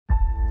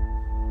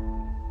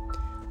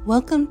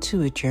Welcome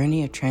to a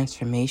journey of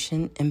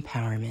transformation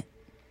empowerment.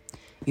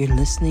 You're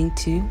listening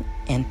to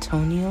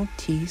Antonio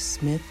T.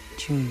 Smith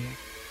Jr.,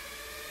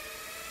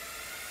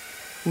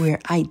 where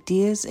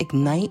ideas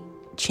ignite,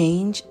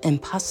 change,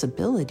 and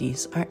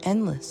possibilities are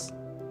endless.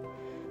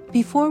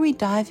 Before we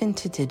dive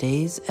into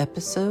today's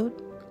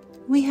episode,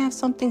 we have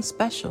something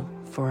special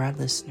for our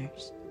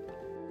listeners.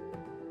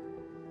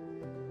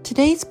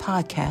 Today's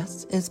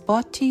podcast is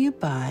brought to you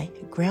by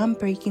a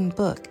groundbreaking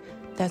book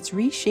that's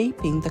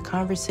reshaping the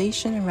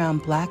conversation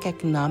around Black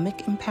economic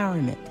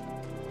empowerment.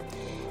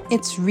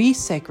 It's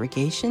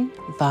Resegregation,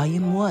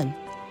 Volume 1,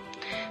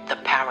 The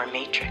Power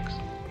Matrix,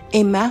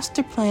 a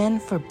master plan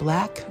for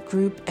Black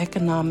group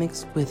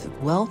economics with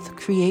wealth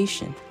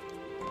creation,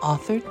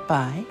 authored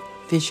by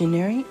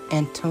visionary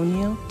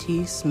Antonio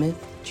T.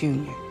 Smith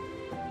Jr.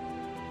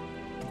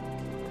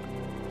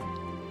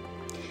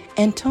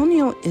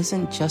 Antonio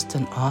isn't just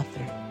an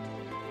author.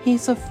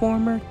 He's a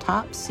former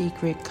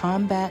top-secret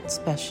combat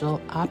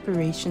special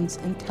operations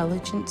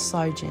intelligence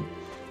sergeant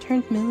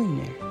turned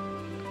millionaire.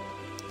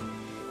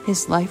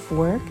 His life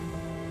work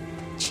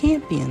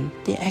championed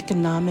the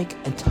economic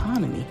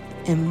autonomy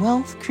and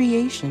wealth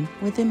creation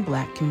within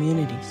Black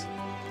communities.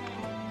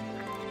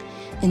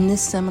 In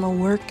this seminal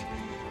work,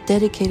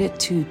 dedicated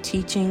to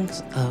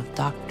teachings of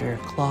Dr.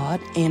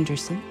 Claude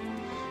Anderson,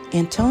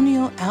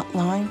 Antonio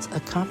outlines a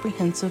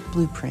comprehensive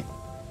blueprint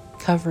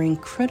covering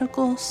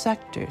critical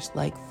sectors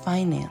like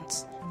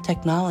finance,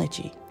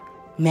 technology,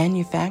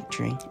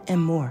 manufacturing,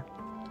 and more.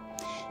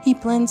 He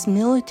blends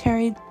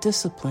military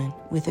discipline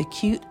with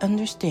acute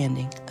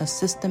understanding of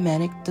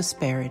systematic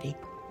disparity.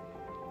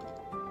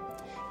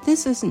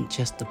 This isn't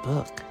just a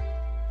book.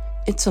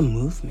 It's a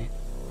movement,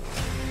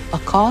 a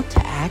call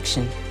to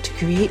action to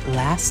create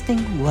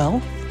lasting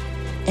wealth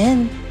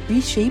and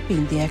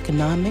reshaping the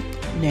economic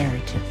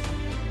narrative.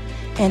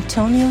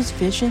 Antonio's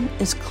vision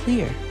is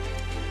clear.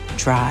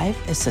 Drive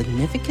a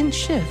significant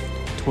shift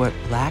toward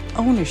Black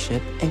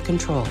ownership and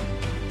control.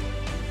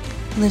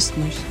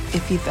 Listeners,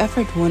 if you've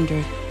ever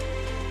wondered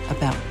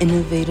about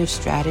innovative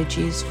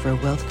strategies for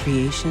wealth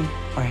creation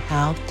or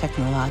how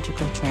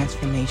technological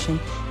transformation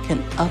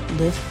can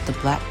uplift the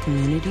Black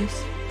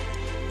communities,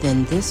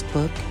 then this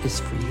book is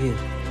for you.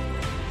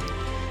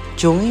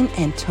 Join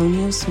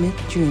Antonio Smith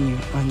Jr.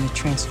 on the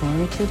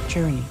transformative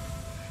journey.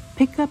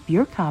 Pick up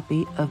your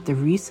copy of the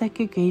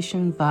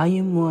Resegregation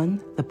Volume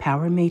 1, The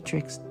Power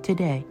Matrix,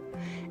 today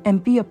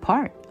and be a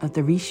part of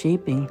the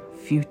reshaping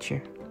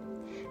future.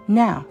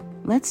 Now,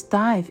 let's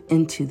dive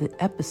into the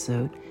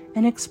episode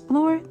and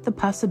explore the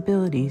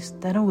possibilities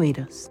that await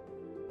us.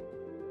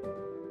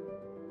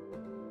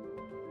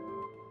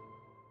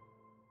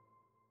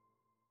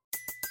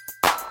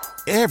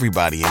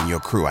 Everybody in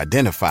your crew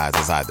identifies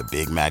as either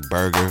Big Mac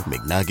Burger,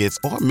 McNuggets,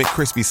 or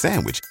McCrispy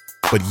Sandwich.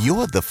 But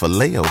you're the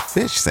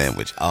Filet-O-Fish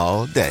Sandwich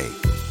all day.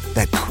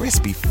 That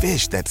crispy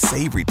fish, that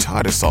savory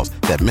tartar sauce,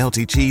 that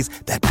melty cheese,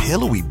 that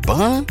pillowy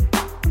bun.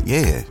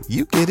 Yeah,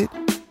 you get it.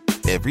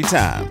 Every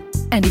time.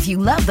 And if you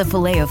love the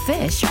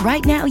Filet-O-Fish,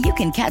 right now you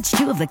can catch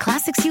two of the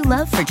classics you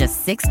love for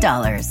just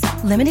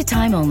 $6. Limited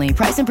time only.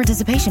 Price and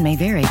participation may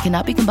vary.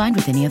 Cannot be combined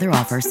with any other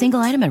offer. Single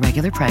item at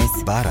regular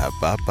price.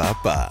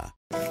 Ba-da-ba-ba-ba.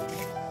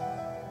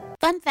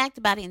 Fun fact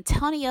about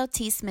Antonio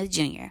T. Smith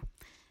Jr.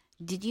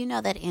 Did you know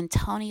that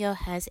Antonio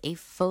has a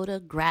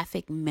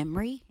photographic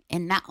memory?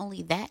 And not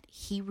only that,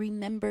 he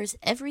remembers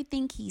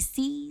everything he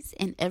sees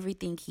and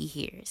everything he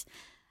hears.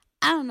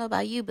 I don't know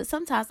about you, but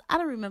sometimes I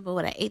don't remember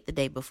what I ate the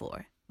day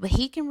before. But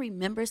he can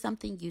remember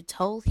something you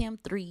told him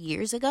 3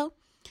 years ago.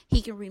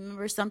 He can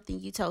remember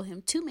something you told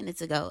him 2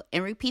 minutes ago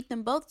and repeat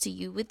them both to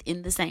you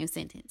within the same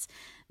sentence.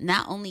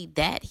 Not only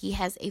that, he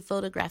has a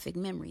photographic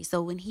memory.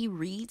 So when he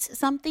reads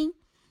something,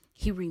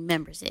 he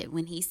remembers it.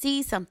 When he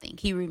sees something,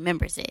 he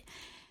remembers it.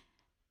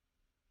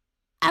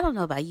 I don't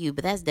know about you,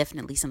 but that's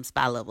definitely some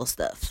spy level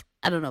stuff.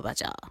 I don't know about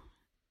y'all.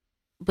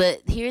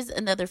 But here's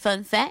another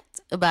fun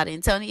fact about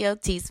Antonio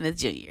T. Smith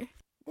Jr.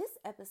 This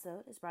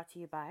episode is brought to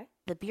you by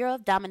the Bureau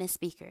of Dominant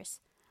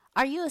Speakers.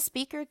 Are you a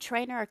speaker,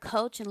 trainer, or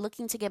coach and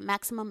looking to get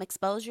maximum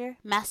exposure,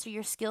 master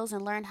your skills,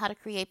 and learn how to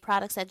create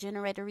products that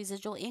generate a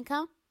residual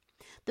income?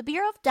 The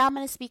Bureau of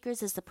Dominant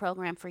Speakers is the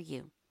program for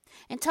you.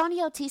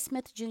 Antonio T.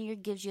 Smith Jr.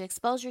 gives you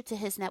exposure to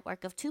his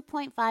network of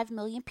 2.5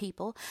 million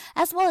people,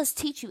 as well as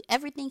teach you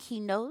everything he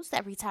knows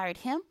that retired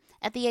him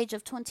at the age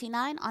of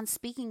 29 on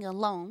speaking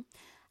alone,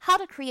 how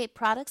to create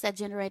products that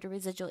generate a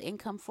residual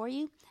income for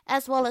you,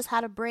 as well as how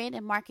to brand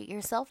and market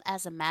yourself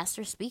as a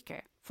master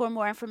speaker. For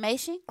more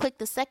information, click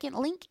the second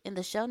link in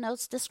the show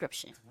notes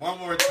description. One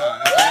more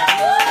time.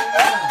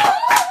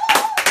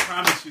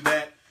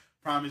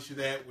 Promise you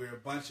that we're a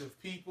bunch of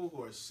people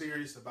who are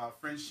serious about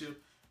friendship,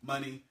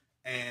 money,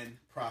 and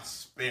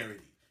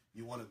prosperity.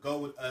 You want to go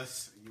with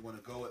us, and you want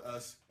to go with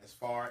us as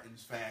far and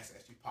as fast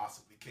as you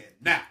possibly can.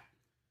 Now,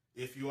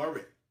 if you are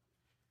ready,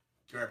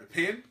 grab a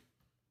pen,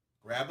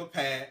 grab a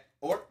pad,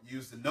 or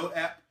use the Note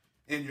app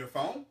in your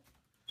phone.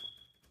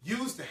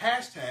 Use the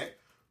hashtag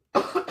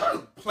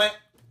plant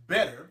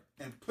better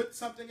and put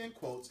something in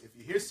quotes if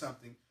you hear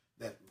something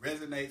that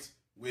resonates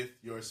with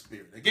your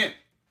spirit. Again,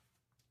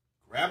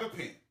 grab a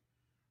pen,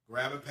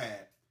 grab a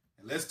pad,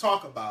 and let's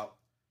talk about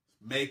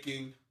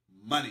making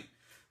money.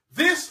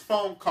 This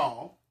phone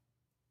call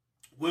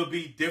will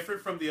be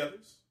different from the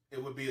others.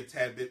 It will be a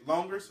tad bit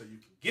longer so you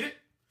can get it.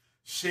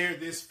 Share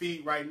this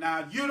feed right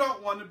now. You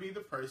don't want to be the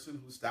person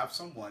who stops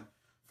someone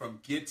from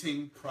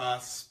getting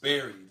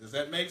prosperity. Does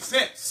that make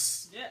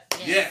sense? Yes.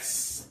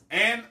 Yes.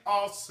 And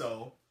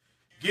also,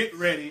 get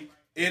ready.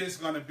 It is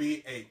going to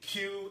be a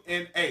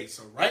Q&A.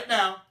 So right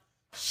now,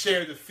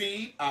 share the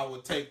feed. I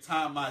will take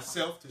time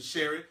myself to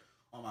share it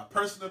on my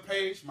personal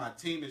page. My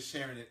team is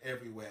sharing it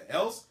everywhere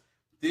else.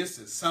 This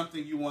is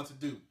something you want to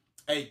do.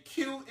 A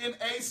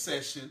Q&A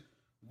session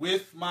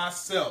with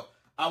myself.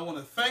 I want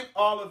to thank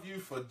all of you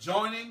for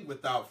joining.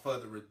 Without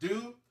further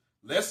ado,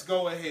 let's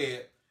go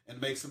ahead and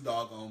make some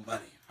doggone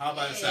money. How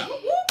about it sound?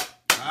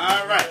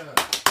 All right.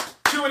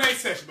 Q&A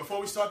session.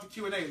 Before we start the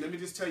Q&A, let me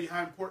just tell you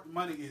how important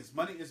money is.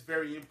 Money is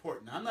very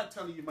important. Now, I'm not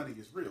telling you money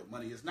is real.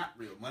 Money is not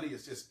real. Money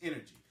is just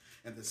energy.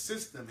 And the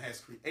system has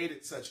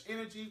created such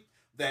energy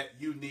that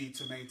you need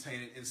to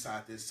maintain it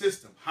inside this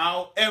system.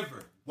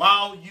 However,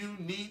 while you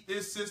need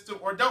this system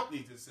or don't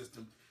need this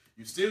system,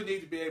 you still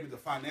need to be able to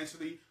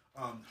financially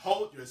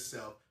hold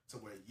yourself to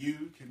where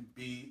you can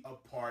be a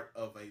part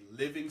of a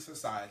living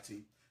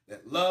society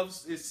that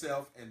loves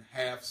itself and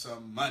have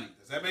some money.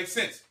 Does that make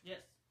sense? Yes.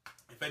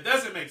 If it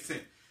doesn't make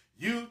sense,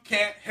 you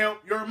can't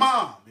help your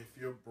mom if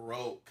you're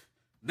broke.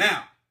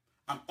 Now,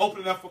 I'm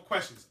opening up for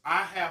questions.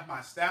 I have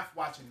my staff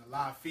watching the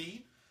live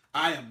feed.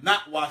 I am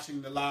not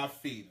watching the live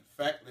feed.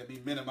 In fact, let me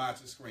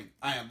minimize the screen.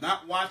 I am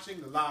not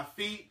watching the live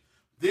feed.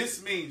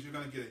 This means you're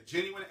going to get a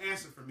genuine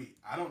answer from me.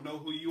 I don't know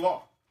who you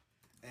are.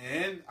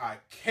 And I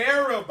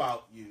care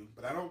about you,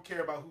 but I don't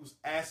care about who's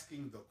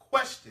asking the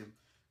question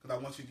because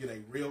I want you to get a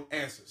real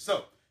answer.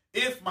 So,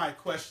 if my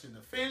question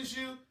offends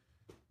you,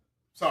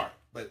 sorry,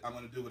 but I'm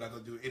going to do what I'm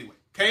going to do anyway.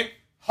 Okay?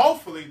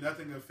 Hopefully,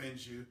 nothing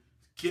offends you.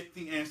 Get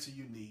the answer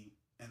you need,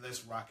 and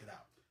let's rock it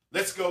out.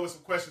 Let's go with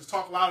some questions.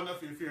 Talk loud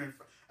enough if you're in.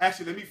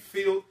 Actually, let me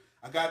field.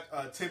 I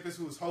got Tempest,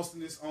 who is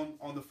hosting this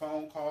on the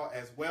phone call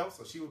as well,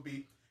 so she will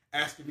be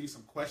asking me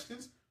some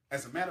questions.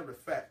 As a matter of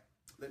fact,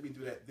 let me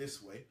do that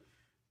this way.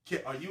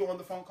 Are you on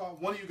the phone call?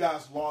 One of you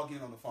guys log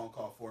in on the phone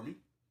call for me.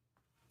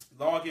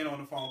 Log in on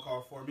the phone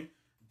call for me.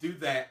 Do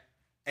that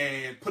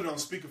and put it on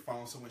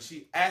speakerphone so when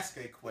she asks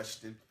a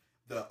question,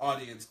 the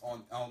audience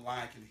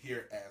online can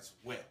hear as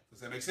well.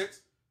 Does that make sense?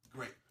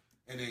 Great.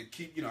 And then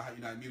keep, how you're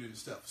not muted and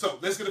stuff. So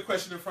let's get a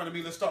question in front of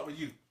me. Let's start with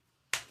you.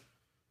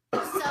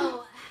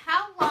 So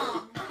how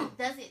long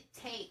does it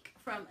take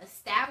from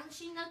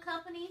establishing a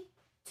company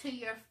to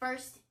your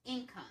first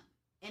income?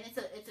 And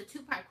it's a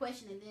two-part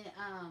question, and then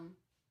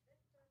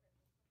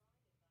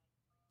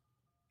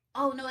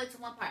oh no, it's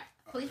one part.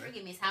 Please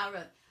forgive me. It's how I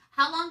wrote.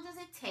 How long does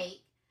it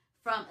take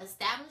from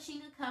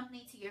establishing a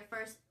company to your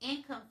first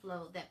income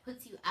flow that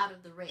puts you out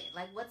of the red?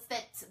 Like, what's the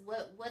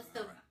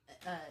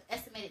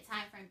estimated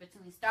time frame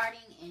between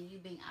starting and you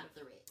being out of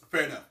the red?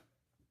 Fair enough.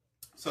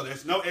 So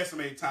there's no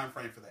estimated time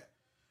frame for that.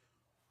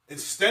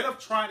 Instead of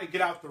trying to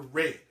get out the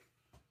red,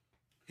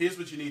 here's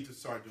what you need to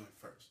start doing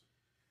first.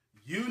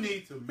 You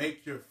need to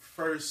make your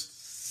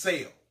first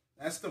sale.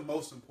 That's the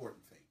most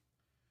important thing.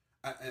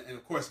 And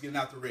of course, getting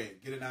out the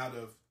red, getting out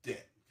of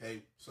debt.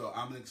 Okay, so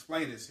I'm going to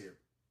explain this here.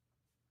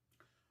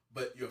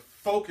 But your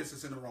focus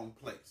is in the wrong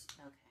place.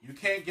 Okay. You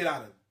can't get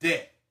out of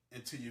debt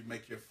until you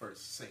make your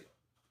first sale.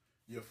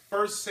 Your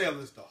first sale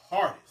is the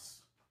hardest.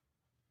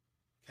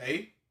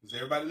 Okay? Is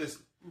everybody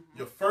listening? Mm-hmm.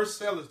 Your first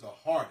sale is the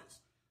hardest.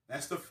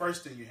 That's the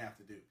first thing you have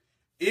to do.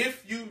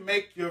 If you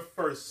make your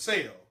first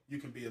sale, you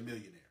can be a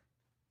millionaire.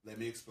 Let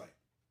me explain.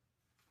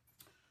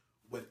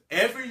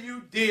 Whatever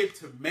you did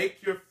to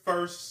make your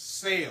first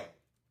sale,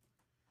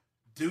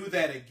 do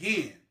that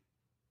again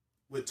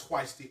with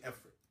twice the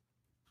effort.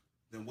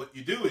 Then what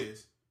you do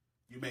is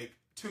you make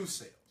 2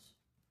 sales.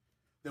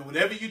 Then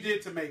whatever you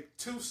did to make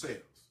 2 sales,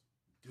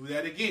 do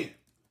that again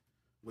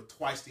with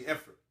twice the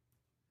effort.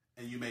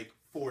 And you make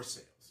 4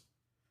 sales.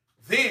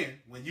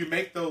 Then when you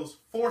make those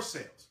 4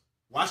 sales,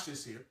 watch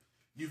this here,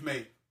 you've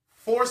made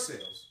 4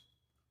 sales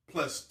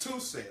plus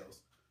 2 sales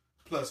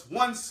plus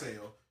 1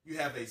 sale, you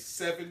have a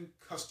 7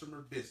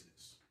 customer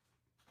business.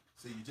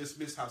 So you just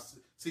missed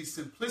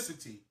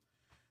simplicity.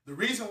 The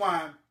reason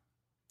why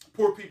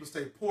poor people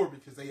stay poor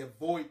because they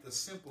avoid the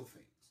simple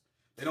things.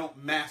 They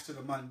don't master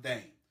the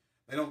mundane.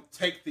 They don't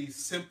take these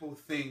simple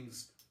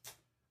things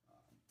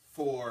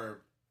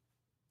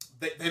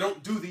they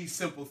don't do these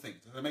simple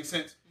things. Does that make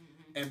sense?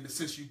 Mm-hmm. And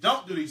since you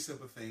don't do these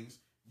simple things,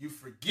 you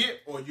forget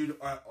or you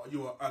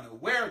are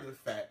unaware of the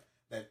fact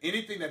that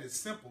anything that is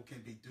simple can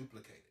be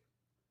duplicated.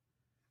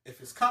 If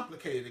it's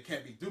complicated, it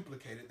can't be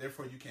duplicated.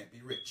 Therefore, you can't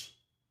be rich.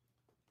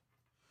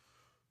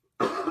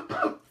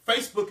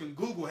 Facebook and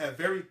Google have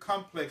very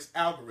complex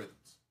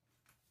algorithms.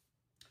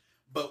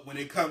 But when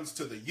it comes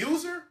to the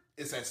user,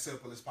 it's as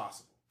simple as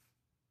possible.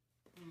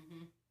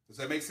 Mm-hmm. Does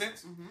that make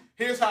sense? Mm-hmm.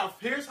 Here's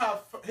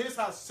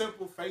how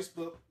simple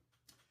Facebook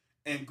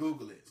and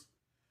Google is.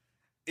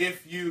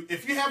 If you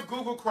have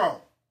Google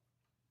Chrome,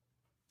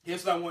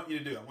 Here's what I want you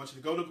to do. I want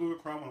you to go to Google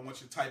Chrome, and I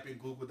want you to type in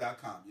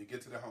google.com. You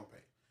get to the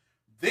homepage.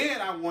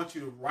 Then I want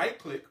you to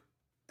right-click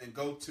and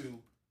go to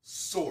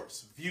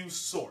Source, View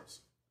Source.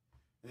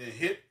 And then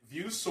hit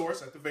View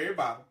Source at the very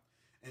bottom,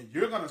 and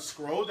you're going to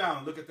scroll down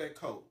and look at that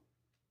code.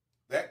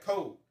 That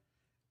code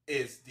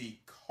is the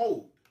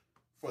code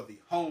for the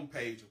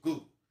homepage of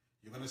Google.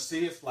 You're going to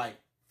see it's like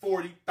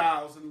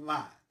 40,000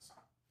 lines.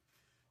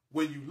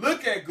 When you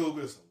look at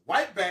Google, it's a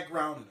white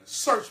background and a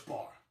search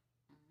bar.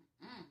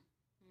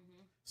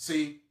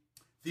 See,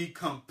 the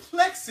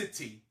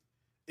complexity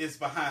is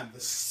behind the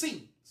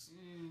scenes.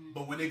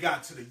 But when it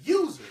got to the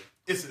user,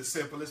 it's as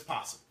simple as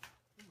possible.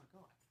 Oh my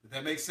God. Did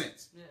that make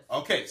sense? Yes.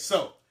 Okay,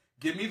 so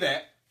give me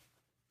that.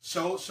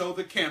 Show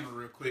the camera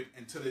real quick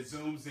until it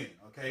zooms in,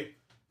 okay?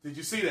 Did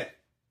you see that?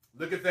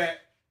 Look at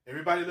that.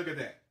 Everybody look at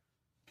that.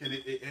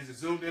 Is it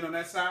zoomed in on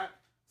that side?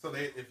 So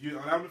if you're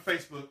on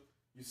Facebook,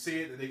 you see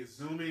it and it's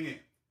zooming in.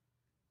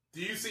 Do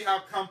you see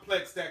how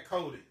complex that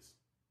code is?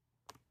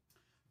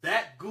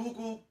 That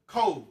Google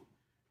code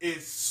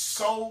is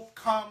so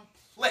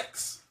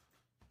complex.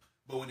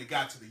 But when it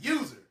got to the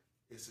user,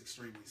 it's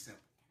extremely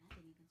simple.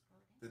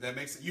 Did that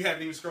make sense? You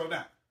haven't even scrolled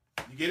down.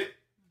 You get it?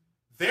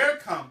 They're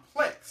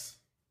complex.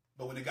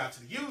 But when it got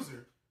to the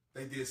user,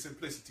 they did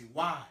simplicity.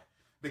 Why?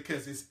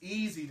 Because it's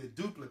easy to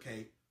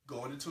duplicate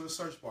going into a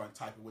search bar and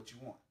typing what you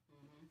want.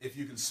 If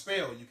you can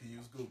spell, you can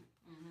use Google.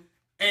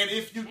 And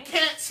if you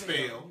can't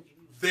spell,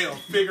 they'll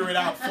figure it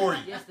out for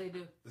you. Yes, they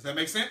do. Does that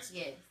make sense?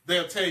 Yes.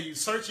 They'll tell you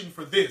searching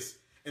for this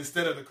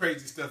instead of the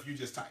crazy stuff you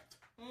just typed.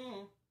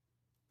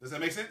 Does that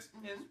make sense?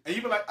 Yes. And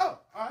you be like, oh,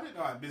 I didn't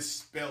know I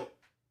misspelled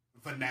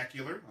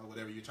vernacular or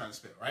whatever you're trying to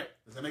spell, right?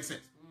 Does that make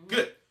sense?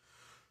 Good.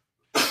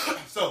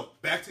 So,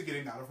 back to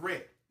getting out of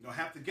red. You don't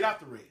have to get out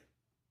the red.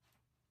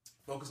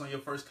 Focus on your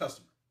first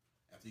customer.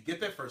 After you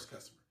get that first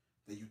customer,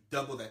 then you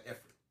double that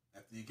effort.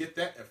 After you get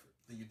that effort,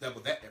 then you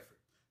double that effort.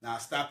 Now, I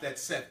stopped at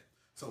 7.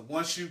 So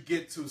once you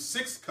get to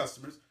 6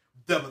 customers,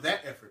 double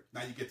that effort.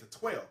 Now you get to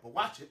 12. But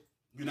watch it.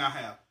 You now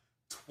have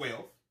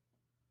 12,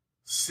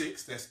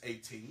 6, that's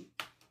 18,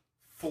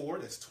 4,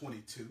 that's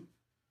 22,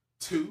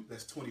 2,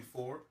 that's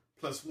 24,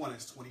 plus 1,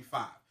 that's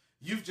 25.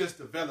 You've just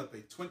developed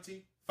a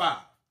 25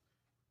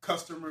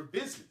 customer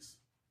business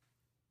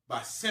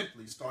by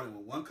simply starting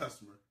with one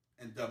customer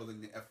and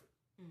doubling the effort.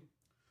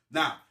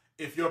 Now,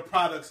 if your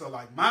products are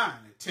like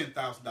mine at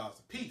 $10,000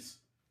 a piece,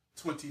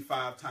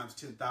 25 times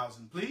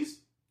 10,000,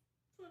 please.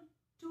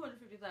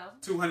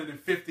 $250,000.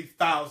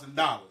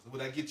 $250,000.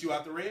 Would that get you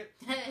out the red?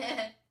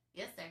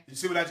 Yes, sir. Did you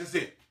see what I just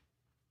did?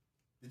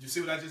 Did you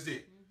see what I just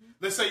did?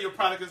 Let's say your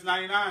product is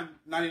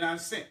 99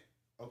 cents.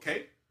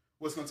 Okay?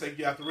 What's going to take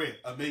you out the red?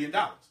 $1 million.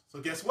 So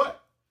guess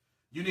what?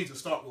 You need to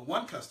start with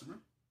one customer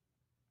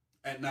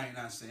at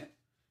 99 cents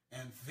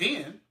and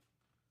then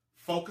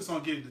focus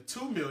on getting to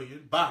 2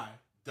 million by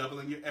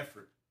doubling your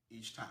effort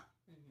each time.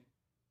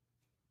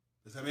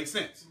 Does that make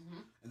sense?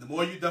 And the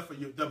more you double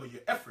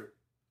your effort,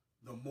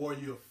 the more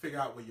you'll figure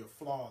out where your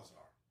flaws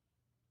are.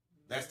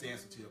 That's the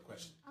answer to your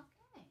question.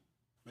 Okay.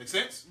 Make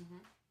sense?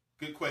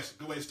 Good question.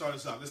 Good way to start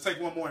us off. Let's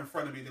take one more in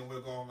front of me, then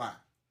we'll go online.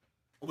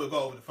 Or we'll go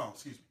over the phone.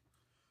 Excuse me.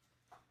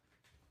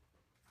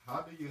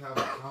 How do you have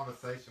a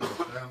conversation with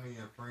family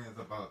and friends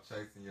about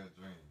chasing your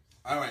dreams?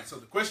 All right. So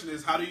the question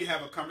is, how do you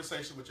have a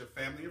conversation with your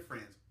family and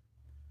friends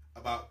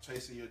about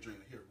chasing your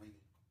dream? Here, ring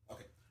it.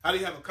 Okay. How do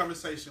you have a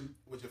conversation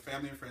with your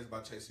family and friends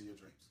about chasing your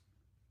dreams?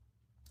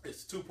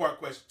 It's a two-part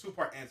question,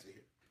 two-part answer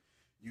here.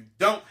 You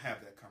don't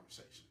have that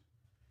conversation.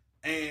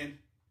 And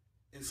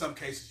in some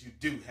cases, you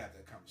do have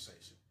that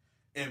conversation.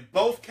 In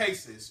both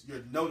cases,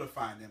 you're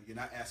notifying them. You're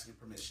not asking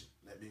permission.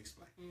 Let me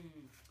explain.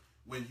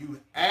 When you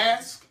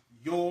ask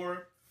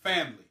your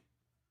family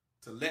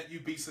to let you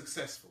be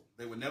successful,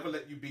 they will never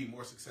let you be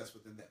more successful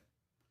than them.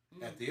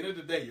 At the end of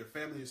the day, your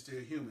family is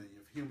still human.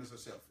 Your humans are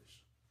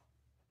selfish.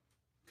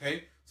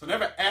 Okay? So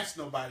never ask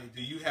nobody,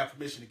 do you have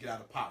permission to get out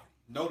of poverty?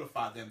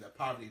 Notify them that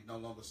poverty no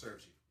longer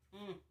serves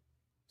you.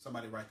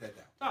 Somebody write that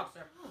down. Talk,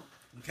 sir.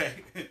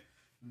 Okay?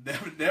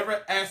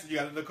 never ask. You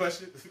got another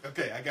question?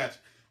 Okay, I got you.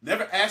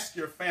 Never ask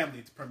your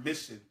family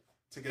permission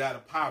to get out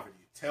of poverty.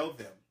 Tell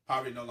them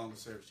poverty no longer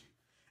serves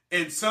you.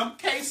 In some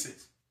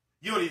cases,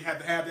 you don't even have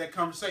to have that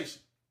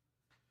conversation.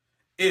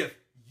 If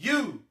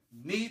you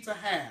need to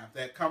have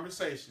that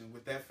conversation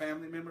with that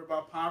family member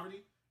about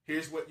poverty,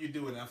 here's what you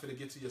do. And I'm going to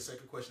get to your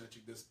second question,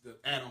 the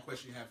add-on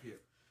question you have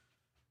here.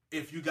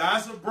 If you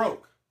guys are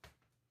broke,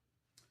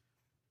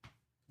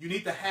 you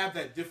need to have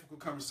that difficult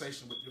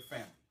conversation with your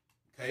family.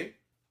 Okay?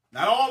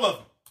 Not all of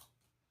them.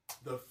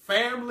 The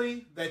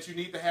family that you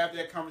need to have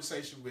that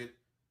conversation with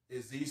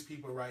is these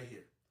people right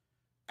here.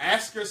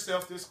 Ask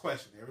yourself this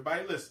question.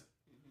 Everybody listen.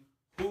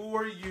 Who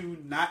are you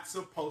not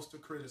supposed to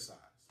criticize?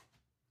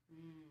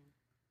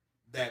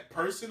 That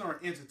person or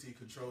entity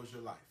controls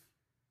your life.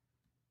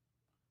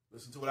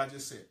 Listen to what I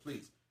just said.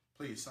 Please,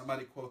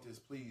 somebody quote this,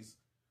 please,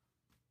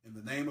 in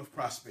the name of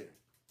prosperity.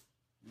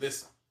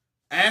 Listen.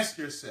 Ask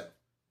yourself,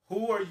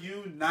 who are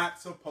you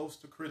not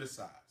supposed to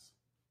criticize?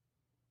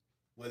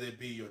 Whether it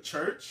be your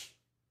church,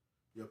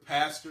 your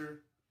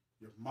pastor,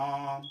 your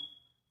mom,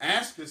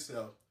 Ask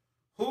yourself,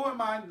 who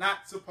am I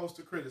not supposed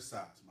to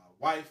criticize? My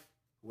wife,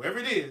 whoever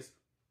it is,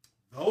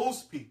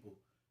 those people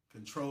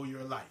control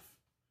your life.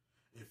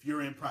 If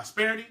you're in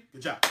prosperity,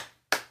 good job.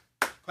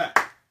 Clap.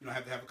 You don't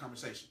have to have a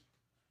conversation.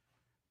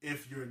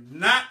 If you're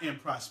not in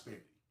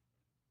prosperity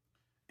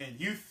and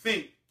you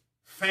think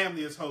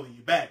family is holding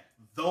you back,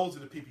 those are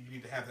the people you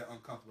need to have that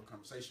uncomfortable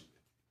conversation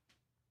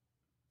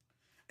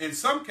with. In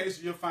some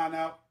cases, you'll find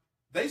out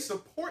they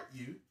support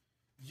you.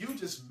 You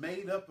just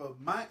made up a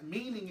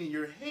meaning in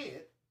your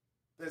head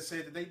that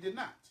said that they did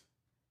not.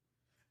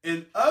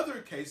 In other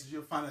cases,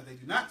 you'll find that they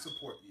do not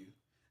support you,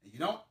 and you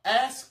don't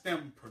ask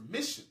them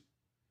permission.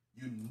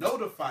 You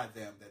notify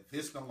them that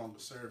this no longer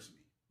serves me.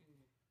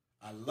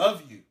 I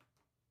love you.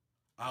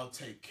 I'll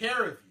take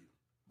care of you.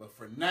 But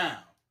for now,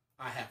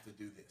 I have to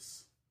do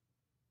this.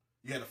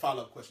 You had a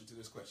follow-up question to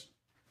this question.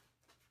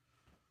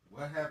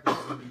 What happens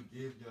when you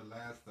give your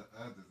last to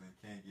others and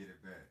can't get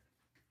it back?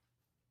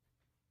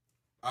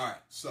 All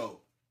right, so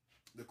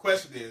the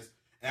question is,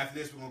 after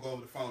this, we're going to go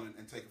over the phone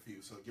and take a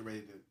few. So get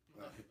ready to.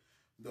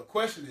 The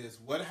question is,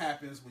 what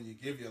happens when you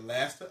give your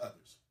last to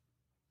others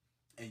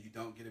and you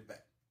don't get it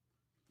back?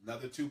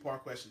 Another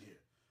two-part question here.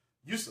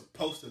 You're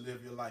supposed to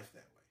live your life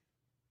that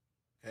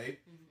way. Okay?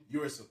 Mm-hmm.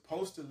 You are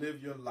supposed to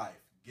live your life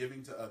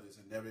giving to others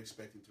and never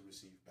expecting to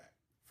receive back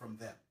from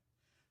them.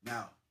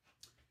 Now,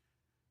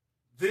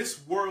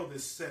 this world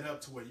is set up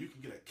to where you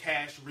can get a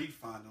cash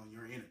refund on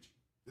your energy.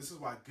 This is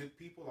why good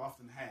people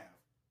often have,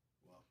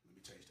 well, let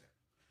me change that.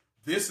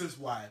 This is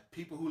why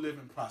people who live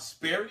in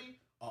prosperity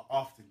are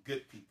often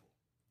good people.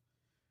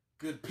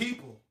 Good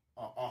people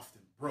are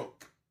often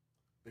broke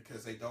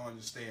because they don't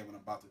understand what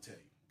I'm about to tell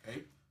you,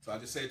 okay? So I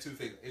just said two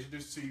things. I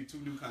introduced to you two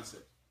new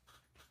concepts.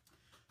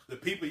 The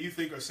people you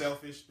think are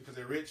selfish because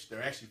they're rich,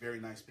 they're actually very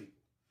nice people.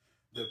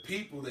 The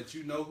people that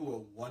you know who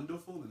are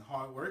wonderful and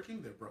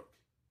hardworking, they're broke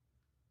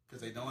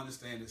because they don't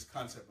understand this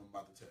concept I'm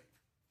about to tell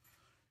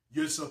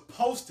you. You're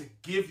supposed to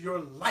give your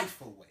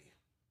life away,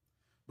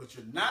 but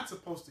you're not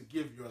supposed to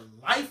give your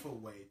life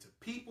away to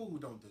people who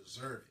don't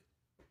deserve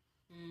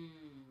it.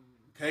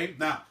 Okay?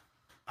 Now,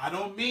 I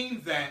don't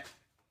mean that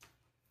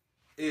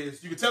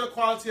is, you can tell the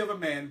quality of a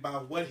man by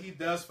what he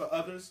does for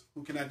others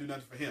who cannot do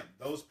nothing for him.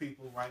 Those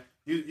people, right?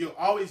 You'll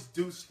always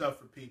do stuff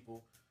for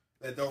people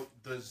that don't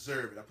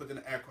deserve it. I put that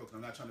in air quotes,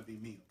 I'm not trying to be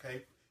mean,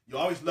 okay? You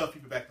always love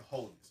people back to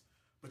holiness.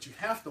 But you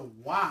have to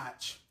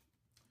watch.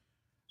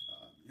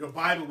 Your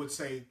Bible would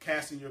say,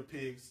 casting your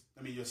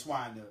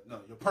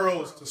your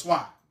pearls to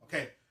swine.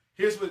 Okay,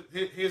 here's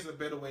a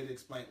better way to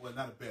explain. Well,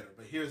 not a better,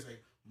 but here's a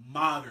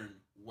modern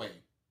way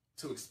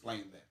to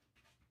explain that.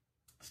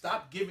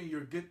 Stop giving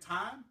your good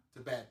time to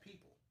bad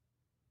people.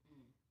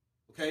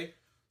 Okay,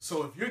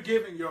 so if you're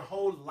giving your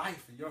whole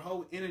life and your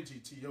whole energy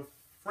to your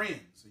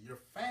friends or your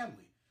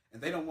family,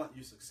 and they don't want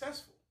you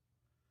successful,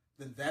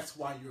 then that's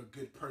why you're a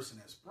good person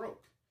that's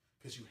broke,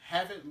 because you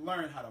haven't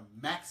learned how to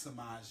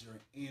maximize your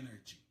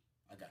energy.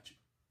 I got you.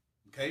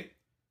 Okay?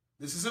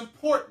 This is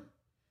important.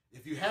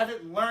 If you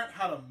haven't learned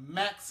how to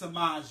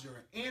maximize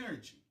your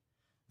energy,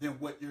 then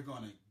what you're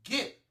going to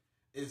get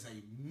is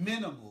a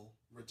minimal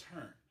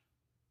return.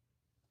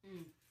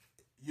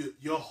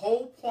 Your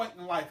whole point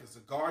in life is to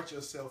guard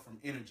yourself from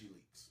energy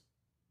leaks.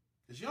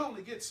 Because you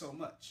only get so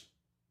much.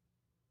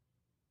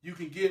 You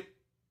can get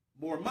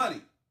more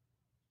money.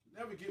 You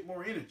never get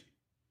more energy.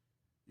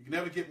 You can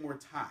never get more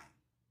time.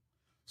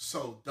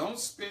 So don't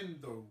spend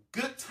the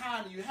good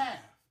time you have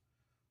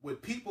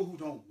with people who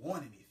don't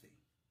want anything.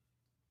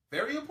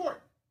 Very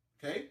important,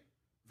 okay?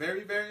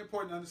 Very, very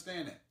important to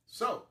understand that.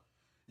 So,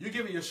 you're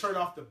giving your shirt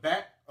off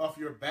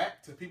your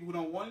back to people who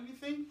don't want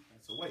anything?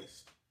 That's a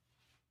waste.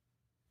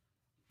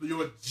 But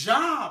your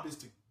job is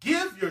to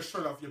give your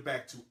shirt off your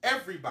back to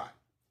everybody.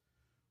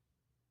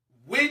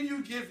 When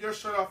you give your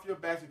shirt off your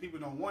back to people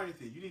who don't want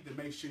anything, you need to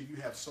make sure you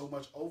have so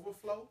much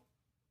overflow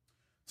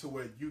to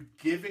where you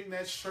giving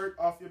that shirt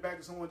off your back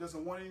to someone who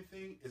doesn't want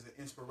anything is an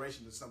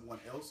inspiration to someone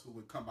else who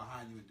would come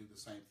behind you and do the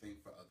same thing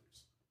for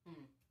others.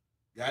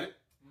 Got it?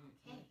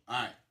 Okay.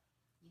 All right.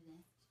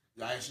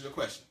 I answered your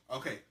question.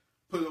 Okay.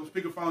 Put a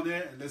speakerphone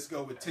there and let's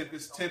go with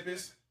Tempest.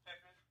 Tempest,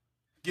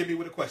 give me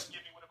with a question.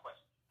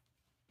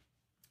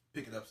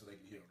 Pick it up so they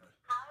can hear it.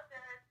 How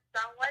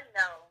does someone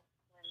know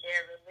when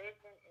their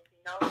religion is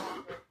no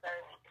longer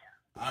serving them?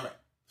 All right.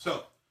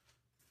 So,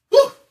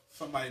 whew,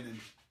 somebody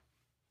then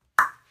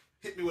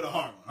hit me with a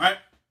hard one, all right?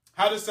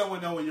 How does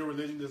someone know when your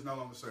religion is no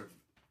longer serving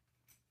you?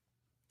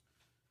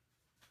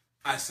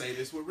 I say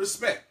this with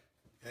respect,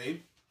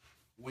 okay?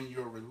 When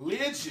your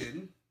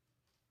religion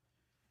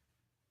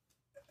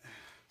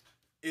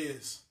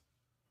is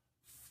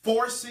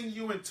forcing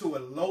you into a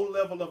low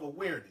level of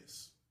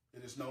awareness,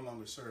 it is no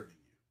longer serving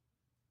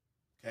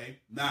you, okay?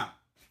 Now,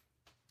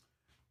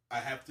 I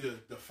have to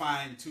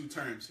define two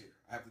terms here.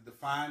 I have to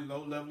define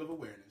low level of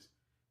awareness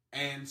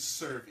and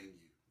serving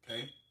you,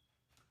 okay?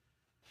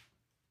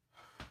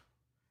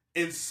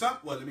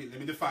 Let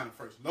me define it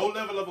first. Low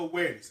level of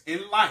awareness.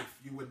 In life,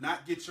 you would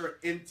not get your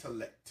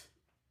intellect.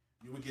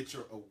 You would get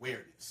your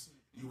awareness.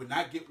 You would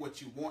not get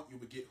what you want. You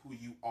would get who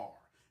you are.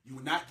 You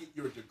would not get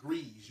your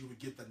degrees. You would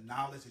get the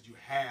knowledge that you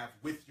have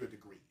with your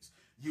degrees.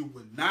 You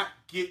would not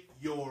get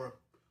your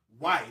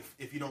wife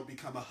if you don't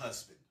become a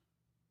husband.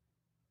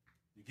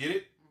 You get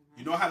it? Mm-hmm.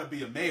 You know how to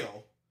be a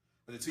male,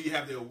 but until you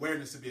have the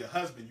awareness to be a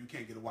husband, you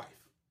can't get a wife.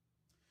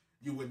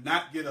 You would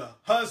not get a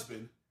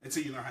husband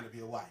until you learn how to be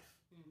a wife.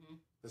 Mm-hmm.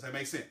 Does that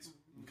make sense?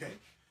 Mm-hmm. Okay.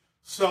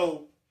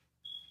 So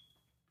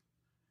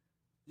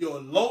your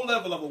low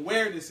level of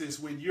awareness is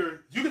when you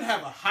can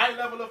have a high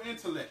level of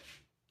intellect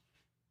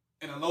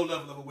and a low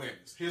level of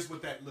awareness. Here's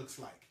what that looks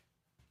like.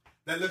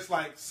 That looks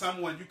like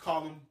someone, you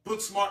call them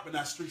book smart but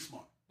not street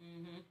smart.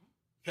 Mm-hmm.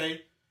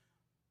 Okay?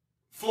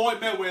 Floyd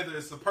Mayweather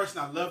is the person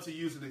I love to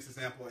use in this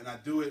example, and I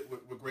do it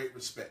with great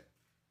respect.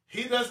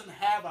 He doesn't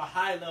have a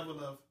high level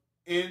of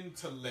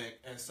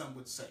intellect, as some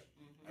would say.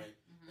 Mm-hmm. Right?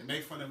 Mm-hmm. They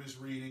make fun of his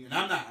reading, and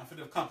I'm going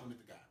to compliment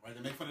the guy. Right?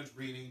 They make fun of his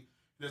reading.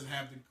 He doesn't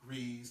have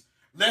degrees.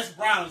 Les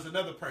Brown is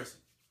another person.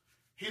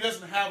 He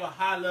doesn't have a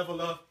high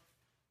level of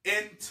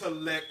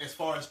intellect as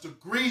far as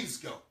degrees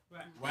go.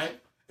 Right?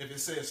 If it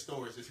says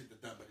stories, just hit the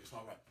done, but it's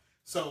all right.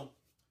 So,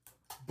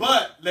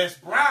 but Les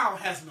Brown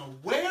has an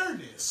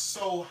awareness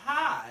so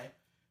high,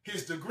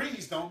 his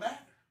degrees don't matter,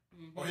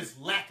 or his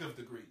lack of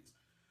degrees.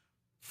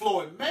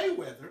 Floyd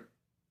Mayweather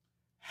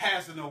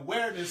has an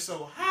awareness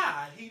so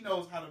high, he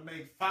knows how to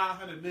make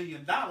 $500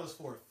 million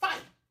for a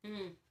fight.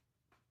 Mm-hmm.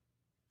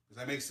 Does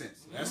that make sense?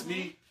 Mm-hmm. That's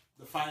me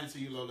defining to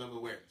you low-level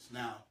awareness.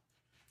 Now,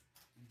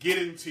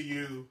 getting to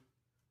you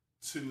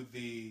to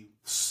the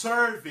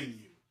serving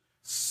you.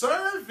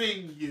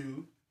 Serving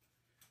you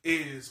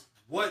is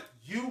what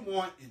you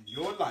want in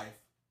your life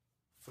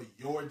for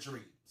your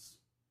dreams.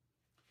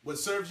 What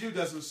serves you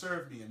doesn't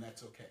serve me, and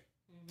that's okay.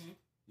 Mm-hmm.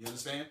 You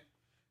understand?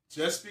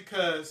 Just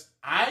because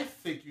I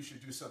think you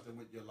should do something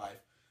with your life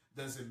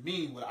doesn't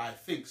mean what I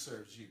think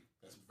serves you.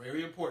 That's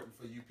very important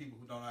for you people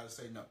who don't know how to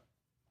say no.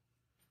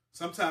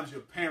 Sometimes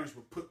your parents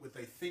will put what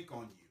they think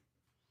on you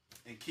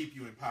and keep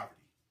you in poverty.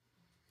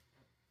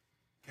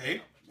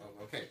 Okay?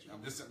 Okay.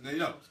 I'm just,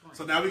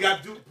 So now we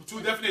got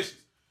two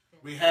definitions.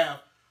 We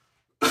have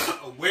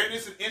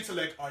awareness and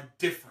intellect are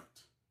different.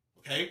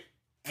 Okay?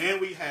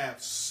 And we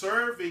have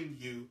serving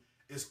you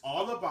is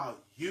all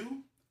about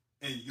you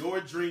and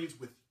your dreams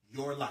with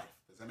your life.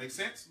 Does that make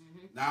sense?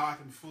 Mm-hmm. Now I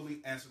can fully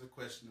answer the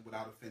question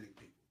without offending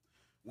people.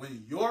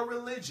 When your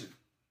religion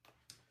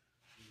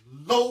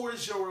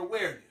lowers your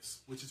awareness,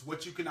 which is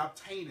what you can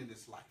obtain in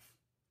this life,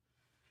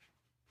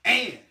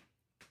 and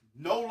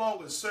no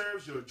longer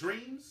serves your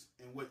dreams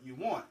and what you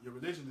want, your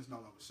religion is no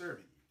longer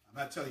serving you.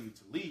 I'm not telling you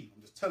to leave.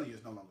 I'm just telling you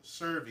it's no longer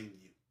serving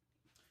you.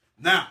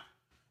 Now,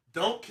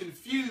 don't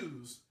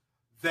confuse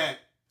that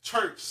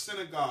church,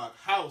 synagogue,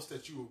 house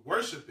that you were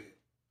worshiping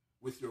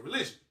with your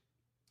religion.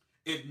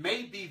 It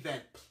may be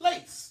that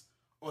place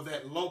or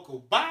that local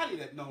body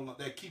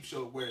that keeps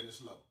your awareness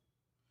low.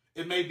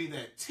 It may be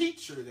that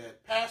teacher,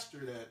 that pastor,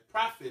 that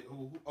prophet,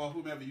 or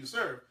whomever you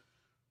serve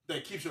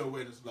that keeps your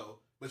awareness low,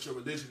 but your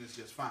religion is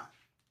just fine.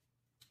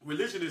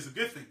 Religion is a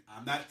good thing.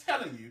 I'm not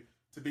telling you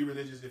to be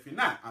religious if you're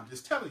not. I'm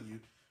just telling you,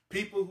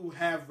 people who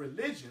have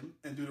religion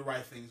and do the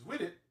right things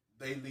with it,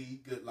 they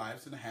lead good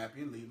lives and are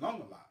happy and lead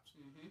longer lives.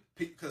 Mm-hmm.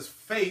 Because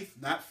faith,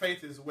 not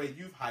faith is the way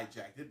you've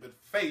hijacked it, but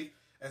faith,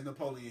 as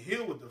Napoleon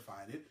Hill would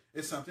define it,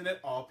 is something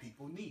that all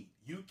people need.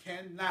 You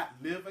cannot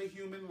live a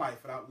human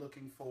life without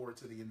looking forward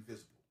to the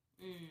invisible.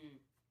 Mm.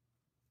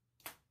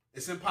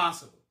 It's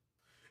impossible.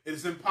 It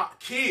is impossible.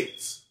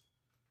 Kids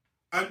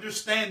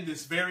understand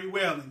this very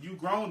well, and you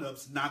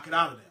grown-ups knock it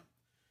out of them.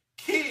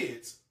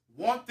 Kids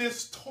want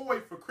this toy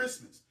for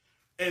Christmas,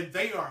 and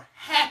they are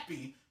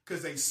happy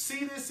because they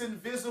see this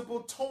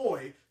invisible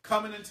toy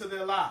coming into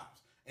their lives.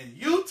 And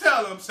you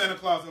tell them Santa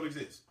Claus don't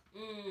exist.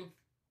 Mm.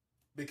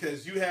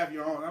 Because you have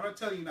your own. I'm not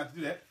telling you not to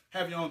do that.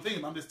 Have your own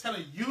thing. I'm just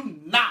telling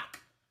you, knock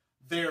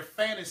their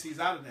fantasies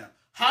out of them.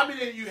 How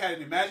many of you had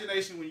an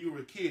imagination when you were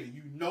a kid and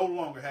you no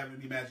longer have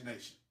an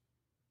imagination?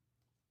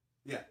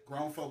 Yeah,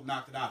 grown folk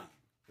knocked it out of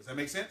you. Does that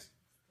make sense?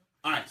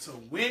 All right, so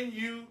when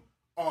you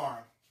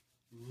are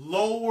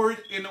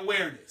lowered in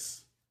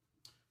awareness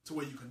to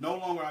where you can no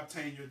longer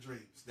obtain your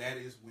dreams, that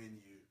is when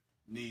you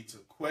need to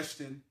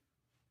question.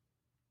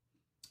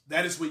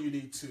 That is when you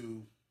need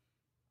to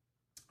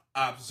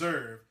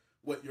observe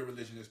what your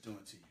religion is doing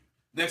to you.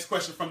 Next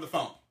question from the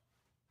phone.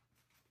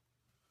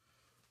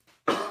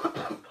 Next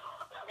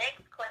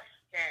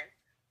question.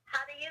 How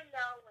do you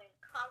know when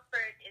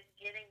comfort is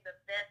getting the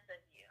best of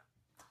you?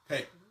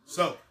 Okay,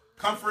 so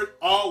comfort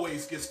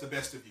always gets the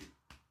best of you.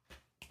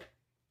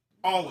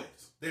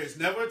 Always. There's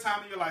never a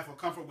time in your life where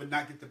comfort would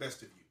not get the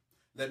best of you.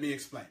 Let me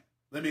explain.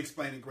 Let me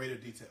explain in greater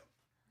detail.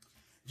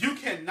 You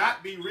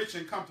cannot be rich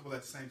and comfortable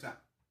at the same time.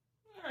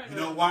 You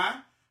know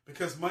why?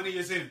 Because money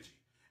is energy.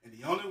 And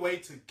the only way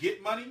to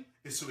get money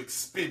is to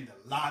expend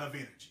a lot of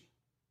energy.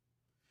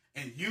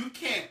 And you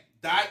can't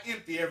die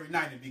empty every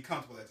night and be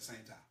comfortable at the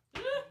same time.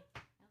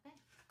 Okay.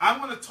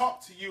 I'm going to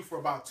talk to you for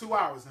about 2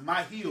 hours and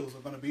my heels are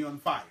going to be on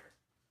fire.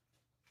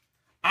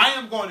 I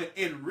am going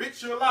to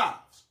enrich your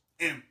lives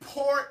and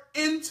pour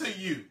into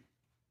you.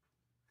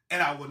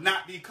 And I will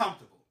not be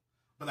comfortable,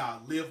 but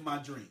I'll live my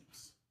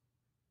dreams.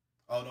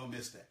 Oh, don't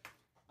miss that.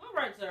 All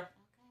right, sir.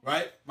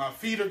 Right? My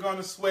feet are going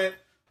to sweat.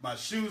 My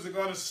shoes are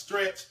going to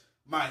stretch.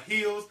 My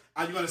heels,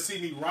 you're going to see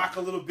me rock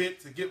a little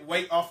bit to get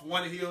weight off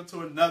one heel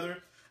to another.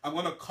 I'm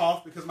going to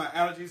cough because my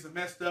allergies are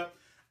messed up.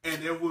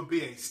 And there will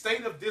be a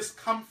state of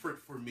discomfort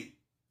for me.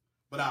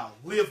 But I'll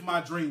live my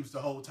dreams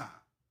the whole time.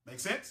 Make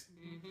sense?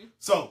 Mm-hmm.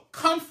 So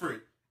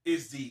comfort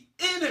is the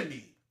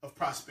enemy of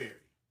prosperity.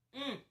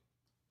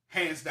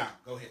 Hands down.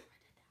 Go ahead.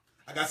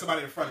 I got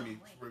somebody in front of me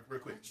real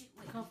quick.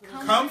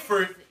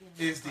 Comfort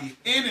is the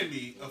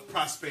enemy of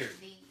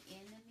prosperity. The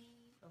enemy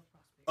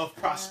of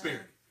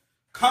prosperity.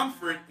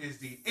 Comfort is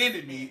the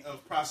enemy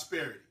of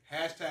prosperity.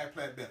 Hashtag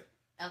plant better.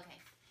 Okay.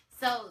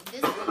 So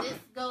this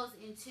goes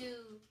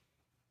into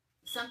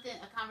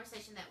a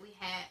conversation that we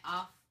had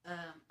off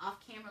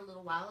camera a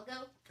little while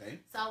ago. Okay.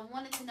 So I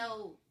wanted to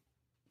know,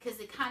 because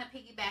it kind of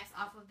piggybacks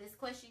off of this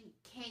question,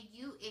 can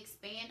you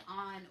expand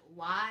on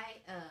why,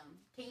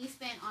 can you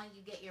expand on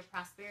you get your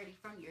prosperity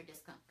from your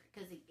discomfort?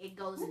 Because it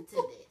goes into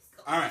this.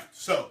 All right.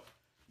 So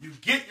you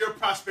get your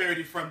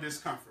prosperity from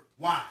discomfort.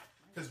 Why?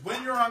 Because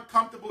when you're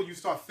uncomfortable, you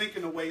start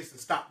thinking of ways to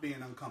stop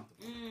being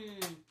uncomfortable.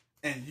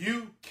 And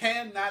you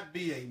cannot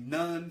be a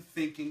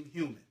non-thinking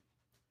human.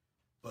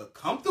 But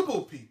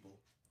comfortable people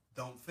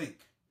don't think.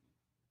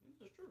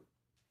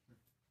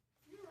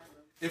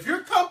 If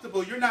you're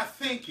comfortable, you're not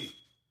thinking.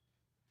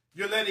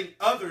 You're letting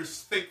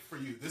others think for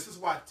you. This is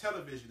why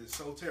television is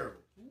so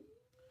terrible.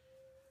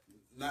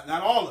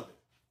 Not all of it.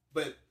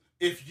 But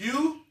if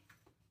you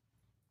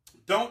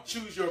don't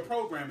choose your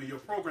programming, your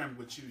programming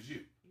will choose you.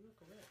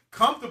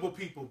 Comfortable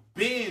people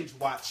binge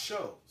watch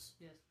shows.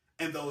 Yes.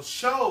 And those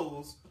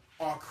shows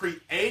are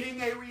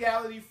creating a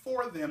reality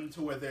for them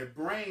to where their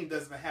brain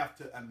doesn't have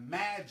to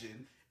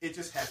imagine. It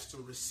just has to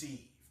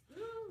receive.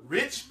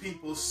 Rich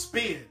people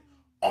spend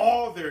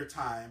all their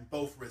time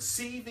both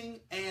receiving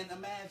and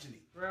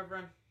imagining.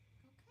 Reverend.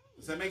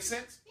 Does that make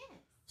sense? Yeah.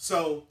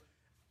 So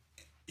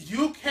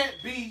you can't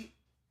be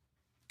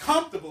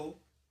comfortable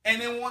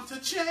and then want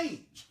to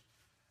change.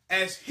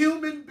 As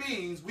human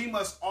beings, we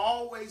must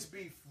always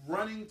be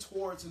running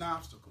towards an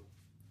obstacle.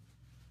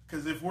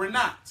 Because if we're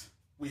not,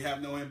 we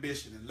have no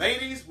ambition. And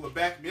ladies will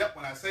back me up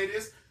when I say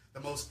this. The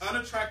most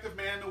unattractive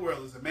man in the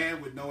world is a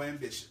man with no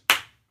ambition.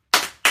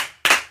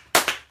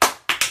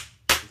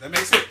 Does that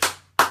make sense?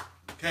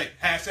 Okay,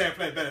 hashtag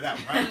play better that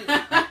one,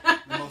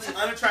 right? The most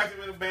unattractive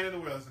man in the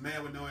world is a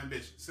man with no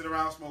ambition. Sit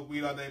around, smoke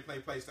weed all day, play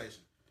PlayStation.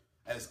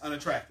 That is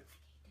unattractive.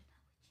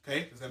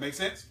 Okay, does that make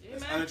sense? Yeah,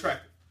 that's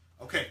unattractive.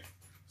 Okay,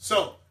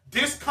 so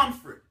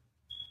discomfort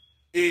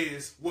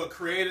is what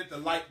created the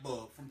light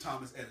bulb from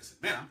Thomas Edison.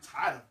 Man, I'm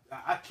tired of,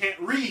 I can't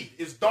read.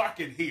 It's dark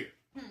in here.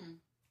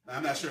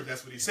 I'm not sure if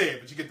that's what he said,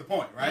 but you get the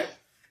point, right?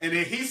 And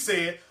then he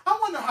said, I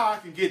wonder how I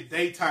can get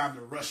daytime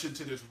to rush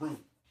into this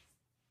room.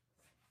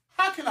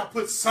 How can I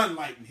put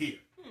sunlight in here?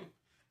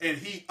 And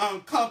he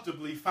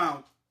uncomfortably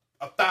found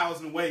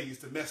 1,000 ways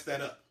to mess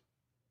that up.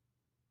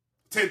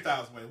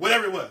 10,000 ways,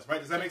 whatever it was, right?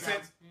 Does that make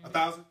sense?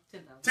 1,000?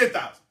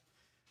 10,000.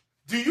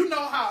 Do you know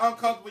how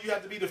uncomfortable you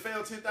have to be to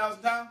fail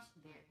 10,000 times?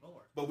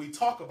 But we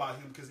talk about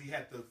him because he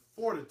had the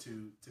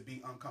fortitude to be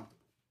uncomfortable.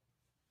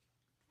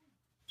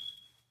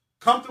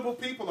 Comfortable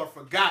people are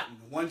forgotten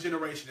one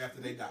generation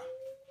after they die.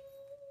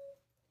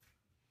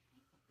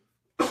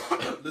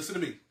 Listen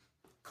to me.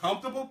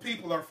 Comfortable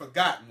people are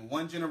forgotten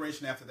one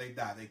generation after they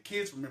die. Their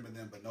kids remember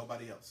them, but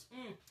nobody else.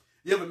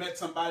 You ever met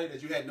somebody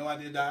that you had no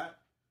idea died?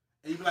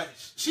 And you be like,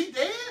 she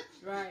dead?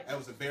 Right. That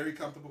was a very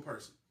comfortable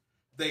person.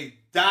 They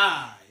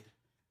died,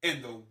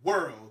 and the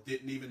world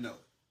didn't even know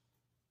it.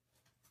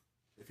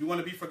 If you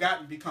want to be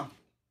forgotten, be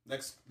comfortable.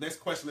 Next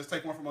question. Let's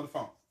take one from on the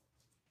phone.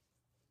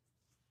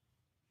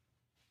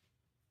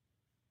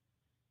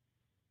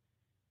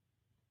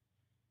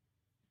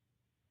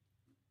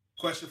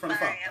 Question from the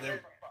phone.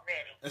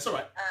 Ready. That's all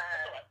right.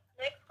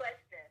 Next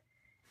question.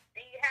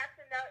 Do you have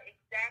to know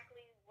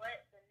exactly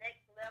what the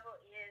next level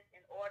is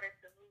in order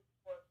to move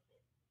towards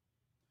it?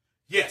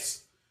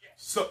 Yes.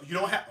 So you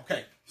don't have,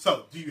 okay.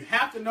 So do you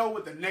have to know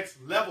what the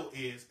next level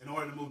is in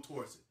order to move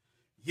towards it?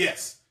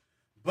 Yes.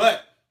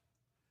 But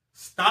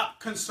stop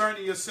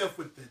concerning yourself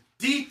with the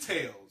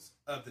details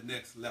of the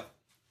next level.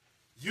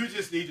 You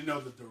just need to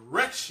know the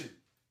direction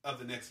of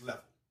the next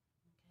level.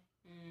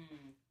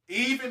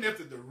 Even if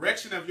the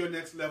direction of your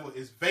next level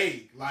is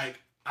vague,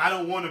 like, I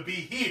don't want to be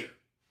here,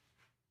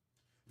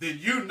 then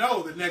you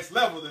know the next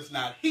level is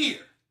not here.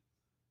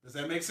 Does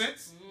that make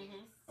sense?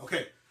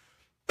 Okay.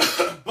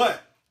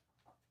 But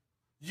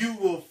you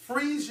will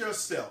freeze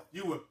yourself.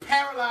 You will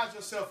paralyze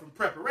yourself from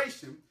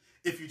preparation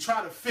if you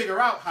try to figure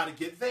out how to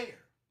get there.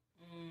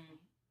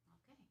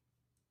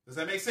 Does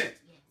that make sense?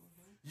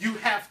 You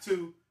have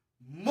to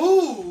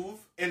move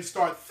and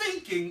start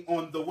thinking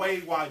on the way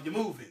while you're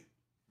moving.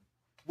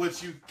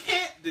 What you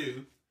can't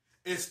do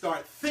is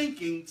start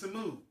thinking to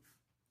move.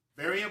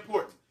 Very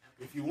important.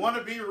 If you want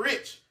to be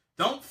rich,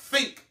 don't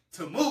think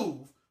to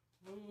move.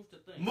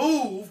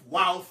 Move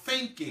while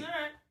thinking.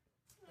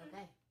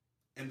 Okay.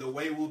 And the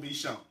way will be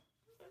shown.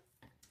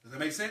 Does that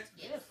make sense?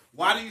 Yes.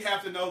 Why do you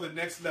have to know the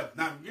next level?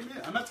 Now,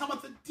 I'm not talking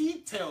about the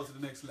details of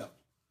the next level.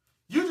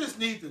 You just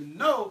need to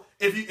know,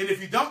 if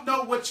you don't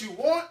know what you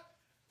want,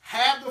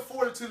 have the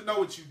fortitude to know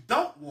what you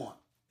don't want,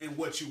 and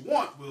what you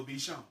want will be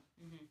shown.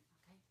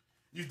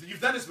 Mm-hmm. You've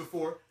done this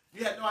before.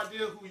 You had no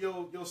idea who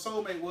your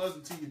soulmate was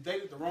until you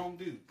dated the wrong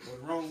dude or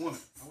the wrong woman.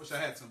 I wish I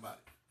had somebody.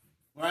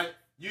 Right?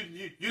 You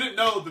didn't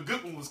know the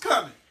good one was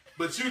coming,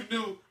 but you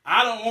knew,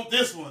 I don't want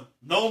this one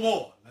no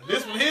more. Now,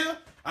 this one here,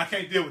 I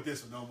can't deal with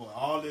this one no more.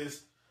 All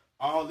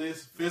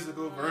this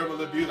physical,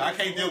 verbal abuse, I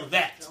can't deal with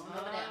that.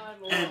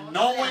 And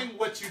knowing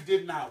what you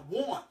did not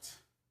want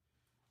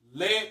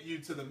led you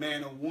to the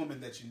man or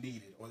woman that you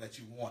needed or that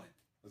you wanted.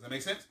 Does that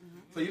make sense?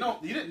 Mm-hmm. So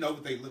you didn't know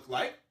what they looked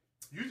like.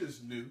 You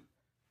just knew,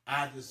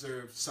 I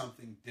deserved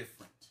something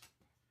different.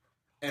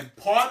 And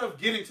part of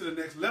getting to the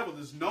next level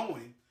is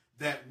knowing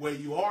that where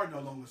you are no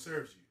longer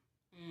serves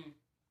you. Mm.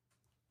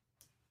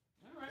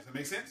 All right. Does that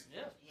make sense?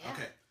 Yeah.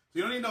 Okay. So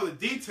you don't even know the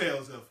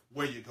details of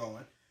where you're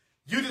going.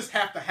 You just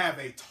have to have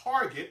a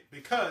target,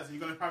 because, and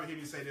you're going to probably hear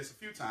me say this a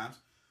few times,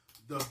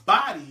 the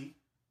body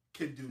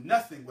can do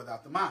nothing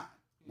without the mind.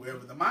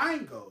 Wherever the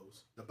mind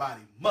goes, the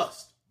body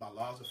must, by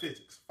laws of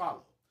physics,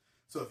 follow.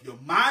 So if your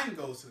mind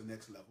goes to the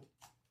next level,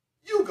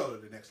 you go to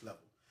the next level.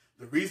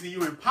 The reason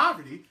you're in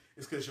poverty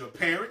is because your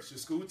parents, your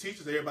school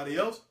teachers, everybody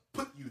else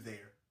put you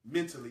there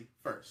mentally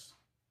first.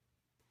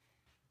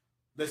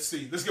 Let's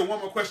see. Let's get one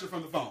more question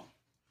from the phone.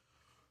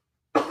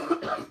 How do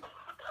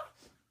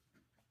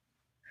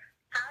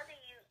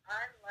you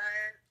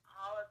unlearn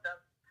all of the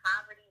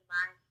poverty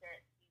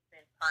mindset you've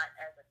been taught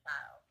as a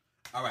child?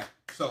 All right.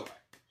 So,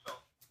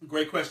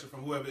 great question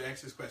from whoever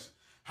asked this question.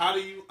 How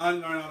do you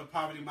unlearn all the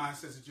poverty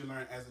mindsets that you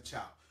learned as a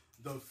child?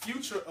 The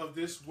future of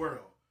this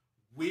world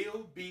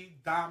will be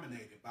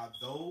dominated by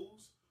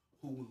those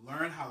who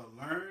learn how to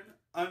learn,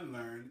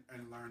 unlearn,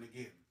 and learn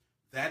again.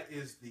 That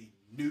is the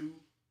new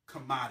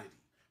commodity.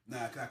 No,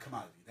 not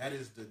commodity. That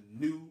is the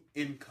new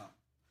income.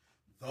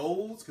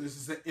 Those, because this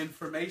is the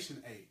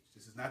information age.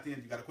 This is not the, you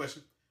got a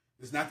question?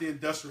 This is not the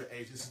industrial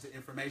age. This is the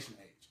information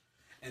age.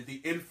 And the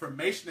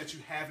information that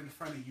you have in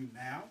front of you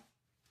now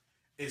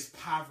is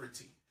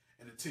poverty.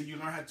 And until you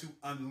learn how to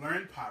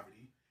unlearn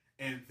poverty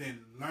and then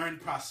learn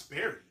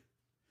prosperity,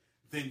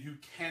 then you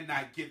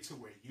cannot get to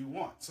where you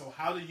want. So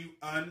how do you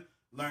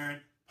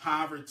unlearn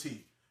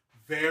poverty?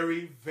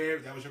 Very, very,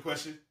 that was your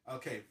question?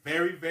 Okay,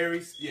 very,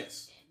 very,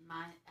 yes.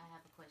 I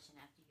have a question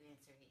after you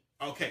answer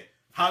it. Okay,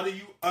 how do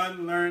you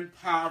unlearn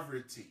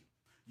poverty?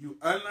 You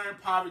unlearn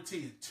poverty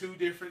in two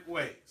different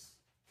ways,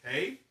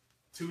 okay?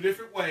 Two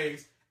different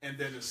ways, and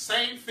they're the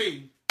same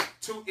thing,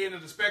 two ends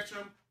of the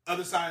spectrum,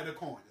 other side of the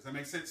coin. Does that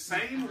make sense?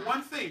 Same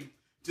one thing,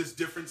 just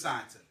different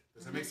sides of it.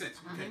 Does that make sense?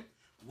 Okay.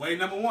 Way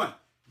number one,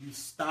 you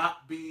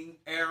stop being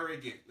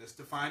arrogant. Let's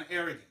define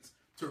arrogance.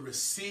 To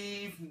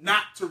receive,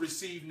 not to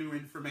receive new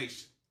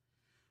information.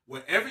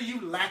 Whatever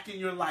you lack in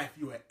your life,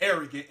 you are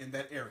arrogant in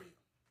that area.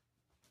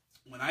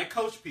 When I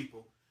coach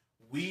people,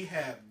 we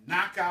have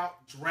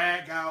knockout,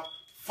 drag out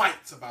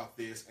fights about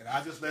this, and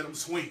I just let them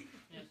swing.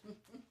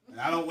 And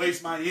I don't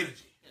waste my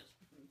energy.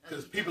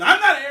 Because people, I'm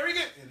not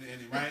arrogant,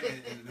 right?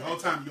 And the whole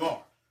time you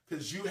are.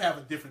 Because you have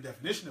a different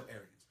definition of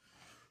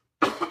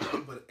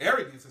arrogance. But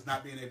arrogance is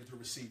not being able to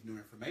receive new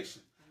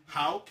information.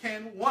 How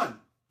can one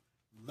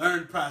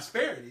learn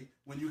prosperity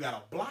when you got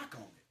a block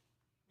on it?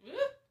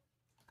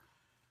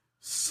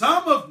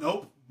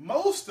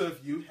 Most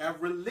of you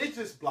have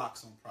religious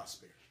blocks on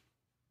prosperity.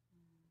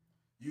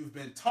 You've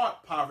been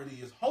taught poverty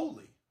is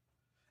holy.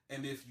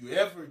 And if you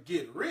ever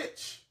get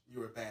rich,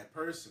 you're a bad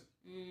person.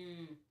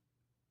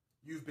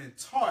 You've been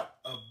taught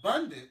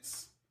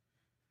abundance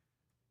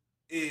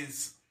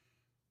is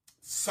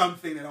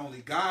something that only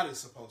God is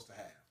supposed to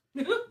have.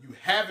 You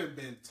haven't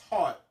been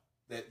taught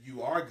that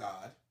you are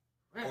God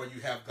or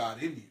you have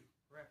God in you.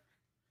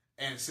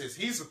 And since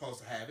he's supposed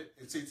to have it,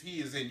 and since he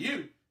is in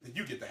you, then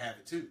you get to have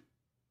it too.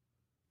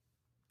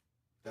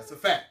 That's a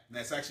fact. And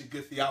that's actually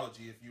good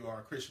theology if you are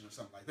a Christian or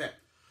something like that.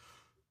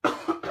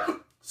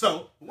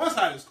 So, one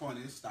side of this coin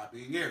is stop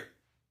being arrogant.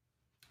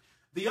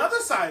 The other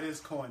side of this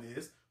coin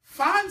is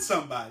find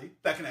somebody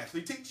that can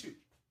actually teach you.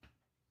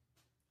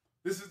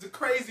 This is the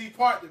crazy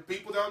part that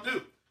people don't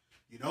do.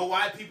 You know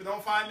why people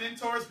don't find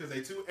mentors? Because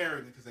they're too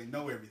arrogant, because they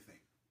know everything.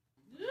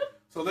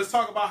 So let's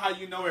talk about how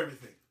you know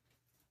everything.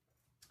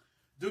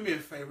 Do me a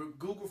favor.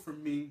 Google for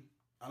me,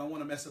 I don't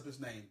want to mess up his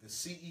name, the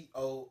CEO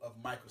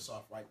of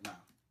Microsoft right now.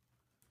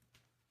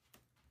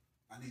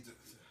 I need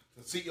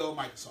the CEO of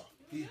Microsoft.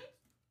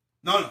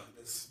 No.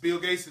 Bill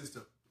Gates is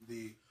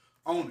the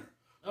owner.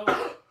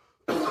 Oh.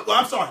 Well,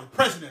 I'm sorry, the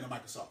president of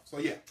Microsoft. So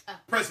yeah,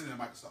 president of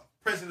Microsoft.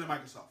 President of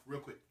Microsoft, real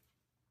quick.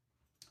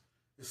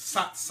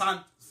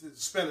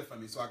 Spell it for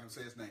me so I can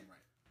say his name right.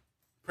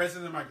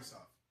 President of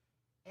Microsoft.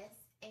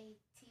 S-A-T-Y-A.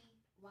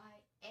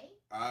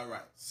 All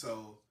right,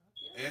 so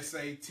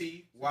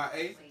S-A-T-Y-A.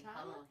 Wait,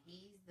 hold on.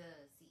 He's the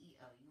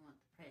CEO. You want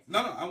the president? No,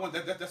 I want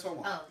that. That's what I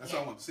want. Oh, that's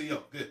what I want.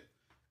 CEO. Good.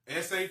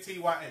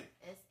 S-A-T-Y-A.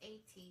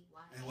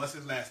 S-A-T-Y-A. And what's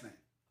his last name?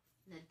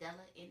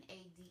 Nadella,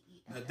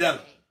 N-A-D-E-L-L-A.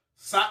 Nadella.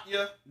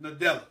 Satya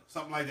Nadella.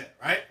 Something like that,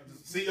 right?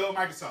 CEO of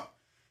Microsoft.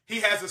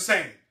 He has a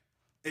saying,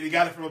 and he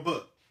got it from a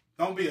book.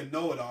 Don't be a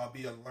know-it-all,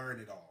 be a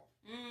learn-it-all.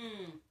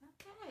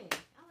 Okay,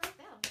 I like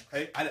that one.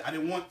 Okay, I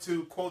didn't want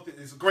to quote it.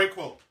 It's a great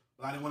quote,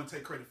 but I didn't want to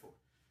take credit for it.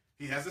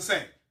 He has the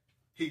same.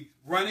 He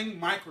running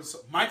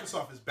Microsoft.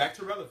 Microsoft is back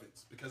to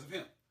relevance because of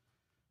him.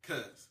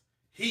 Because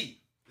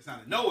he is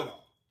not a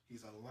know-it-all.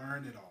 He's a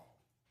learn-it-all.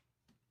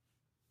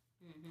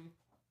 Mm-hmm.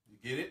 You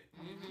get it?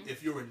 Mm-hmm.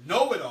 If you're a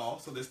know-it-all,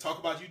 so let's talk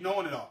about you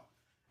knowing it all.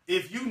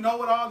 If you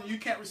know it all and you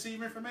can't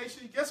receive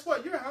information, guess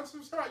what? You're a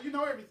superstar. You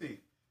know everything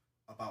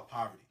about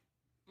poverty.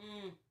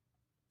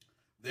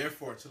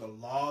 Therefore, to the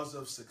laws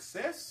of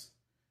success,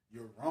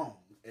 you're wrong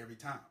every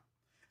time.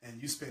 And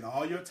you spend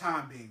all your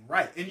time being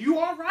right. And you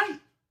are right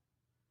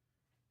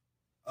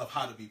of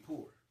how to be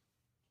poor.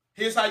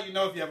 Here's how you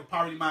know if you have a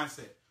poverty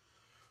mindset.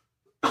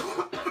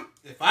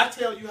 If I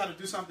tell you how to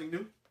do something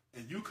new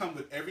and you come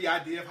with every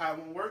idea of how it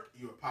won't work,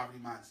 you're a poverty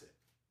mindset.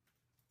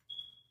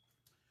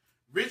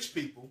 Rich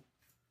people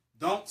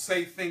don't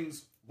say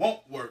things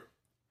won't work.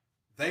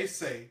 They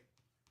say,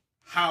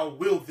 how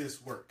will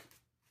this work?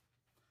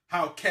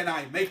 How can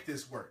I make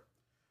this work?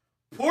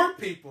 Poor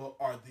people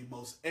are the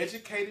most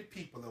educated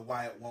people and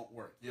why it won't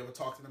work. You ever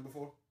talked to them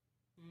before?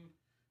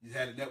 You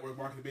had a network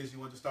marketing business you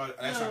wanted to start.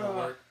 That's not going to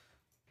work.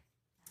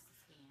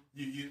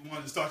 You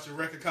wanted to start your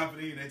record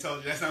company and they told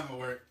you that's not going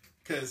to work.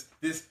 Because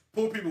this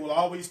poor people will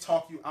always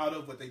talk you out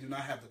of what they do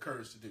not have the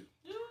courage to do.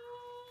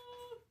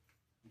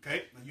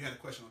 Okay? Now you had a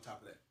question on top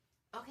of that.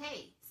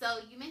 Okay, so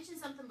you mentioned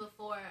something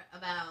before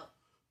about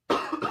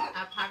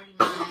our poverty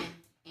mind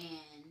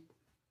and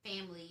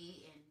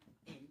family and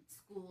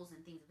schools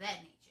and things of that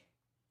nature.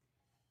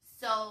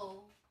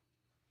 So,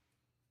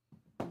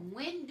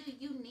 when do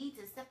you need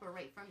to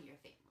separate from your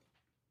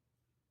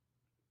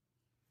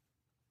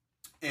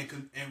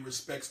family? In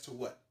respects to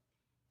what?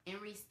 In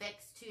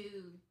respects to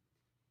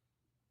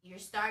you're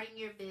starting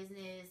your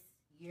business,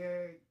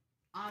 you're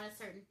on a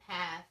certain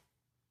path,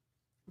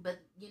 but,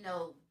 you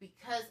know,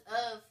 because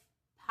of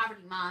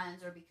poverty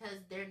minds or because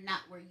they're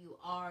not where you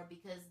are,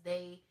 because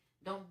they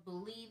don't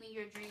believe in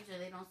your dreams or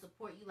they don't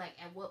support you, like,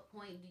 at what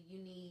point do you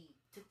need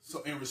to...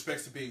 So, in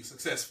respects to being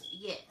successful?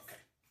 Yes.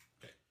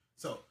 Okay.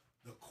 So,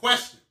 the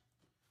question,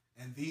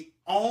 and the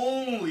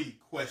only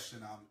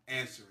question I'm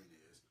answering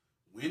is,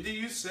 when do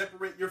you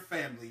separate your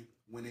family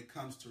when it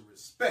comes to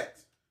respect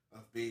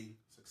of being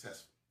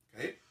successful?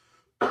 Okay?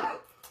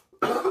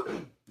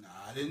 Now,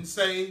 I didn't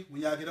say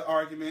when y'all get an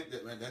argument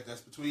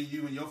that's between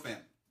you and your family.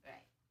 Right.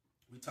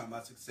 We talking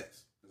about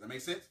success. Does that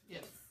make sense?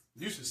 Yes.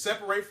 You should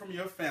separate from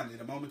your family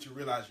the moment you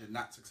realize you're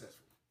not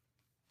successful.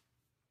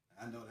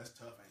 I know that's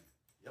tough, ain't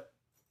it? Yep.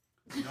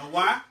 You know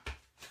why?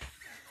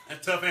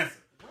 That's a tough answer.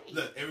 Wait.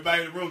 Look,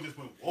 everybody in the room just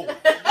went, whoa.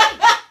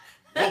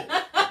 Whoa.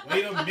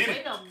 Wait a minute.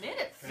 Wait a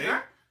minute, Okay?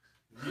 sir.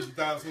 You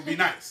thought it was going to be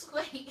nice.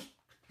 Wait.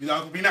 You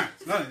thought it was going to be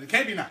nice. No, it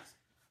can't be nice.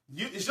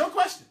 It's your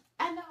question.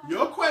 I know.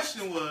 Your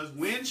question was,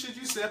 when should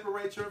you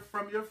separate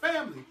from your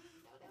family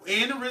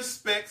in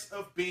respects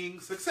of being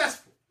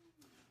successful?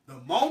 The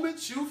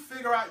moment you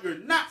figure out you're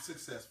not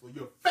successful,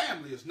 your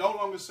family is no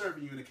longer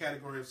serving you in the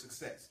category of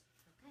success.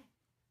 Okay.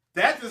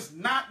 That does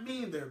not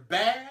mean they're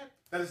bad.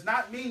 That does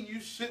not mean you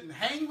shouldn't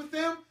hang with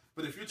them.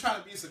 But if you're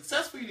trying to be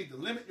successful, you need to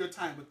limit your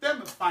time with them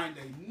and find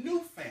a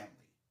new family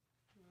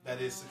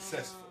that is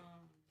successful.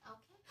 Okay.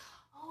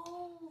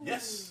 Oh.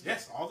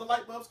 Yes, all the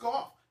light bulbs go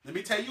off. Let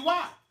me tell you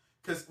why.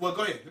 Because, well,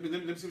 go ahead. Let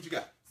me see what you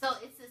got. So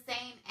it's the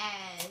same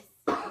as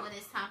when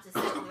it's time to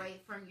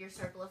separate from your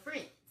circle of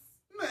friends.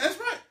 That's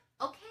right.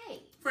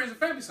 Okay. Friends and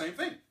family, same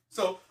thing.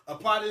 So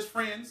apply this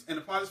friends and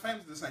apply this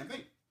family to the same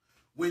thing.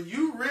 When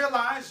you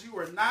realize you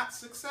are not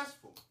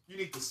successful, you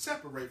need to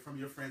separate from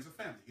your friends and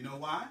family. You know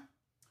why?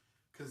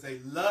 Because they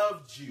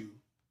loved you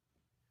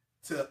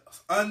to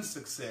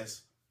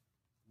unsuccess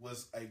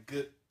was a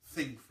good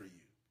thing for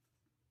you.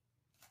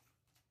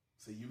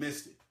 So you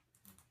missed it.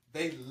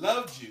 They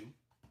loved you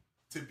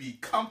to be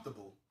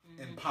comfortable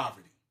in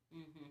poverty.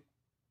 Mm-hmm.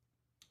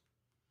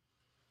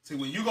 See,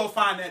 when you go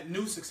find that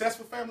new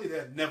successful family,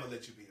 they'll never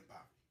let you be in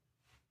poverty.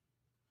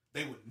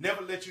 They would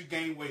never let you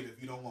gain weight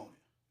if you don't want it.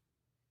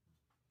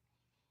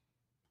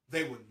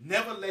 They would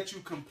never let you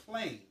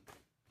complain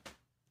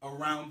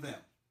around them.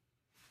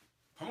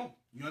 Come on.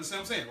 You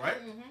understand what I'm saying,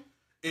 right? Mm-hmm.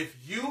 If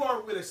you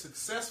are with a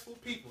successful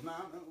people,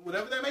 now,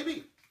 whatever that may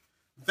be,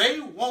 they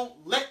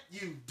won't let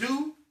you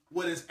do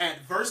what is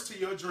adverse to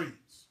your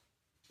dreams.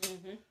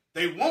 Mm-hmm.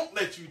 They won't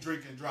let you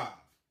drink and drive.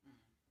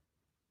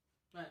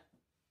 Right.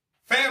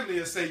 Family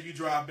will say you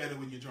drive better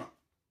when you're drunk.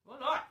 Well,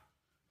 Lord.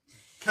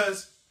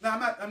 Because,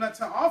 now I'm not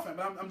telling all family,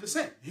 but I'm just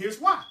saying, here's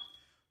why.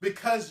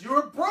 Because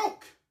you're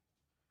broke.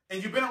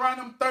 And you've been around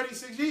them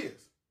 36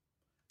 years.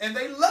 And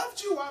they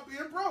loved you while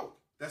being broke.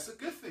 That's a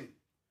good thing.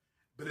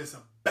 But it's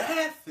a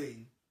bad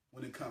thing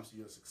when it comes to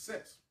your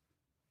success.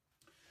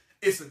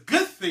 It's a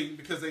good thing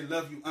because they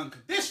love you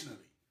unconditionally.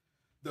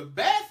 The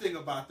bad thing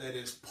about that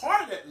is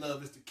part of that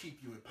love is to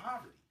keep you in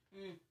poverty.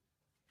 Mm.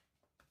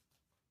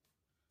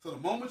 So the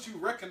moment you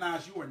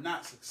recognize you are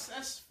not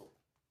successful,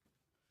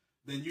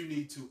 then you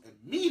need to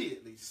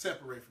immediately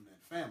separate from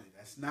that family.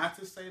 That's not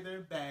to say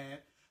they're bad.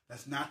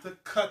 That's not to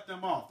cut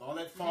them off. All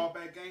that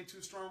fallback game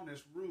too strong,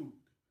 that's rude.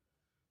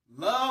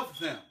 Love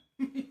them.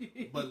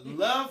 But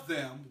love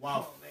them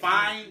while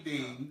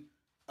finding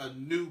a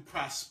new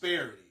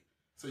prosperity.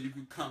 So you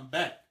can come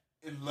back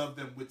and love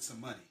them with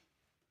some money.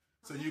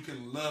 So you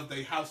can love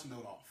their house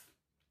note off.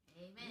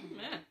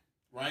 Amen.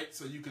 Right?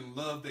 So you can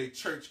love their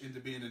church into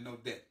being in no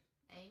debt.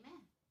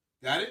 Amen.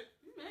 Got it?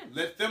 Amen.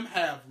 Let them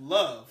have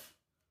love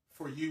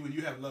for you and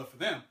you have love for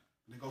them.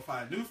 And then go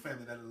find a new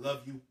family that'll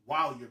love you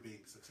while you're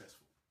being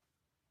successful.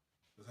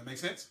 Does that make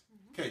sense?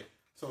 Mm-hmm. Okay.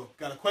 So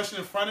got a question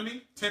in front of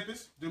me.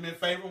 Tempest, do me a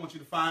favor. I want you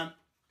to find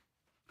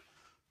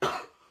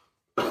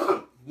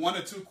 1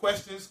 or 2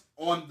 questions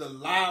on the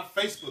live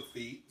Facebook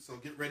feed. So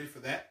get ready for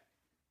that.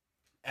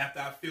 After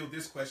I fill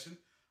this question,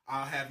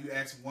 I'll have you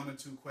ask 1 or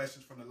 2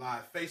 questions from the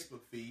live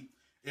Facebook feed.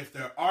 If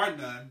there are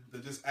none,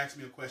 then just ask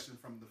me a question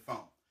from the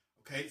phone.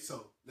 Okay,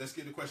 so let's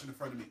get the question in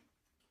front of me.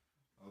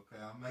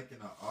 Okay, I'm making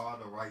all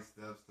the right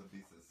steps to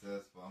be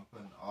successful. I'm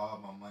putting all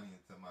my money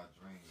into my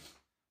dreams,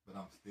 but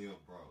I'm still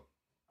broke.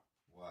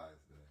 Why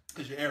is that?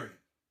 Because you're arrogant.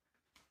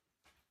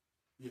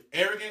 You're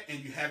arrogant and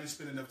you haven't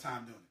spent enough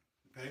time doing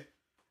it. Okay?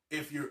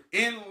 If you're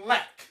in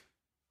lack,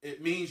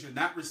 it means you're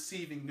not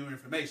receiving new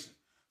information.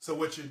 So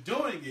what you're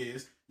doing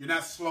is you're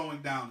not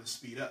slowing down to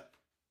speed up.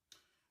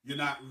 You're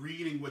not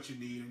reading what you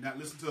need. You're not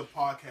listening to a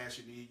podcast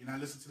you need. You're not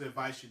listening to the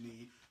advice you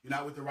need. You're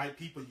not with the right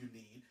people you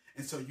need.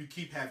 And so you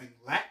keep having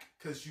lack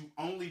because you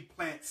only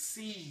plant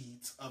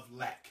seeds of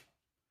lack.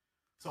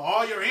 So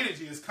all your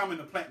energy is coming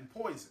to planting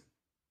poison.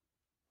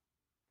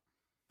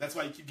 That's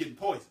why you keep getting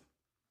poison.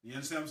 You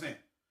understand what I'm saying?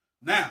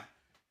 Now,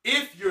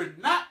 if you're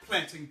not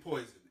planting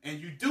poison and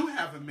you do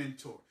have a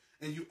mentor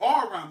and you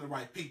are around the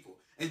right people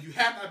and you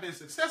have not been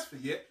successful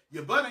yet,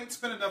 your butt ain't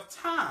spent enough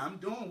time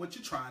doing what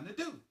you're trying to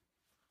do.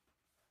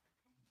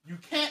 You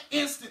can't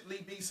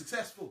instantly be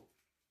successful.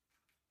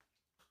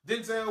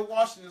 Denzel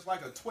Washington is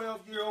like a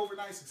 12-year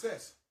overnight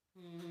success.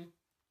 Mm-hmm.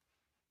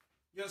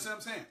 You understand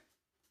what I'm saying?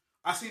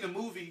 I seen a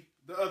movie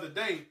the other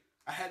day.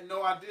 I had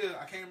no idea.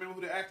 I can't remember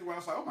who the actor was. I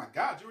was like, oh my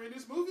God, you're in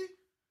this movie?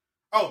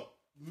 Oh,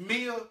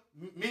 Mila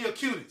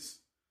Kunis.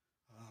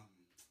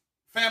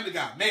 Family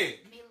Guy, Meg.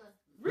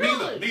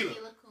 Mila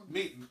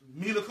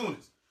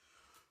Kunis.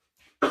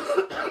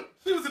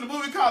 She was in a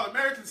movie called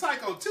American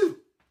Psycho 2.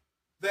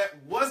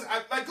 That wasn't,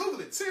 like, Google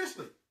it,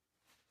 seriously.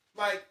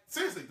 Like,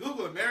 seriously,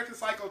 Google American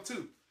Psycho 2.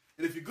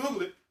 And if you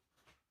Google it,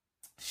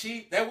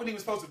 that wasn't even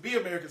supposed to be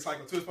American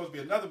Psycho 2. It was supposed to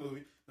be another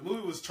movie. The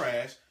movie was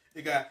trash.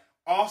 It got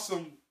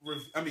awful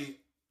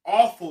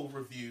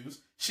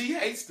reviews. She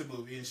hates the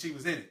movie and she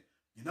was in it.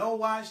 You know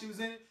why she was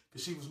in it?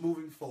 Because she was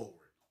moving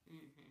forward.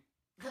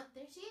 Mm-hmm.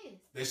 There she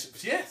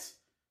is. Yes.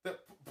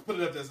 Put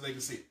it up there so they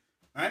can see it.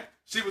 All right?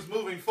 She was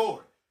moving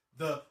forward.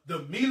 The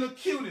Mila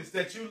Kunis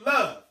that you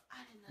love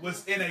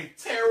was in a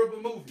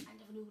terrible movie. I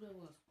never knew who that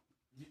was.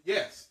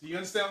 Yes. Do you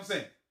understand what I'm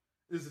saying?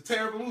 It's a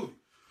terrible movie.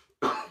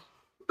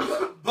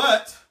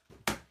 But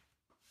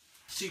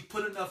she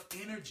put enough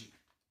energy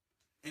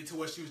into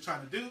what she was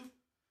trying to do,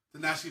 so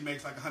now she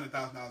makes like $100,000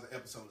 an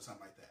episode or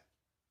something like that.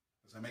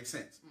 Does that make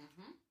sense?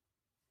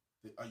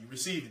 Mm-hmm. Are you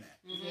receiving that?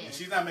 Mm-hmm. And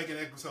she's not making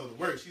an episode of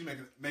work. She's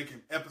making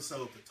an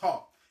episode to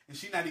talk. And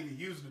she's not even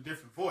using a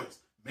different voice.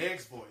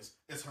 Meg's voice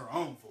is her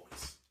own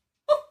voice.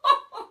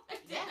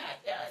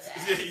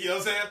 You know what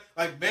I'm saying?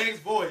 Like, Meg's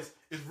voice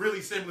is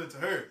really similar to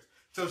hers.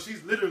 So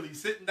she's literally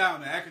sitting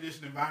down in an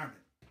air-conditioned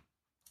environment,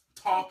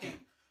 talking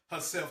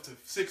herself to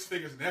 6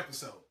 figures an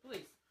episode.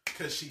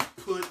 Because she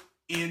put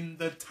in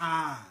the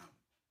time.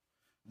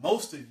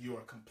 Most of you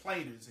are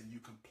complainers, and you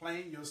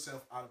complain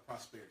yourself out of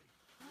prosperity.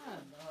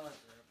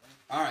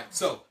 All right,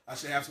 so I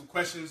should have some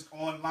questions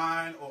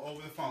online or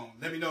over the phone.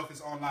 Let me know if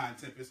it's online,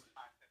 Tempest.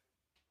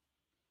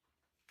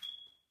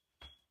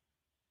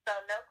 So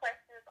no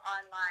questions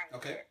online.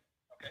 Okay.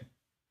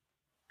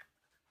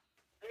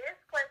 This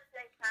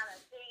question kind of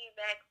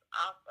piggybacks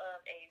off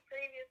of a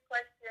previous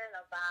question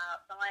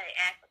about, somebody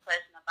asked a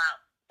question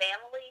about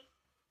family,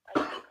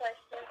 like 2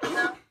 questions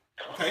ago.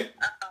 Okay.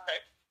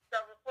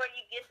 So before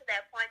you get to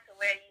that point to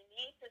where you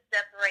need to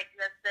separate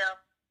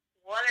yourself,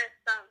 what are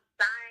some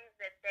signs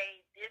that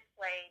they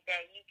display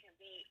that you can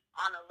be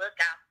on the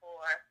lookout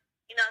for?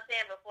 You know what I'm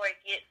saying? Before you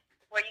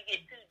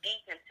get too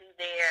deep into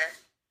their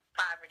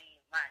poverty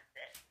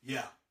mindset.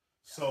 Yeah.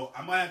 So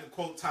I might have to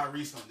quote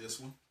Tyrese on this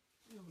one.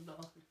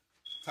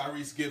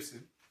 Tyrese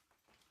Gibson.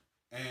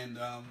 And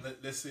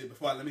let's see.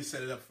 Let me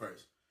set it up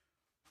first.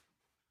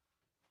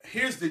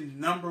 Here's the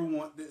number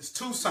one. There's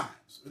 2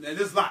 signs.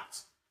 There's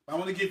lots. But I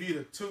want to give you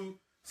the 2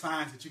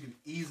 signs that you can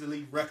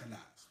easily recognize.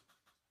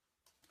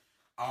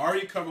 I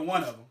already covered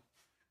one of them.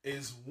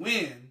 Is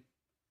when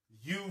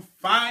you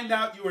find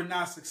out you are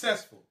not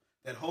successful.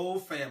 That whole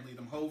family,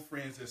 them whole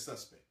friends, they're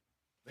suspect.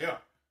 They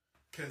are.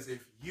 Because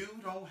if you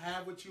don't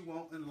have what you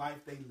want in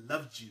life, they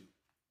loved you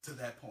to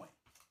that point.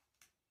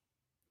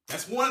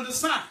 That's one of the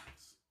signs.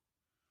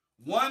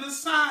 One of the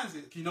signs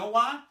is, you know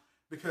why?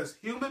 Because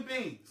human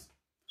beings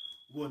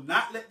will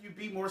not let you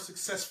be more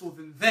successful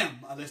than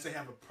them unless they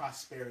have a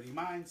prosperity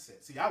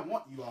mindset. See, I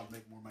want you all to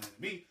make more money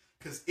than me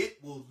because it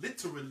will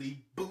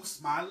literally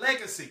boost my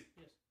legacy.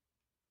 Yes.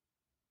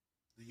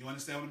 Do you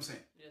understand what I'm saying?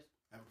 Yes.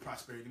 Have a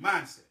prosperity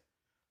mindset.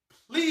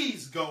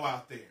 Please go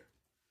out there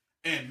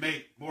and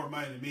make more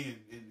money than me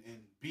and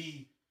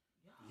be,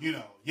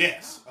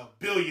 a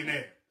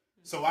billionaire.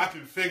 So I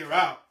can figure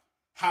out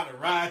how to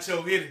ride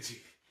your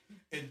energy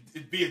and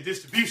be a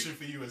distribution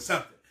for you or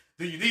something.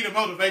 Do you need a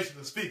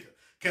motivational speaker?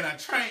 Can I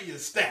train your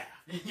staff?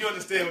 You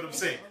understand what I'm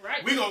saying?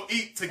 Right. We're going to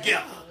eat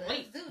together.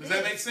 Does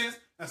that make sense?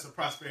 That's a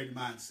prosperity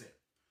mindset.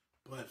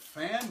 But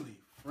family,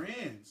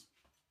 friends,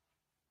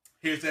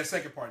 here's that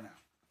second part now.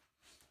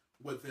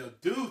 What they'll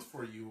do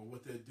for you or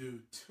what they'll do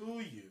to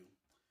you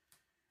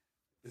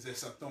is they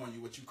start throwing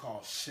you what you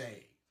call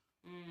shade.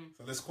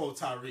 So let's quote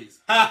Tyrese.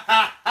 Ha,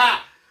 ha,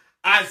 ha.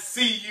 I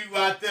see you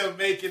out there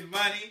making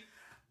money.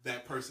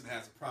 That person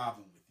has a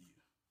problem with you,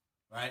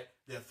 right?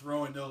 They're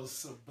throwing those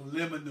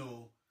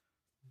subliminal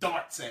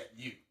darts at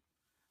you.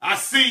 I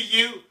see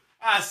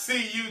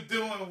you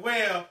doing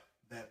well.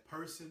 That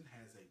person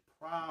has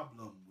a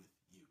problem with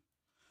you.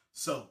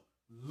 So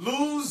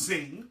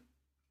losing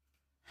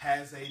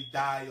has a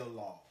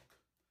dialogue.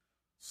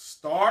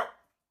 Start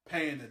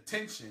paying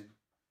attention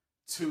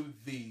to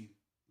the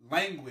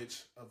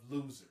language of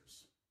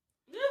losers.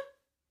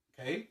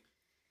 Okay?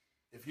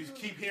 If you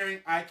keep hearing,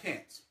 I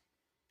can't,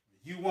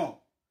 you won't,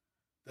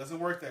 doesn't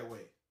work that way,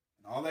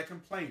 and all that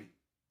complaining,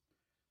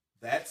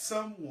 that's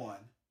someone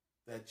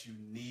that you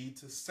need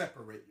to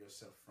separate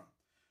yourself from.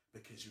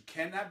 Because you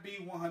cannot be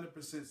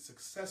 100%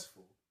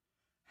 successful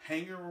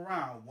hanging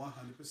around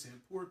 100%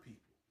 poor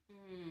people.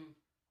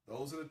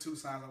 Those are the two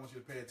signs I want you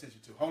to pay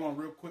attention to. Hold on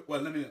real quick.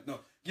 Well,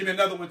 give me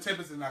another one,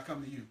 Tempest, and I'll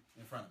come to you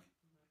in front of me.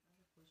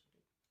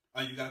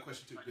 Oh, you got a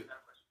question too? Good.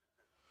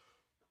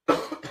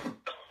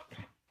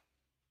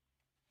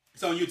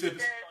 It's on you,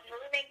 Tempest.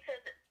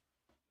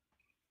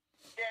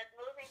 Does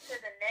moving to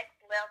the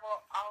next level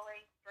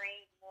always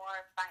bring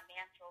more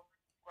financial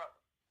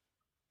growth?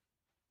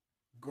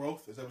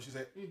 Growth? Is that what she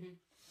said?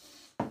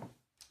 Mm-hmm.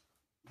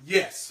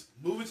 Yes.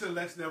 Moving to the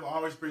next level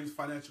always brings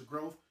financial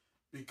growth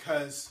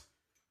because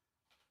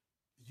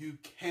you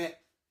can't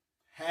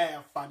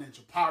have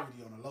financial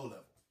poverty on a low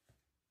level.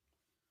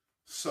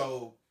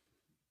 So,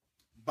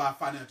 by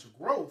financial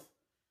growth,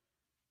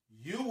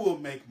 you will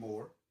make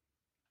more,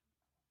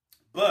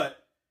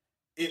 but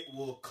it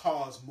will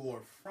cause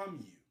more from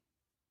you.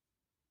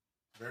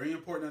 Very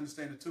important to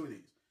understand the two of these.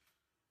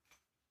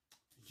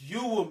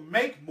 You will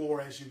make more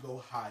as you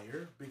go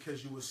higher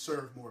because you will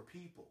serve more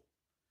people.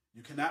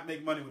 You cannot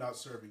make money without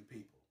serving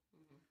people.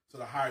 Mm-hmm. So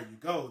the higher you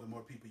go, the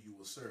more people you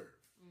will serve.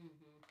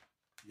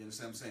 Mm-hmm. You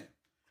understand what I'm saying?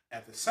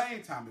 At the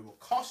same time, it will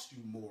cost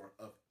you more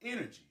of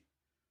energy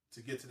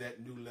to get to that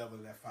new level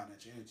of that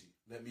financial energy.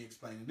 Let me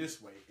explain it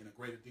this way in a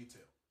greater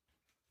detail.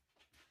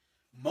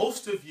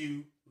 Most of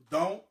you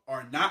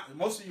are not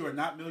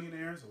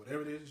millionaires or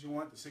whatever it is you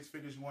want, the 6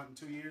 figures you want in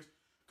 2 years,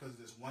 because of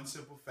this one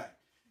simple fact.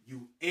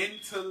 You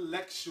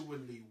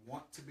intellectually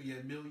want to be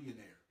a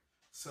millionaire.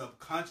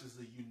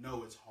 Subconsciously, you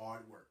know it's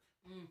hard work.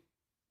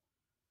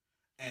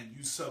 And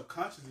you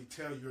subconsciously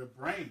tell your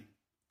brain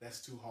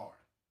that's too hard.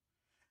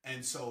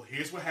 And so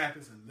here's what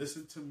happens, and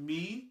listen to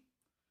me,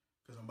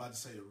 because I'm about to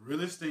say the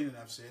realest thing that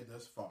I've said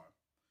thus far.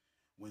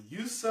 When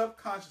you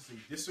subconsciously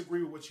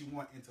disagree with what you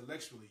want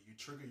intellectually, you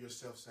trigger your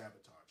self-sabotage.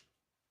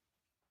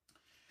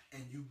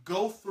 And you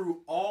go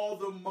through all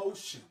the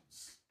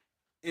motions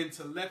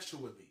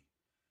intellectually,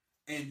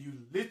 and you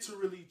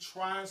literally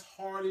try as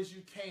hard as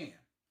you can.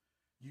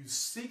 You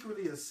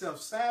secretly are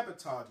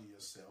self-sabotaging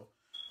yourself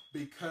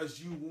because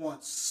you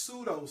want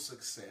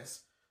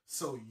pseudo-success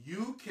so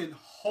you can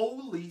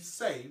wholly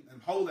say,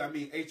 and wholly I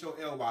mean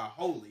H-O-L-Y,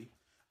 holy,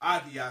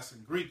 adios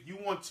in Greek. You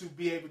want to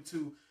be able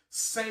to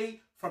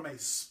say from a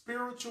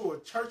spiritual or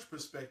church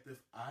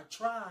perspective, I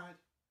tried.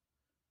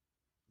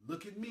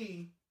 Look at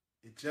me.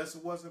 It just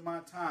wasn't my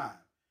time.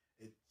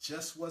 It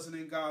just wasn't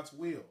in God's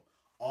will.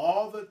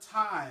 All the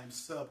time,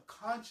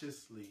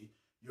 subconsciously,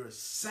 you're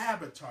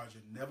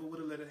sabotaging. Never would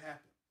have let it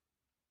happen.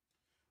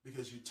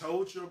 Because you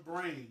told your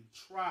brain,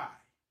 try.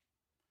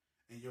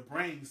 And your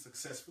brain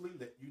successfully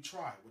let you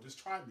try. What does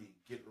try mean?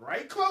 Get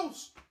right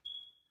close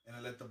and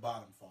then let the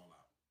bottom fall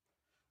out.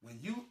 When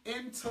you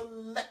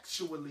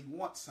intellectually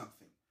want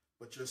something,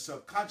 but your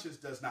subconscious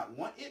does not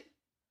want it,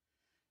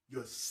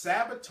 your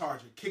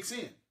sabotager kicks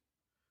in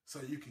so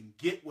you can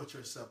get what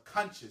your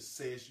subconscious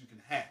says you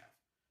can have.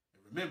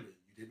 And remember,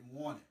 you didn't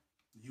want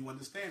it. You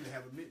understand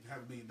that $1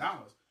 million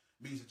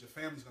means that your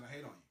family's going to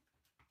hate on you.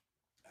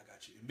 I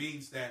got you. It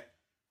means that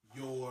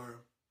you're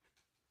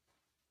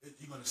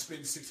going to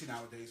spend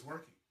 16-hour days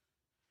working.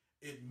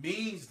 It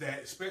means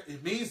that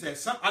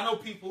I know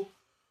people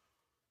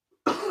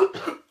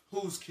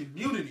whose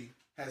community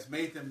has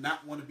made them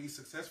not want to be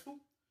successful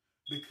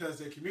because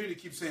their community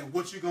keeps saying,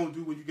 what you going to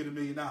do when you get $1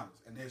 million?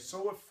 And they're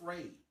so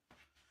afraid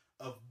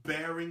of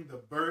bearing the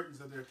burdens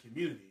of their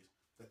communities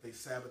that they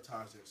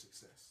sabotage their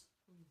success.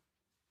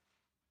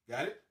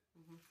 Got it?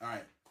 Mm-hmm. All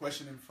right.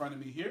 Question in front of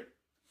me here.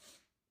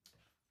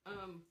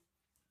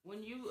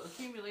 When you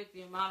accumulate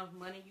the amount of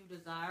money you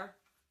desire,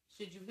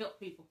 should you help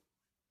people?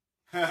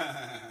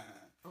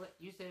 Okay,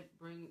 you said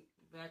bring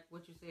back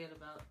what you said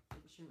about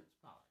insurance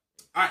policy.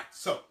 All right,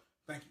 so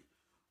thank you.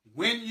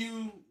 When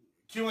you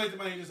accumulate the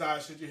money you desire,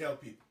 should you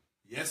help people?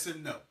 Yes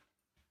and no.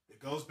 It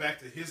goes back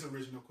to his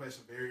original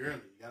question very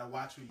early. You got to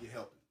watch who you're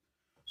helping.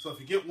 So if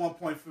you get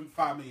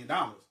 $1.5 million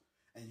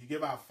and you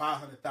give out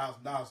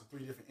 $500,000 to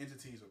 3 different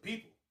entities or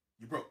people,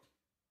 you broke.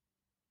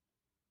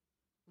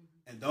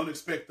 And don't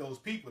expect those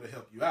people to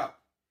help you out.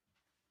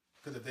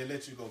 Because if they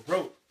let you go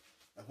broke,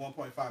 like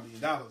 $1.5 million,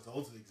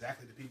 those are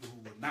exactly the people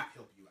who will not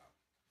help you out.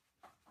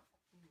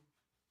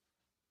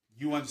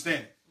 You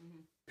understand it?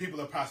 People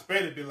of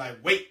prosperity be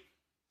like, wait,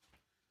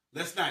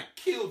 let's not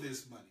kill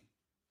this money.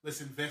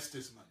 Let's invest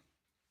this money.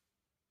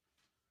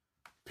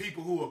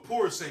 People who are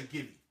poor say,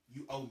 give me.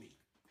 You owe me.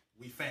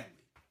 We family.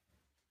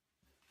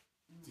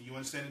 Do you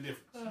understand the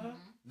difference?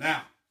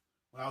 Now,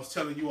 when I was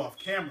telling you off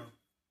camera,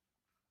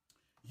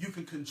 you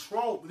can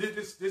control.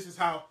 This is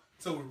how.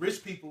 So with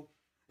rich people,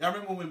 I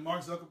remember when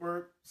Mark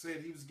Zuckerberg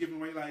said he was giving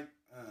away like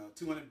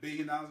 $200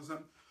 billion or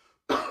something,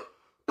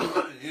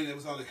 and it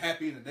was all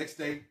happy. And the next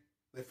day,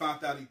 they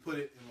found out he put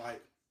it in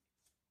like,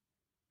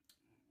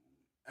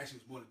 actually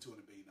it was more than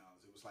 $200 billion.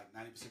 It was like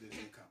 90% of his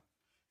income.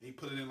 He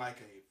put it in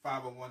like a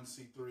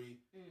 501c3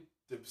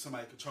 that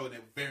somebody controlled. They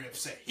were very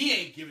upset. He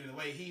ain't giving it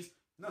away.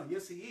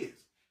 Yes, he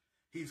is.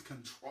 He's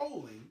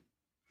controlling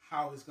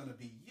how it's going to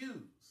be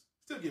used.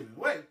 Still giving it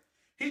away.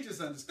 He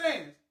just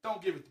understands,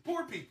 don't give it to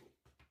poor people.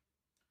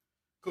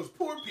 Because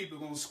poor people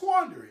are going to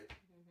squander it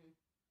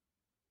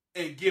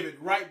and give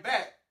it right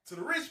back to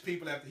the rich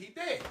people after he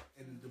dead.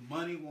 And the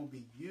money won't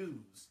be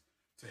used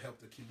to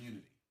help the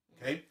community.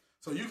 Okay?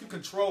 So you can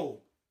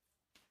control.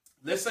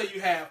 Let's say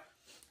you have,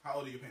 how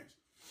old are your parents?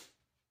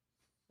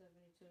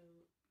 72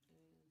 and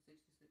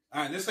 66.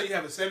 All right, let's say you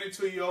have a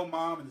 72-year-old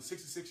mom and a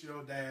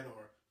 66-year-old dad,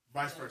 or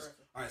vice versa.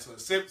 All right, so a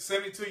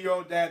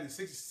 72-year-old dad and a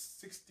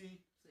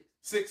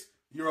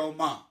 66-year-old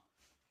mom.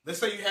 Let's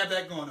say you have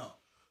that going on.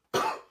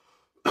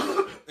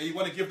 And you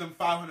want to give them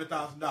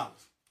 $500,000.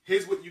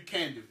 Here's what you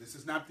can do. This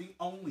is not the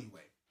only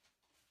way.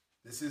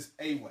 This is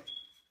a way.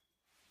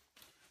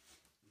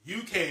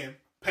 You can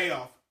pay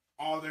off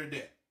all their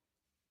debt.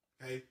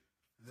 Okay?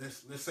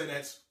 Let's say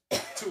that's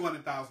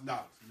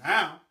 $200,000.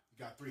 Now, you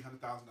got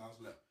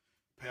 $300,000 left.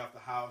 You pay off the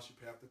house, you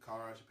pay off the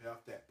cars, you pay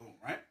off that. Boom,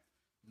 right?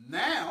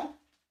 Now,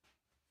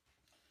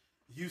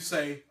 you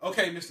say,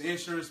 okay, Mr.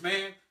 Insurance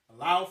Man,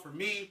 allow for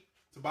me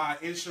to buy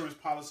an insurance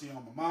policy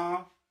on my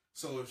mom,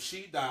 so if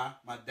she die,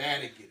 my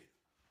dad'll get it.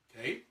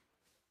 Okay?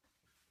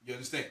 You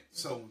understand?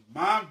 So when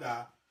mom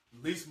die,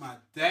 at least my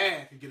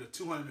dad can get a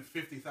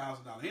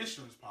 $250,000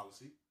 insurance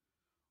policy,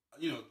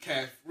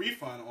 cash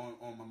refund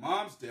on my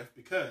mom's death,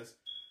 because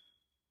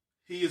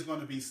he is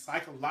going to be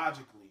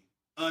psychologically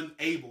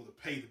unable to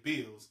pay the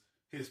bills.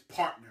 His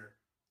partner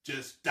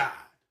just died.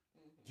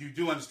 You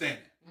do understand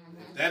that?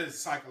 If that is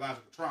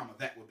psychological trauma,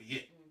 that would be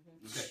it.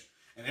 Okay.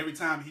 And every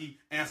time he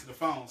answered the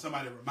phone,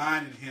 somebody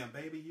reminded him,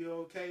 baby, you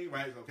okay?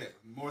 Right? Okay.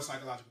 More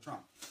psychological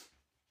trauma.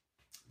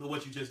 But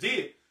what you just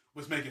did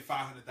was make it $500,000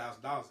 a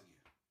year.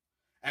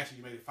 Actually,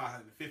 you made it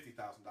 $550,000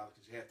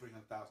 because you had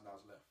 $300,000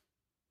 left.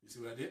 You see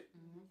what I did?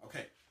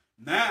 Okay.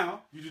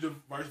 Now, you do the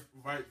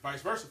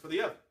vice versa for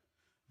the other.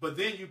 But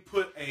then you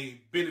put two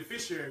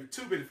beneficiaries.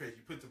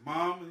 You put the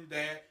mom and the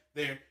dad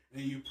there,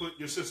 and you put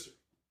your sister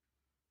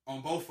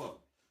on both of them.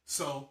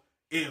 So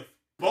if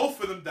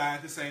both of them die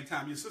at the same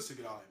time, your sister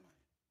get all that money.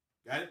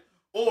 Got it?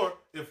 Or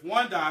if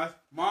one dies,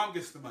 mom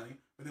gets the money,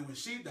 but then when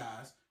she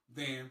dies,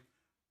 then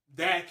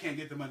dad can't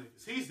get the money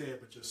because he's dead,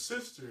 but your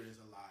sister is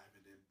alive,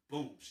 and then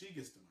boom, she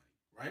gets the money,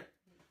 right?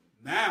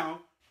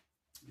 Now,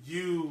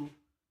 you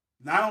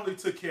not only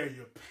took care of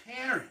your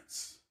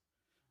parents,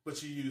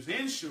 but you use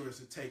insurance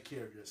to take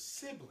care of your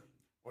sibling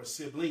or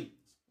siblings.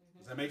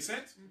 Does that make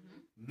sense?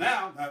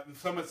 Now,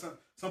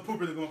 some poor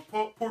people are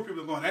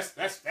going,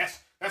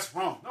 that's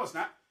wrong. No, it's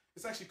not.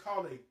 It's actually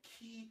called a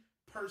key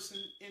person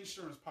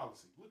insurance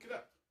policy. Look it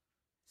up.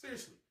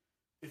 Seriously.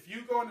 If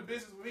you go into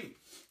business with me,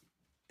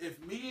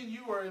 if me and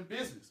you are in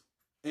business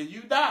and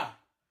you die,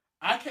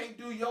 I can't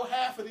do your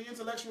half of the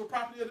intellectual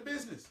property of the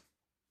business.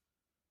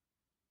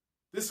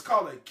 This is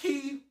called a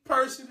key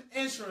person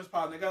insurance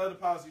policy. They got other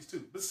policies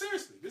too. But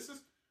seriously, this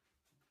is,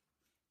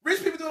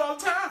 rich people do it all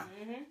the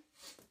time.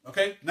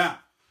 Okay? Now,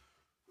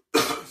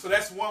 so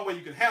that's one way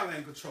you can handle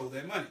and control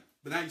that money.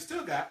 But now you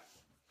still got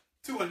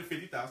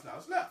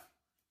 $250,000 left.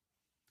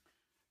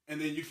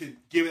 And then you can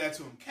give that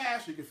to them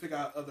cash. You can figure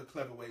out other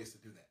clever ways to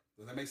do that.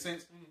 Does that make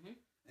sense?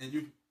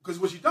 And because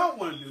what you don't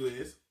want to do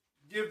is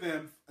give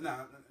them.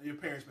 Now, your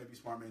parents may be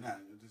smart, may not.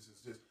 This is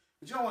just,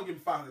 but you don't want to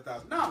give them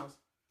 $500,000,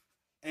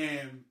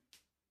 and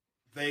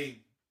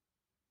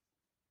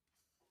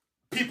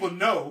people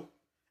know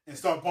and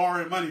start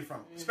borrowing money from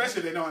them, especially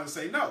if they know how to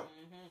say no.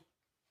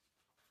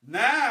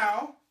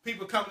 Now,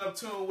 people coming up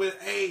to them with,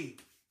 hey,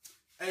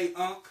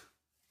 Unc,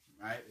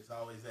 right? It's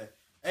always that.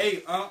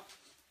 Hey, Unc,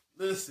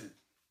 listen,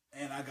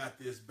 and I got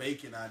this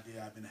baking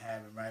idea I've been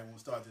having, right? I want to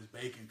start this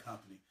baking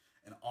company.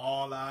 and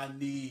all I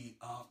need,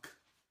 Unc,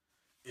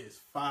 is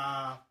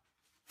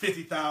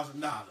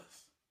 $50,000.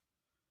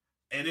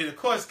 And then, of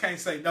course, can't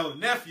say no to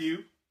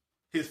nephew.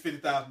 Here's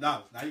 $50,000.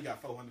 Now you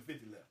got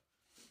 $450 left.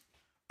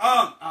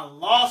 I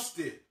lost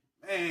it.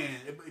 Man,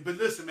 but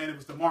listen, man, it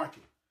was the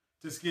market.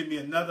 Just give me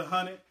another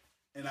 100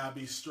 and I'll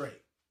be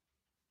straight.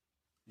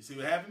 You see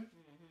what happened?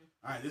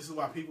 Mm-hmm. All right, this is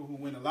why people who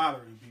win the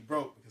lottery be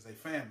broke, because they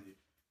family.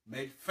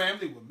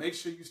 Family will make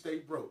sure you stay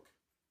broke.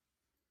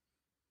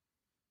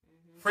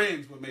 Mm-hmm.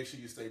 Friends will make sure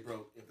you stay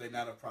broke if they're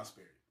not of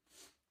prosperity.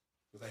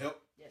 Does that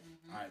help? Yeah.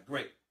 Mm-hmm. All right,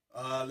 great.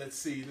 Let's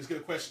see. Let's get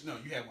a question. No,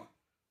 you have one.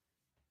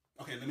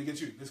 Okay, let me get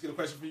you. Let's get a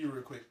question for you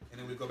real quick, and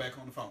then we'll go back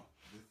on the phone.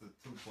 This is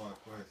a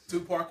two-part question.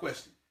 Two-part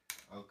question.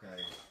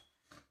 Okay.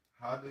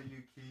 How do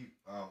you keep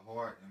a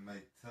heart and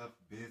make tough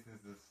business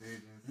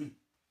decisions? Mm.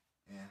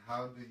 And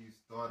how do you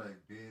start a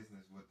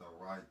business with the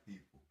right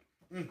people?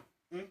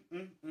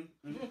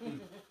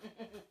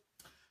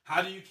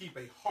 How do you keep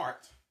a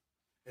heart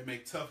and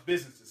make tough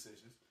business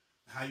decisions?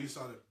 How you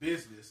start a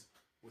business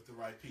with the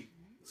right people?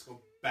 Let's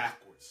go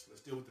backwards.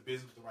 Let's deal with the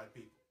business with the right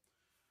people.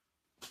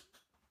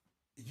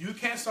 You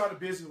can't start a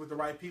business with the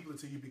right people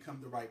until you become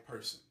the right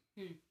person.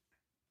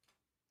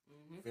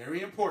 Mm-hmm.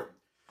 Very important.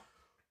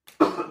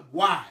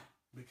 Why?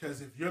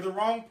 Because if you're the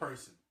wrong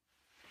person,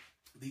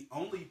 the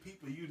only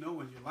people you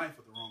know in your life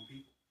are the wrong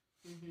people.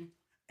 Mm-hmm.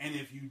 And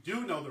if you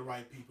do know the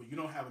right people, you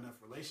don't have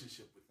enough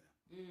relationship with them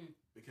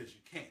because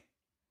you can't.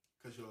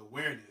 Because your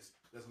awareness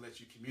doesn't let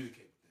you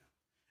communicate with them.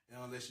 It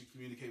don't let you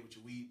communicate with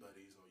your weed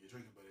buddies or your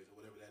drinking buddies or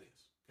whatever that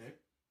is. Okay?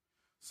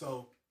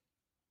 So,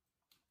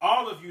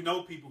 all of you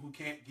know people who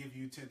can't give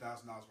you $10,000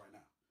 right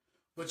now.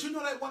 But you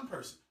know that one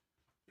person.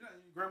 You know,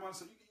 your grandma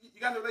said, you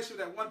got a relationship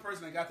with that one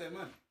person that got that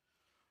money.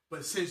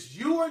 But since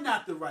you are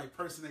not the right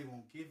person, they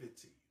won't give it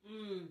to you.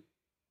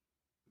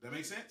 Does that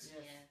make sense?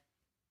 Yeah.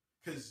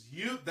 Because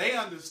they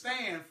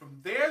understand from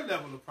their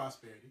level of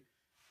prosperity,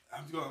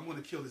 I'm going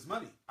to kill this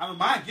money. I don't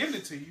mind giving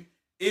it to you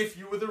if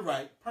you were the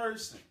right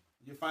person.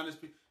 You find this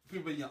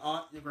people, your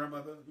aunt, your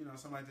grandmother,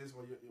 something like this,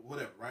 or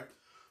whatever, right?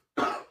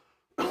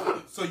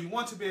 So you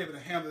want to be able to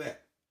handle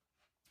that.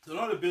 So in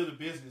order to build a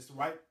business,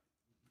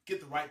 get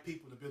the right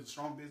people to build a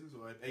strong business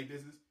or a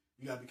business,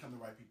 you got to become the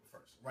right people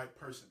first, the right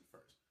person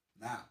first.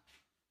 Now,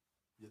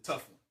 your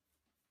tough one.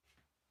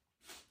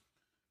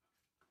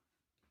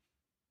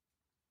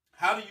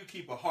 How do you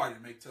keep a heart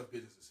and make tough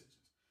business decisions?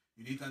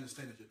 You need to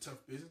understand that your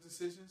tough business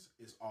decisions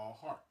is all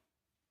heart.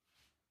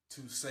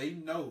 To say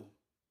no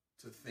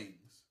to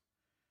things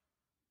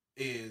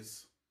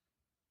is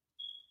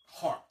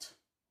heart,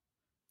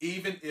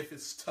 even if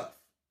it's tough.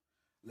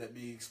 Let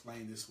me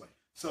explain this way.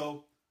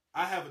 So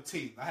I have a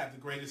team. I have the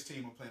greatest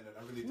team on planet.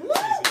 I really do.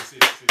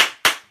 Seriously.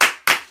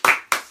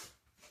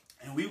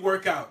 And we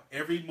work out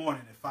every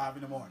morning at 5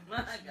 in the morning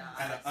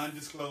at an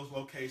undisclosed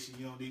location.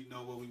 You don't need to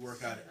know where we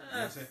work out at. You know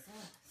what I'm saying?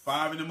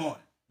 5 in the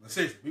morning.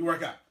 Seriously, we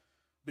work out.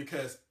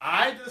 Because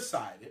I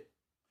decided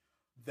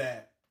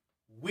that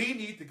we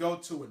need to go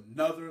to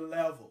another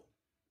level,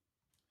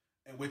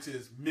 and which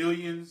is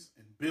millions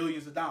and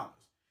billions of dollars.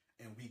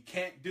 And we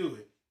can't do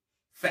it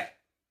fat.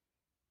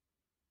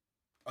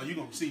 Oh, you're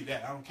going to receive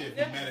that. I don't care if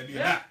you're mad at me or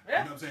not. You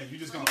know what I'm saying? You're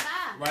just going to,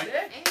 right?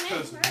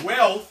 Because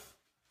wealth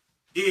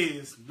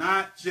is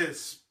not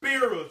just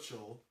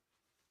spiritual,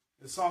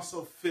 it's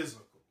also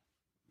physical.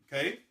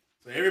 Okay?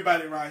 So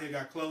everybody around here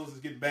got clothes that's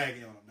getting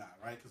baggy on them now,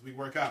 right? Because we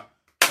work out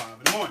 5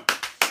 in the morning.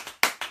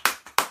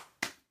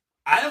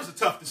 That was a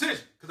tough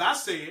decision because I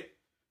said,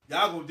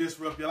 y'all going to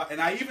disrupt your life.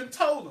 And I even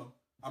told them,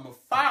 I'm going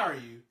to fire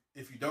you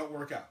if you don't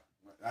work out.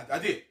 I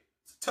did.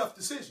 It's a tough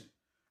decision.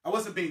 I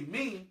wasn't being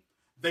mean.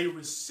 They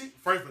received,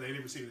 first of all, they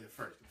didn't receive it at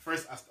first.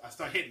 First, I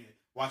started hitting it.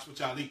 Watch what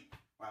y'all eat.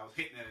 I was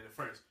hitting it at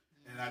first.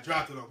 And I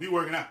dropped it on. We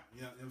working out.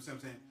 You know what I'm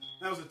saying?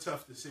 That was a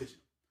tough decision.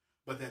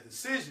 But that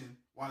decision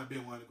wound up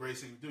being one of the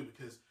greatest things to do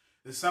because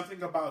there's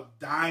something about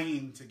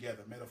dying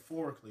together,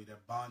 metaphorically,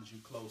 that bonds you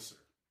closer.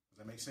 Does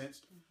that make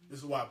sense? Mm-hmm. This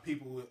is why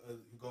people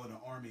who go in the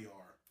army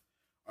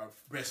are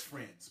best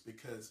friends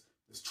because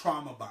there's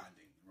trauma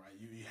bonding, right?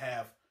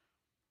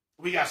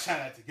 We got shot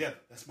at together.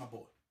 That's my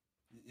boy.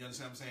 You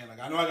understand what I'm saying? Like,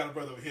 I know I got a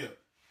brother over here,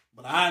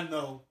 but I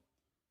know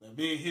that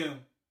me and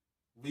him,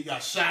 we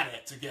got shot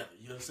at together.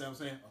 You understand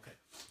what I'm saying? Okay.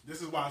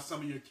 This is why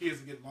some of your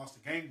kids are getting lost to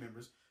gang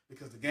members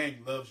because the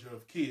gang loves your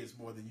kids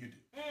more than you do.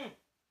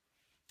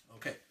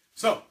 Okay.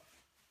 So,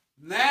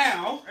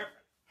 now,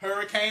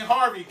 Hurricane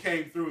Harvey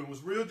came through and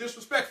was real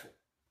disrespectful.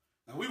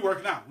 Now, we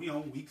working out. We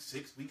on week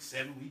 6, week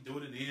 7. We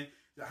doing it in.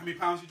 How many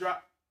pounds you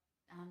drop?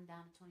 I'm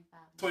down to 25.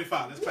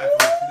 25. Let's clap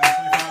for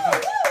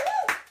her.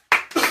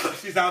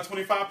 She's down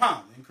 25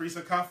 pounds. Increase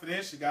her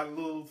confidence. She got a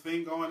little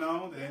thing going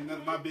on. That ain't none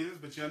of my business,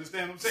 but you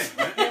understand what I'm saying,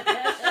 right?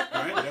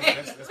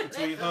 Right? That's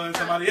between her and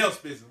somebody else's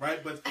business,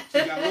 right? But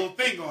she got a little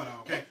thing going on,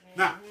 okay?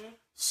 Now,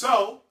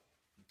 so,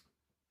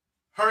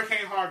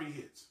 Hurricane Harvey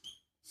hits.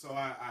 So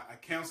I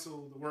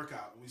canceled the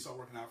workout, and we started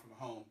working out from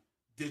home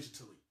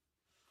digitally.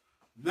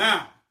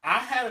 Now, I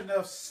had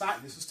enough,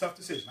 this is a tough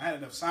decision. I had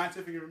enough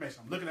scientific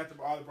information. I'm looking at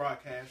all the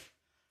broadcasts,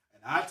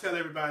 and I tell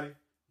everybody,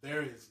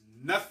 there is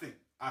nothing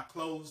I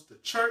closed the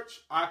church.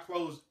 I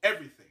closed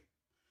everything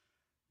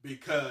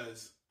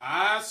because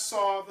I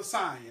saw the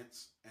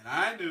science and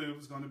I knew it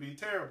was going to be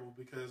terrible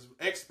because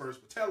experts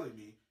were telling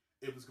me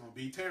it was going to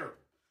be terrible.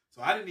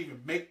 So I didn't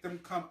even make them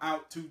come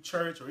out to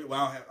church. Well,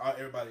 I don't have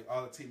everybody,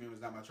 all the team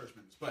members, not my church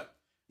members, but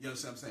you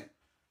understand what I'm saying?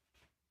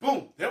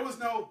 Boom. There was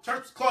no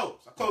church was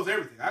closed. I closed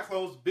everything. I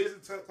closed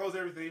business, closed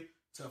everything.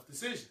 Tough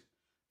decision.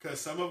 Because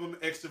some of them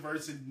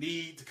extroverts and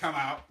need to come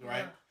out, right?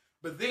 Yeah.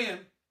 But then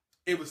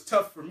it was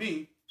tough for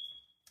me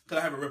because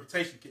I have a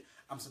reputation.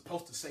 I'm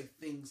supposed to say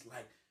things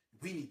like,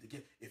 we need to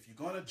get, if you're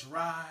going to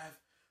drive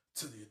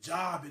to the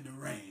job in the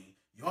rain,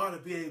 you ought to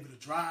be able to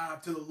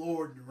drive to the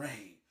Lord in the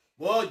rain.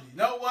 Well, you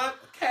know what?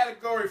 A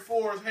Category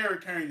 4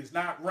 hurricane is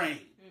not rain.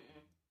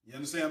 You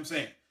understand what I'm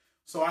saying?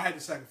 So I had to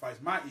sacrifice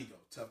my ego.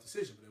 Tough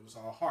decision, but it was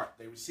all heart.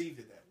 They received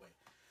it that way.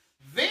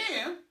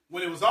 Then,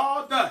 when it was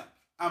all done,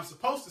 I'm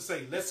supposed to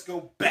say, let's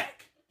go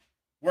back.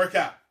 Work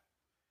out.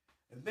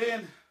 And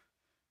then,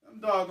 them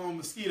doggone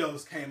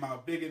mosquitoes came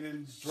out bigger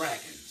than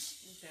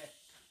dragons. Okay.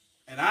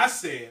 And I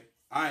said,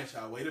 all right,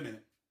 y'all, wait a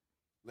minute.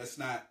 Let's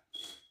not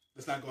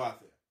go out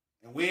there.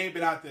 And we ain't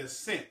been out there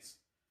since.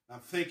 I'm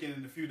thinking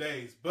in a few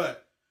days,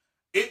 but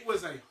it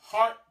was a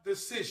hard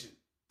decision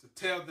to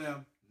tell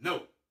them,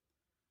 no,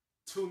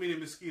 too many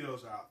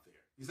mosquitoes are out there.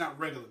 These are not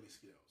regular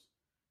mosquitoes.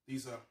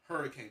 These are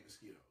hurricane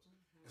mosquitoes.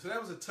 Mm-hmm. And so that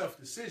was a tough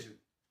decision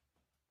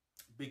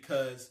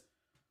because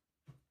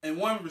in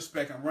one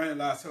respect, I'm running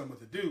lies telling them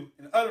what to do.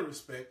 In other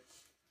respect,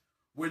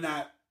 we're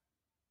not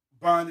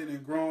bonding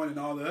and growing and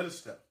all the other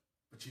stuff.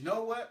 But you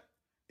know what?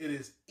 It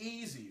is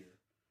easier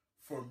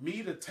for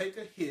me to take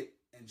a hit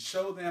and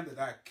show them that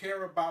I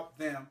care about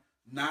them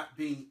not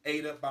being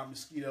ate up by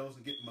mosquitoes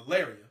and getting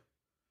malaria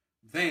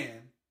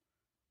than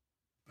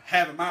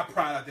having my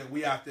pride out there,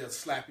 we out there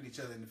slapping each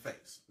other in the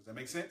face. Does that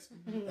make sense?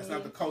 That's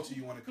not the culture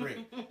you want to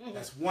create.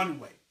 That's one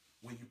way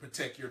when you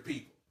protect your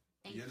people.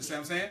 You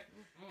understand what I'm saying?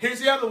 Here's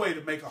the other way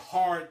to make a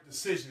hard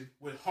decision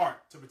with heart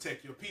to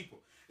protect your people.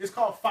 It's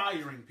called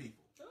firing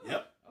people.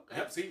 Yep. Okay.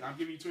 Yep. See, I'm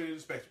giving you two ends of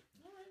the spectrum.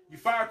 You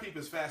fire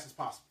people as fast as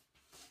possible.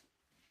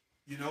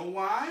 You know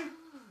why?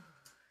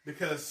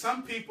 Because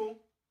some people,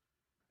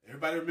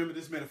 everybody remember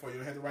this metaphor, you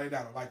don't have to write it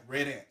down, are like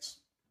red ants.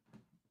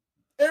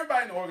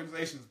 Everybody in the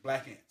organization is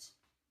black ants.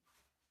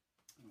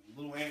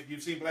 Little ant,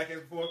 you've seen black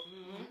ants before?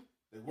 Mm-hmm.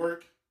 They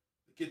work,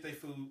 they get their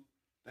food,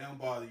 they don't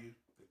bother you,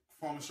 they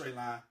form a straight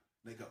line,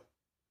 they go.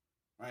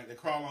 Right? They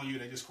crawl on you,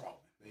 they just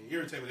crawl. They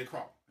irritate, but they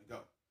crawl, they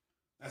go.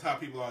 That's how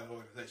people are in the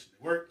organization.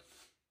 They work,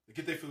 they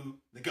get their food,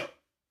 they go.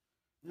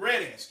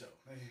 Red ants,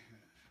 though,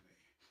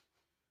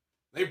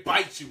 they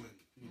bite you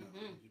and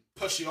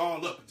push you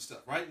all up and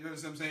stuff, right? You know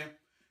what I'm saying?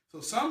 So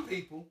some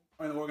people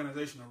are in the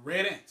organization of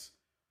red ants,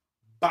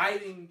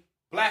 biting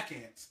black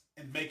ants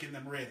and making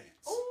them red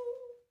ants. Ooh.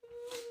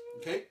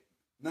 Okay?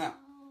 Now,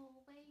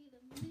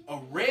 a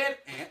red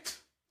ant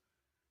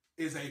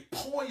is a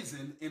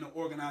poison in an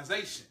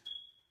organization.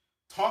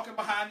 Talking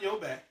behind your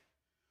back,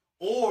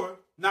 or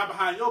not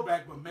behind your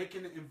back, but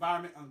making the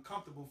environment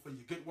uncomfortable for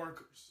your good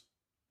workers.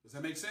 Does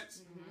that make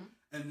sense? Mm-hmm.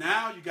 And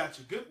now you got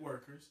your good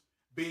workers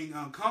being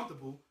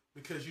uncomfortable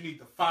because you need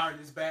to fire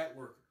this bad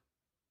worker.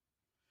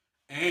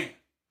 And,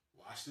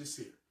 watch this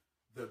here,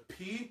 the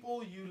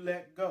people you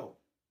let go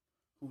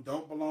who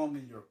don't belong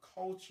in your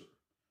culture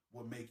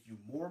will make you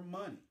more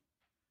money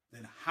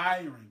than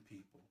hiring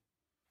people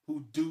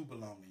who do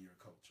belong in your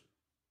culture.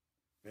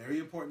 Very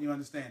important you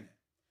understand that.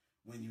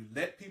 When you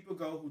let people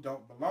go who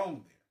don't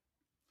belong there,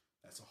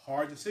 that's a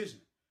hard decision,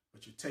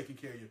 but you're taking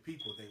care of your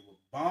people. They will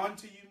bond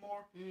to you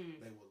more,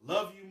 they will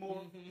love you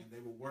more, and they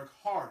will work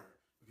harder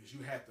because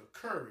you had the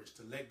courage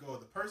to let go of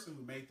the person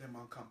who made them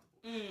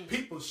uncomfortable.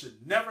 People should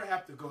never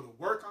have to go to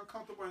work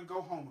uncomfortable and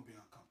go home and be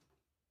uncomfortable.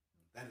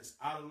 That is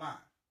out of line.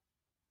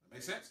 That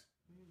make sense?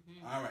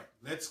 All right,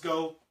 let's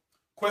go.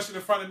 Question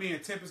in front of me,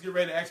 and Tempest, get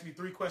ready to ask me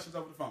 3 questions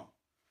over the phone.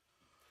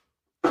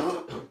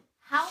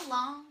 How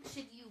long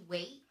should you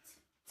wait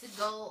to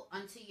go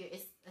onto your,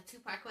 it's a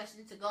 2-part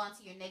question, to go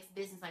onto your next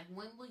business? Like,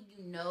 when will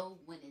you know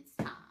when it's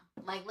time?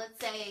 Like, let's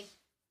say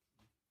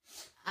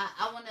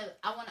I want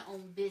to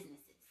own businesses.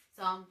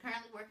 So I'm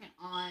currently working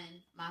on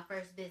my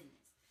first business.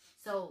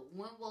 So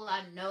when will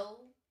I know?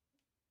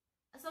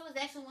 So it's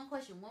actually one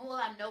question. When will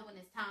I know when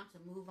it's time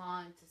to move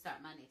on to start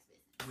my next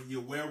business? When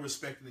you're well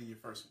respected in your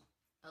first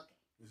one. Okay.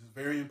 This is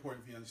very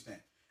important for you to understand.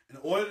 In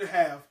order to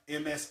have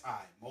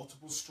MSI,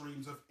 multiple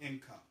streams of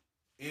income,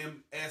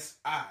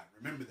 MSI,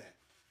 remember that.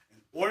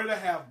 In order to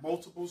have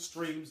multiple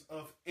streams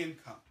of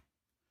income,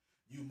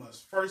 you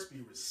must first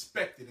be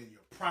respected in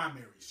your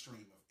primary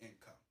stream of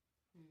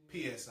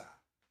income, PSI.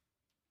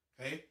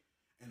 Okay?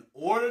 In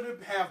order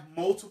to have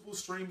multiple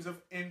streams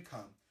of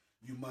income,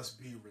 you must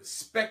be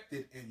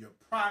respected in your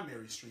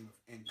primary stream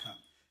of income.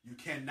 You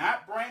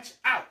cannot branch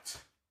out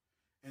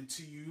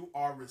until you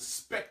are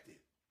respected.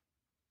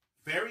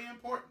 Very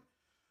important.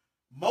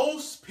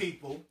 Most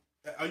people,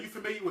 are you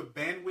familiar with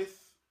bandwidth?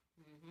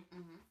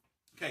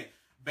 Okay,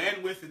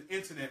 bandwidth in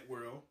internet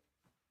world,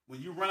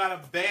 when you run out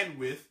of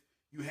bandwidth,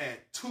 you had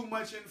too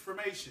much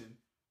information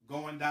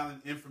going down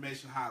an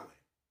information highway.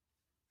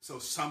 So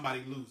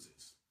somebody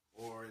loses,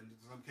 or in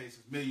some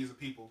cases, millions of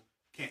people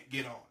can't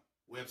get on.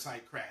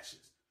 Website crashes,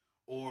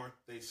 or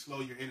they slow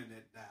your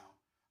internet down.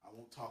 I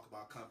won't talk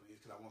about companies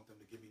because I want them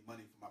to give me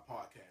money for my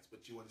podcast.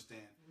 But you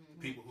understand,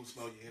 people who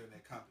slow your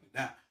internet company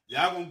down.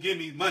 Y'all gonna give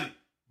me money,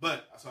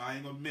 but so I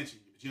ain't gonna mention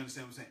you. But you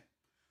understand what I'm saying?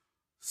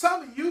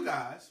 Some of you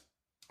guys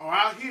are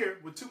out here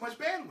with too much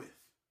bandwidth.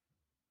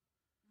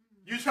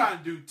 You're trying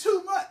to do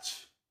too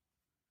much,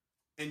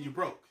 and you're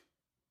broke.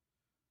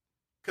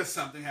 Because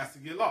something has to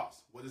get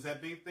lost. What is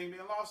that thing being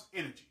lost?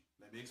 Energy.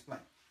 Let me explain.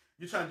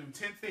 You're trying to do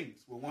 10 things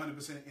with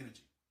 100%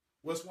 energy.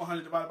 What's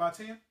 100 divided by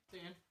 10? 10.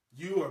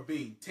 You are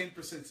being 10%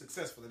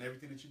 successful in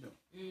everything that you do.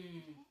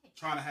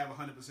 Trying to have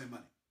 100%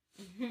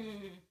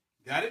 money.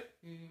 Got it?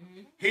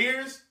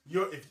 Here's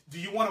your, do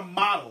you want a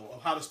model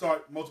of how to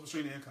start multiple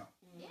streams of income?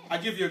 I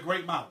give you a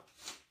great model.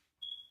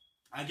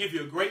 I give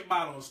you a great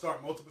model to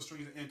start multiple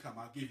streams of income.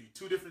 I'll give you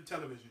 2 different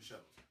television shows.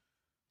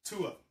 2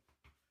 of them.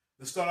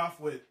 Let's start off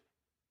with,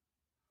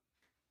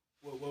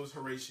 what was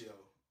Horatio?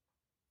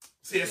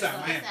 CSI,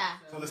 Miami.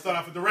 So let's start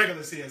off with the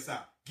regular CSI.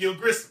 Gil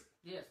Grissom.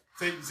 Yes.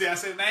 See I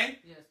said the name?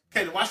 Yes.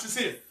 Okay, watch this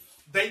here.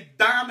 They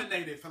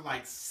dominated for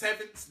like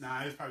 7,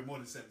 it's probably more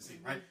than 7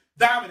 seasons, right?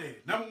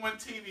 Dominated. #1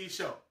 TV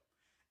show.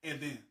 And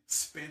then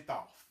spent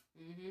off.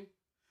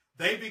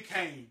 They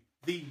became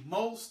the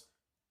most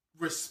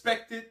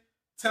respected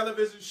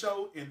television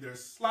show in their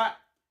slot,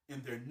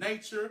 in their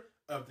nature,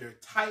 of their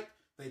type.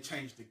 They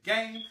changed the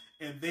game.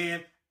 And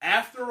then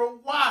after a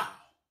while,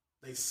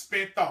 they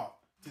spent off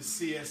to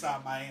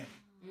CSI Miami.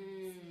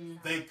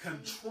 They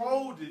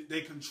controlled it.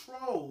 They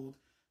controlled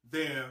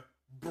their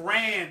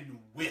brand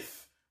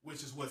width,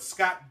 which is what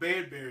Scott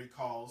Badbury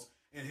calls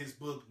in his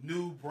book,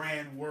 New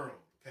Brand World.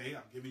 Okay,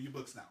 I'm giving you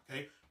books now.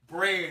 Okay,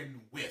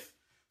 brand width.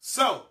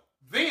 So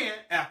then,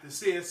 after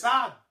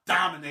CSI Miami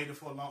dominated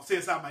for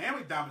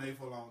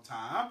a long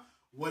time,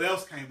 what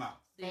else came out?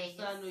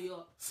 CSI New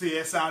York.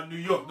 CSI New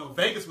York. No,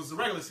 Vegas was the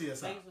regular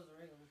CSI. Vegas was a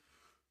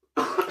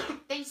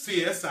regular.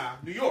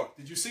 CSI New York.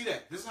 Did you see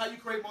that? This is how you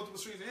create multiple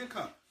streams of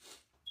income.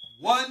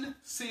 1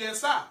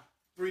 CSI,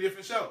 3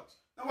 different shows.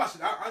 Now watch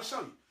it. I'll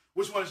show you.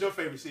 Which one is your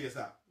favorite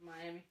CSI?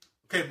 Miami.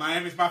 Okay,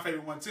 Miami's my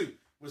favorite one too.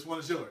 Which one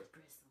is yours?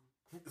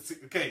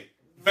 Okay,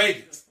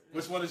 Vegas.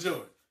 Which one is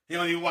yours? He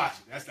don't even watch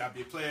it. That's not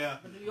be a player.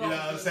 You know what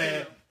I'm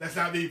saying? That's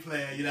not be a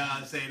player. You know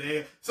what I'm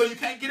saying? So you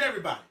can't get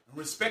everybody. And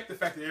respect the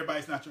fact that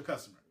everybody's not your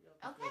customer.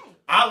 Okay.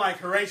 I like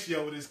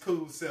Horatio with his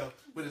cool self,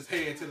 with his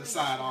head to the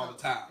side all the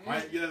time,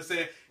 right? You know what I'm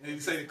saying? And he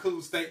say the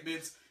cool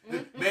statements.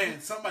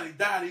 Man, somebody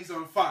died. He's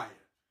on fire.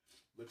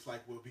 Looks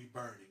like we'll be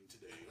burning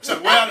today. So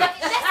whatever.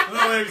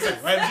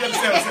 Right? You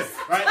understand what I'm saying?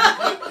 Right?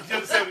 You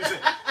understand what I'm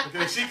saying?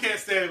 Because she can't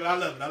stand it, but I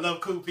love it. I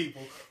love cool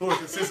people who are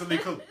consistently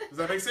cool. Does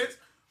that make sense?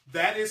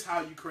 That is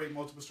how you create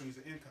multiple streams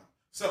of income.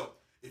 So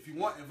if you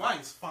want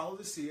advice, follow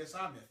the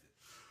CSI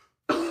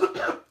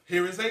method.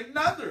 Here is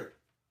another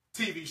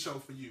TV show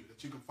for you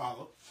that you can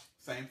follow.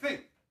 Same thing.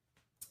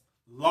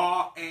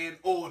 Law and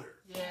Order.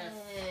 Yes.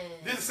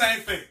 Did the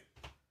same thing.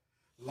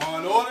 Law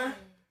and Order.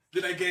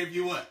 Then they gave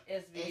you what?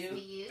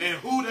 SVU. And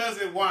who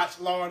doesn't watch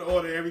Law and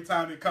Order every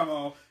time they come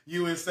on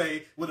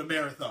USA with a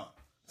marathon?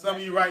 Some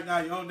of you right now,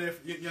 you're on there.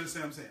 You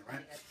understand what I'm saying,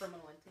 right?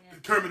 Criminal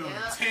intent. Criminal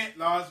intent.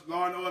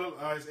 Law and Order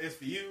is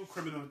SVU.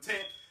 Criminal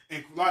intent.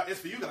 And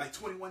SVU got like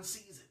 21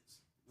 seasons,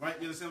 right?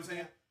 You understand what I'm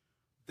saying?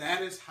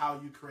 That is how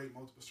you create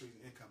multiple streams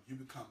of income. You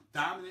become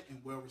dominant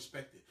and well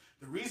respected.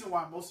 The reason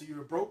why most of you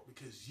are broke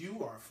because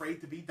you are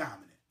afraid to be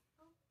dominant.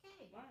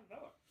 Okay. My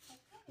Lord.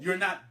 You're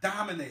not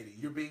dominating.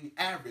 You're being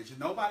average. And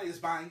nobody is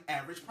buying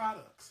average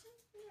products.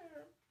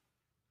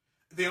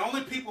 The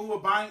only people who are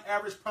buying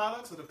average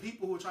products are the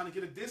people who are trying to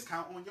get a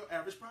discount on your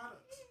average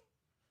products.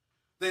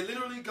 They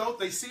literally go,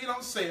 they see it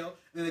on sale,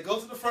 then they go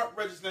to the front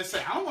register and they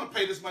say, I don't want to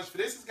pay this much for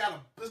this. It's got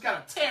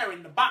a tear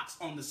in the box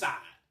on the side.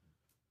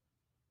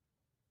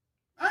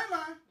 I ain't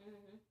lying.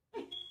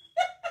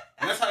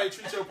 And that's how they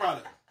treat your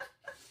product.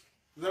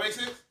 Does that make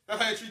sense?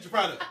 That's how they treat your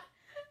product.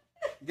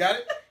 You got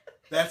it?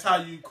 That's how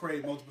you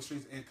create multiple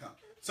streams of income.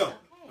 So,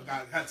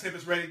 I got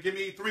Tempest ready. Give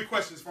me 3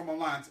 questions from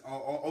online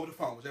or over the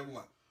phone, whichever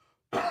one.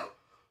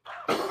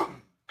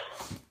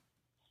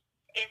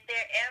 Is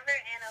there ever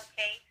an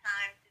okay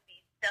time to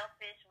be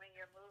selfish when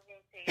you're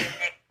moving to your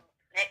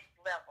next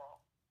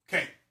level?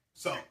 Okay,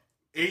 so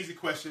easy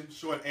question,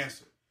 short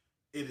answer.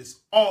 It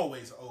is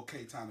always an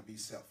okay time to be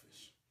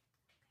selfish.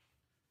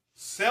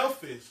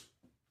 Selfish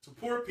to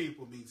poor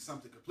people means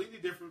something completely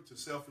different to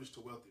selfish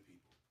to wealthy people.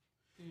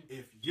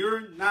 If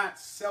you're not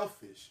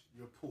selfish,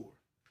 you're poor.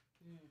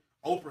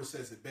 Oprah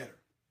says it better.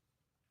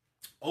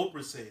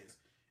 Oprah says,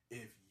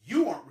 if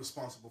you aren't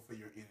responsible for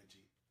your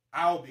energy,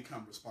 I'll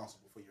become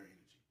responsible for your energy.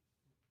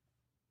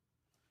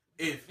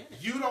 If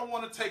you don't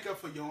want to take up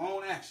for your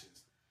own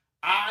actions,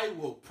 I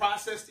will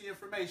process the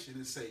information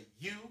and say,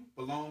 you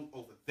belong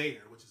over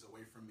there, which is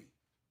away from me.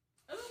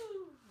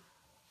 Ooh.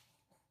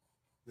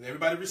 Did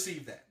everybody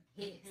receive that?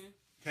 Yes.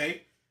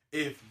 Okay?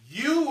 If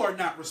you are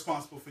not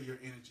responsible for your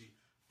energy,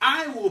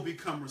 I will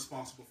become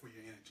responsible for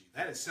your energy.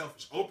 That is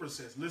selfish. Oprah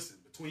says, listen,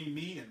 between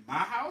me and my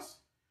house,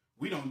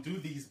 We don't do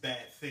these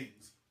bad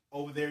things.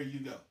 Over there you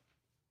go.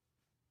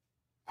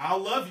 I'll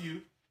love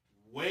you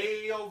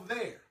way over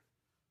there,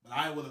 but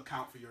I will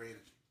account for your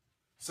energy.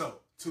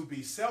 So to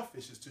be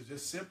selfish is to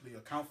just simply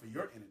account for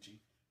your energy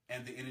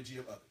and the energy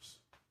of others.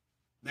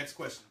 Next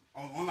question.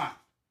 Online.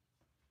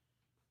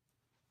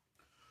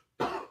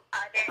 Are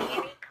there any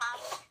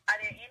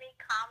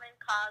common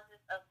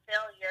causes of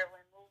failure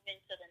when moving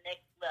to the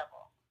next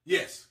level?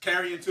 Yes,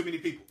 carrying too many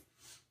people.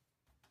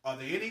 Are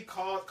there any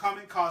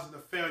common causes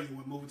of failure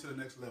when moving to the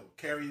next level?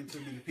 Carrying too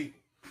many people.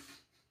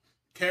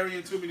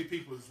 Carrying too many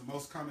people is the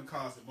most common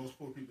cause that most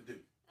poor people do.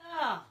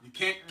 Oh. You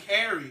can't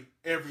carry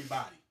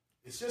everybody.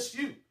 It's just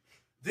you.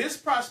 This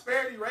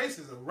prosperity race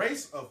is a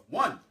race of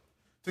one.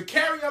 To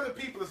carry other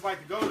people is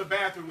like to go to the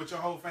bathroom with your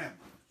whole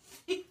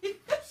family.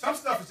 Some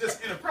stuff is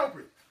just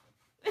inappropriate.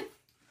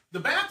 The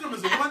bathroom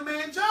is a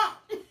one-man job.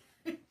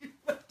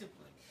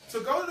 To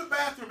go to the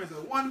bathroom is a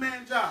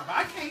one-man job.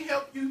 I can't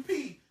help you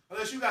pee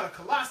unless you got a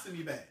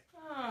colostomy bag.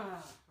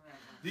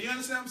 Do you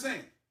understand what I'm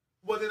saying?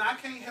 Well, then I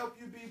can't help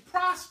you be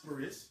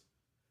prosperous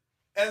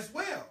as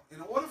well.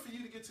 In order for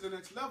you to get to the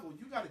next level,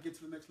 you got to get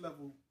to the next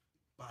level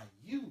by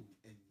you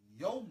and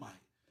your might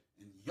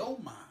and your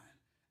mind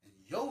and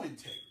your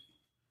integrity.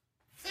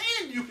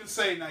 Then you can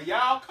say, now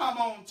y'all come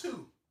on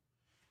too.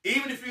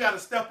 Even if you got to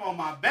step on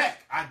my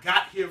back, I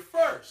got here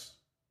first.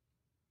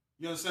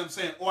 You understand what I'm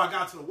saying? Or I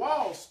got to the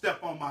wall,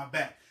 step on my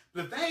back.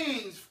 But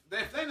if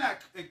they're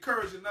not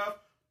encouraged enough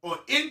or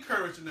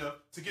encouraged enough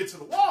to get to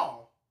the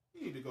wall,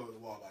 you need to go to the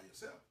wall by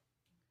yourself.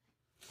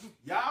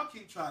 Y'all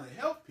keep trying to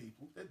help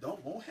people that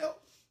don't want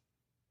help.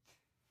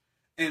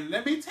 And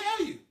let me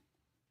tell you,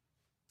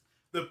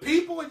 the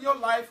people in your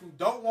life who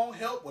don't want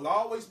help will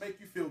always make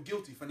you feel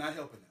guilty for not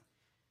helping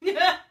them.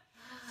 Yeah.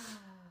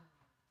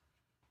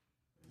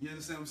 You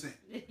understand what I'm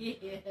saying?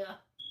 Yeah.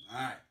 All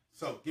right.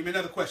 So, give me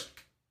another question.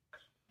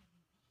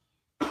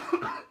 Can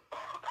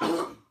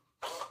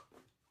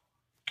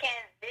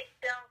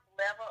victims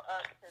level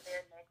up to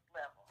their next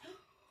level?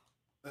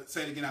 Let's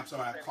say it again. I'm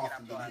sorry. I coughed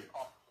and didn't hear.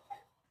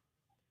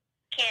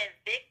 Can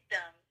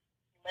victims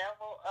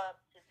level up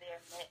to their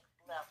next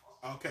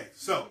level? Okay.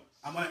 So,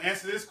 I'm going to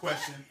answer this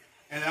question,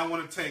 and I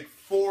want to take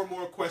 4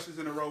 more questions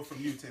in a row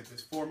from you,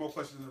 Tempest. 4 more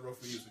questions in a row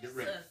for you, so get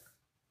ready.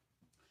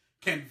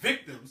 Can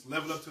victims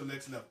level up to the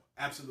next level?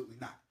 Absolutely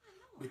not.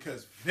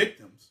 Because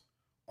victims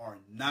are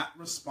not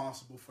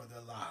responsible for their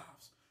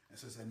lives. And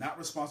since they're not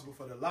responsible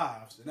for their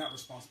lives, they're not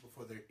responsible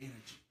for their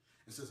energy.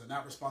 And since they're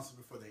not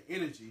responsible for their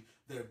energy,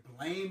 they're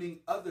blaming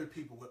other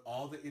people with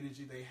all the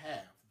energy they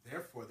have.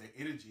 Therefore, their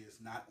energy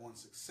is not on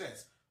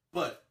success,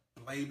 but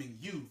blaming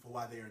you for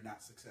why they are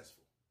not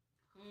successful.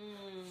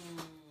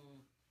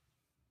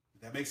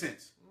 That makes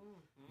sense.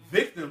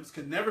 Victims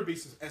can never be,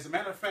 as a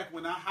matter of fact,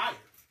 when I hire,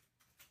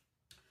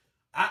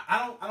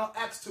 I don't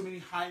ask too many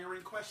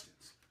hiring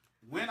questions.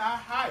 When I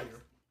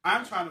hire,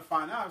 I'm trying to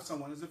find out if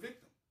someone is a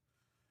victim.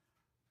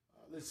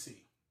 Let's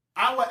see.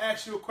 I will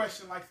ask you a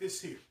question like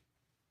this here.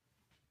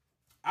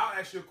 I'll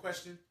ask you a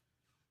question.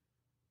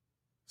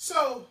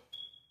 So,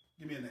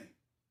 give me a name.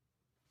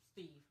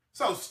 Steve.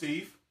 So,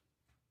 Steve,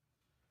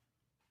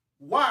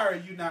 why are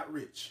you not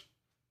rich?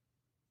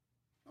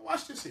 Now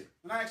watch this here.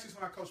 And I ask this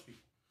when I coach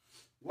people.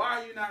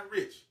 Why are you not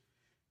rich?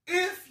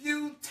 If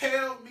you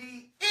tell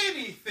me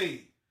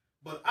anything,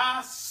 but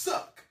I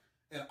suck,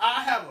 and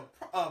I have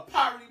a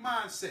poverty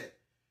mindset,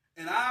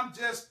 and I'm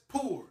just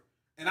poor,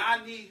 and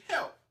I need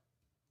help,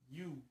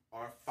 you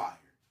are fired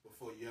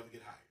before you ever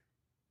get hired.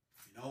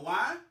 You know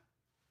why?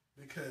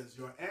 Because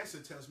your answer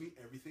tells me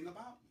everything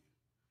about you.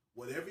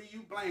 Whatever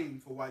you blame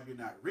for why you're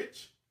not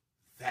rich,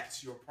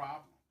 that's your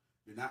problem.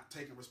 You're not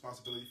taking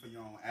responsibility for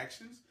your own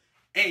actions,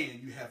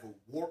 and you have a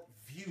warped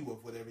view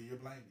of whatever you're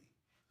blaming.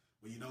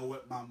 Well, you know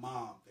what? My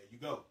mom, there you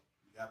go.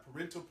 You got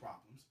parental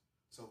problems.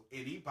 So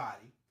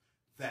anybody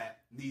that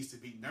needs to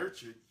be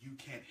nurtured, you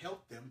can't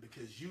help them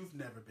because you've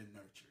never been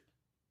nurtured.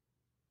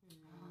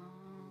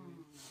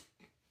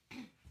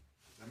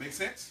 Does that make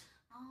sense?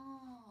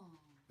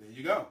 There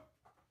you go.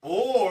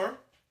 Or,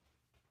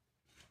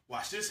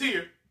 watch this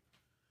here.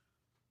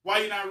 Why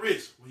you not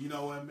rich? Well, you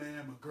know what,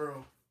 man? My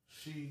girl,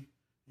 she,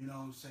 you know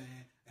what I'm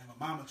saying? And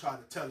my mama tried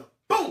to tell her,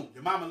 boom,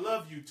 your mama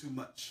love you too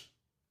much.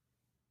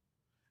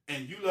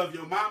 And you love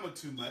your mama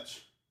too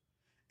much.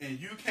 And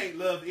you can't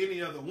love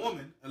any other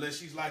woman unless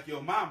she's like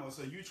your mama.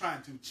 So you're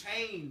trying to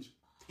change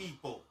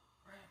people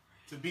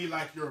to be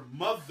like your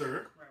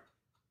mother.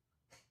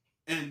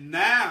 And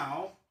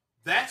now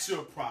that's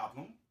your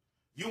problem.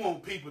 You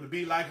want people to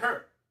be like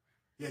her.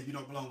 Yeah, you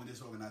don't belong in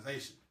this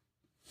organization.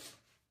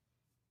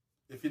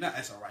 If you're not,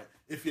 that's all right.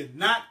 If you're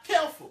not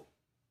careful,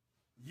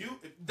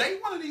 they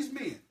one of these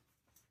men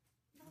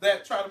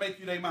that try to make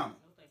you their mama.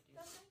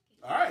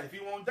 All right, if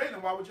you won't date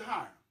them, why would you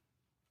hire them?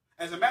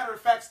 As a matter of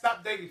fact,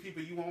 stop dating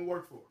people you won't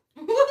work for.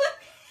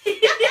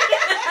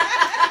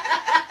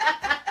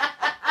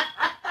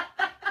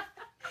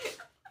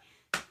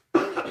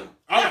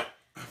 All right,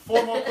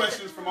 4 more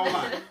questions from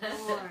online.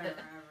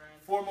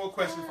 4 more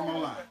questions from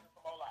online.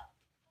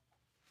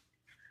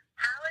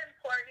 How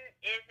important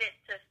is it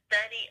to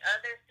study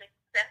other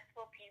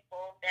successful people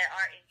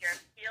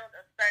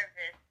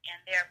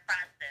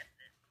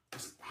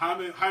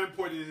how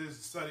important it is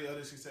to study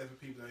other successful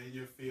people in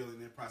your field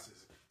and their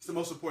processes. It's the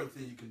most important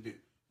thing you can do.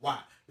 Why?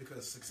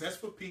 Because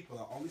successful people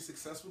are only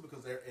successful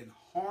because they're in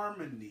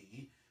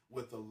harmony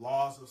with the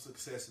laws of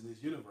success in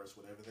this universe,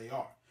 whatever they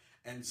are.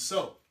 And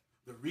so,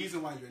 the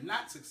reason why you're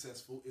not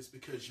successful is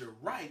because you're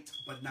right,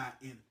 but not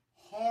in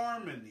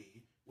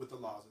harmony with the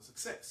laws of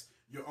success.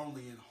 You're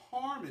only in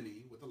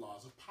harmony with the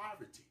laws of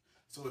poverty.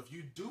 So if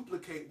you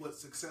duplicate what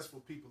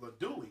successful people are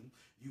doing,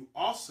 you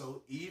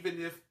also,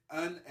 even if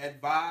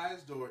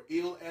unadvised or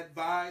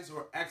ill-advised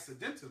or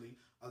accidentally,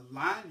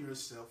 align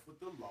yourself with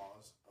the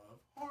laws of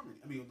harmony.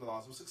 With the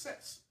laws of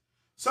success.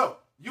 So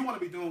you want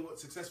to be doing what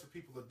successful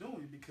people are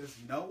doing because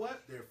you know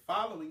what? They're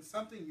following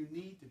something you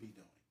need to be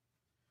doing.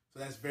 So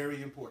that's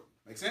very important.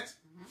 Make sense?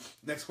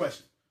 Mm-hmm. Next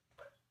question.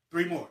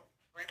 3 more.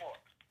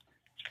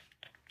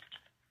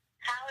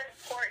 How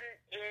important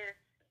is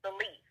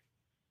belief?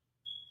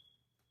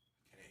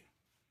 Okay.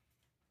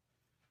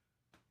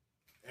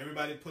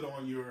 Everybody put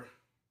on your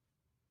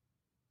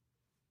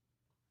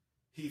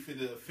he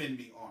finna offend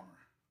me armor.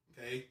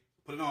 Okay?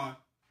 Put it on.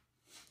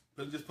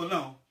 Just put it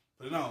on.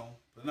 Put it on.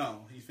 Put it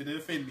on. He finna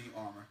offend me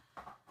armor.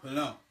 Put it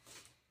on.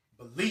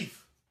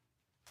 Belief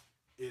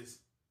is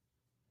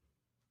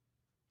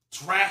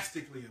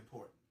drastically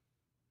important.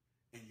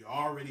 And you're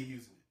already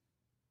using it.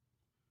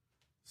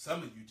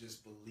 Some of you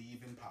just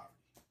believe in poverty.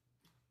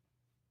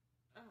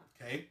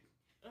 Okay?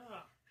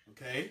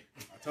 Okay?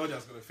 I told you I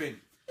was going to offend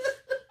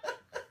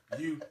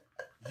you.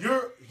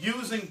 You're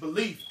using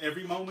belief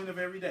every moment of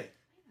every day.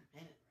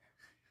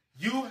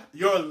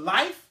 Your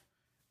life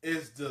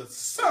is the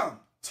sum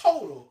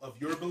total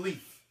of your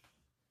belief.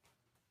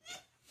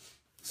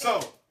 So,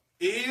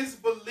 is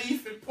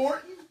belief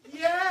important?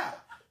 Yeah.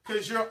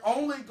 Because you're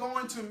only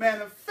going to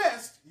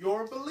manifest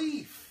your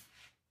belief.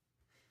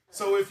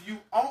 So if you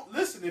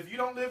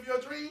don't live your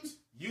dreams,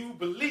 you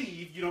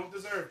believe you don't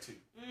deserve to.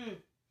 Okay.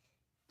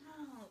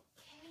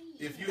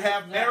 If you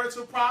have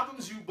marital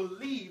problems, you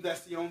believe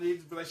that's the only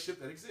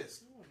relationship that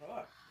exists.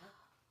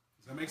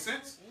 Does that make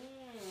sense?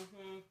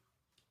 Mm-hmm.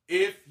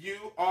 If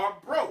you are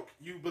broke,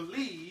 you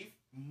believe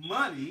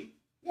money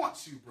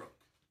wants you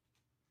broke.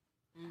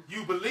 Mm-hmm.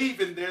 You believe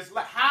in there's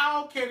lack.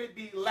 How can it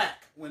be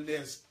lack when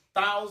there's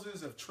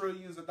thousands of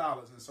trillions of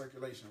dollars in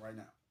circulation right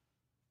now?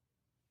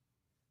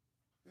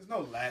 There's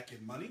no lack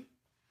in money.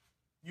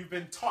 You've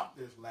been taught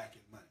there's lack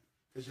in money.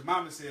 Because your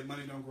mama said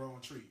money don't grow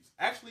on trees.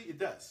 Actually, it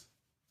does.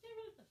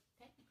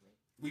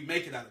 We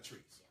make it out of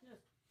trees.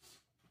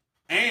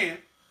 And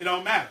it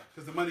don't matter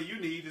because the money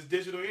you need is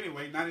digital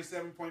anyway.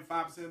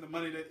 97.5% of the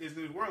money that is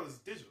in the world is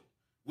digital.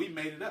 We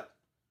made it up.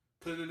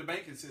 Put it in the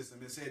banking system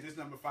and said this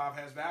number 5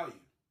 has value.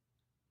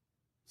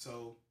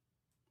 So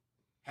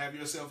have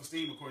your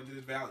self-esteem according to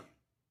this value.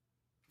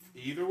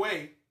 Either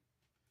way,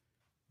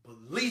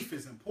 belief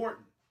is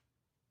important.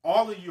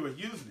 All of you are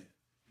using it.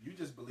 You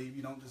just believe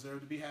you don't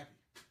deserve to be happy.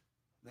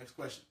 Next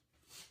question.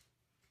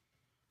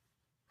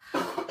 How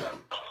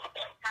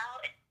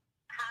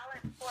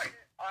important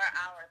are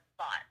our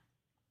thoughts?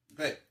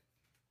 Okay.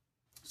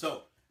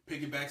 So,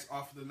 piggybacks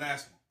off of the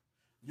last one.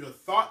 Your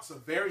thoughts are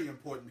very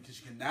important because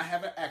you cannot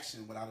have an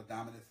action without a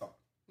dominant thought.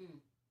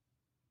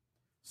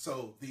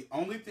 So, the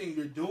only thing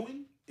you're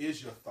doing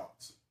is your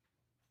thoughts.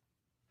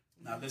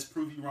 Now, let's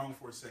prove you wrong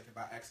for a second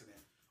by accident,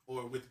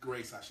 or with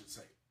grace, I should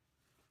say.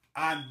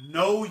 I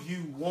know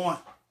you want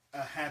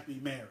a happy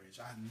marriage.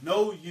 I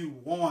know you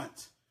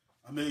want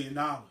 $1 million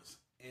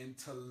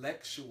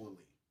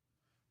intellectually,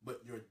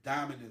 but your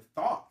dominant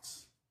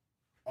thoughts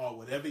are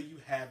whatever you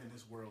have in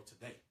this world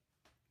today.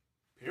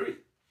 Period.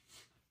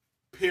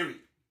 Period.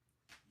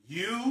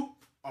 You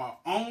are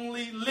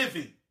only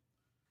living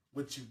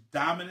what you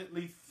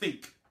dominantly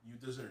think you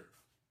deserve.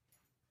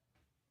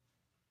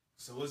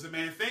 So as a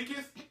man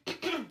thinketh,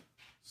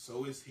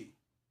 so is he.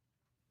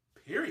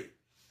 Period.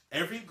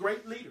 Every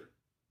great leader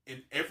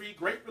in every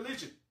great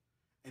religion,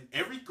 in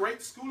every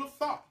great school of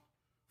thought,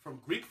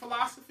 from Greek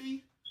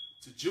philosophy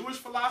to Jewish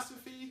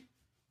philosophy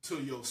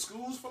to your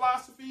school's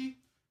philosophy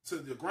to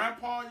the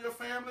grandpa in your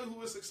family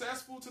who is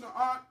successful to the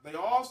aunt, they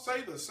all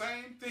say the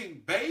same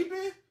thing.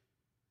 Baby,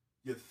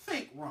 you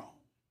think wrong.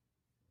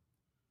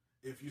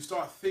 If you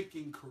start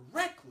thinking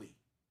correctly,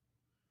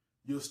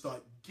 you'll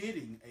start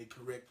getting a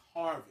correct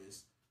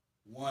harvest,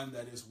 one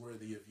that is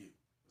worthy of you.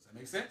 Does that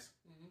make sense?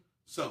 Mm-hmm.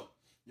 So,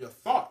 your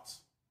thoughts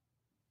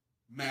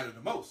matter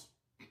the most.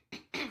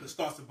 Because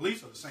thoughts and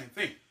beliefs are the same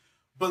thing.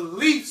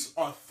 Beliefs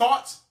are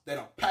thoughts that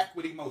are packed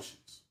with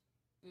emotions.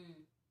 Mm-hmm.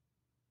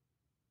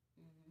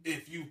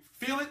 If you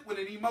feel it with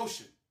an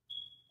emotion,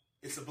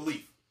 it's a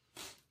belief.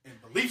 And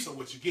beliefs are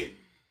what you get.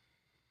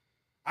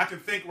 I can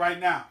think right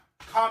now,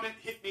 comet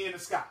hit me in the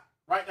sky.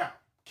 Right now.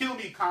 Kill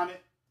me,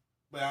 comet.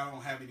 But I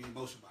don't have any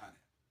emotion behind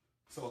it.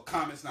 So a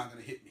comet's not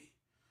going to hit me.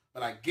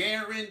 But I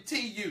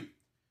guarantee you,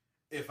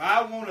 if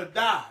I want to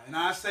die and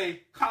I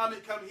say,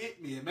 comet, come hit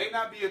me, it may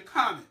not be a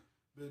comet,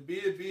 but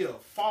it'd be a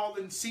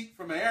falling seat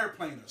from an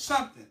airplane or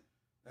something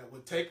that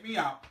would take me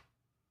out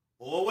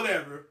or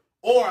whatever.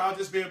 Or I'll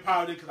just be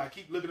empowered because I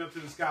keep looking up to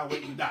the sky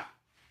waiting to die.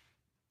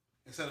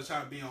 Instead of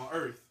trying to be on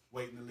earth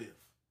waiting to live.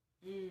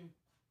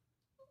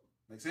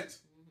 Make sense?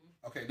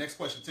 Mm-hmm. Okay, next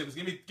question, Tibbs.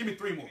 Give me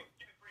 3 more.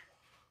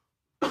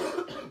 I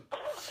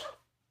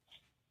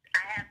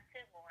have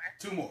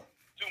 2 more.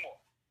 2 more.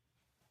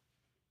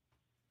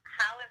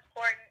 How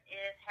important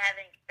is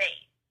having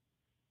faith?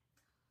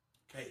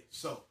 Okay,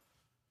 so,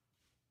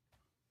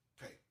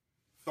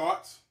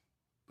 thoughts,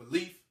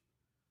 belief,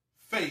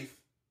 faith,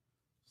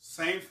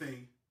 same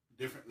thing,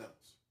 different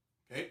levels.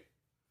 Okay,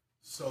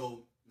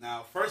 so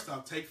now first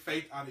I'll take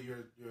faith out of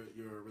your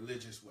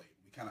religious way.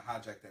 We kind of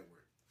hijack that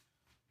word.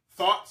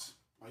 Thoughts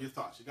are your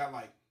thoughts. You got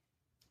like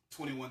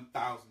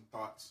 21,000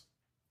 thoughts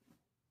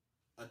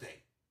a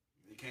day.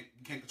 You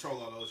can't control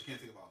all those. You can't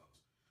think of all those.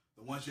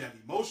 The ones you have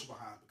emotion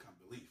behind become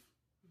belief.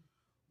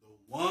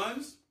 The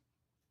ones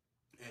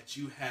that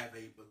you have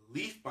a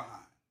belief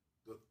behind,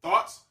 the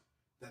thoughts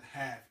that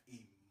have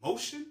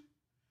emotion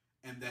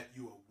and that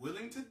you are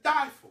willing to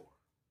die for,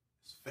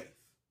 is faith.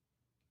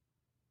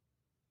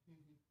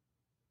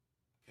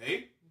 Okay?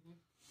 Mm-hmm.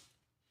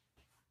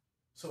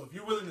 So if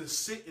you're willing to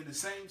sit in the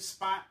same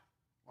spot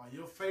while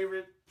your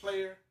favorite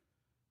player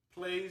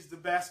plays the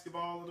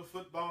basketball or the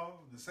football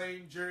in the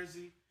same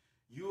jersey,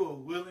 you are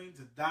willing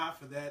to die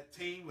for that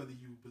team, whether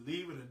you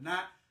believe it or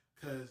not,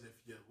 because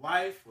if your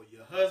wife or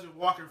your husband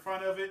walk in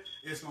front of it,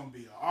 it's going to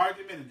be an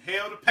argument and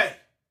hell to pay.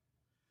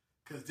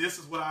 Because this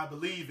is what I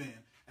believe in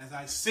as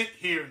I sit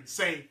here and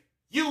say,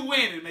 you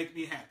win and make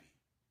me happy.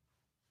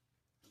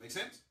 Make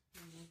sense?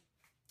 Mm-hmm.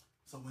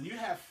 So when you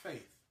have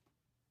faith,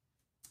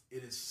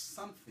 it is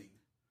something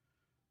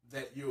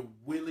that you're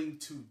willing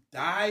to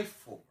die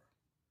for.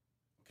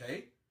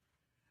 Okay?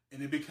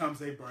 And it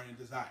becomes a burning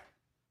desire.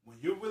 When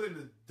you're willing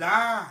to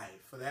die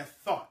for that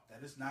thought,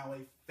 that is now a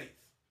faith.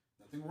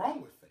 Nothing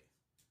wrong with faith.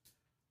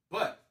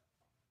 But,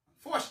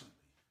 unfortunately,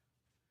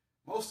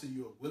 most of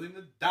you are willing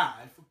to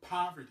die for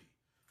poverty.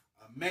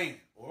 A man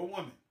or a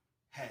woman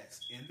has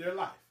in their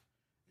life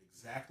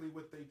exactly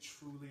what they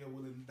truly are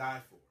willing to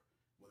die for,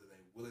 whether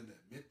they're willing to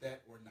admit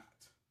that or not.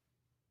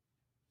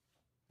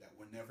 That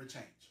will never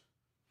change.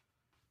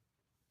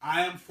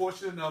 I am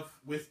fortunate enough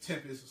with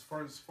Tempest, as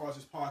far as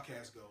this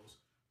podcast goes,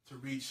 to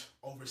reach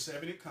over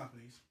 70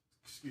 countries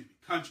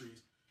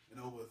in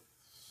over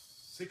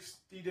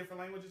 60 different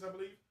languages, I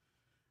believe,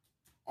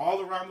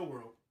 all around the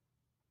world.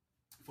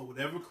 For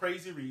whatever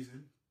crazy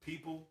reason,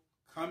 people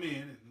come in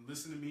and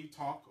listen to me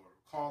talk or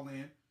call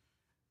in,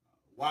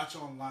 watch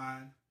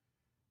online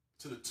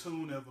to the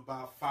tune of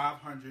about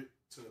 500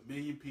 to 1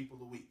 million people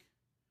a week.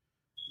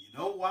 You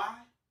know why?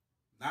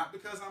 Not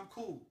because I'm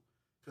cool,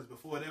 because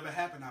before it ever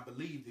happened, I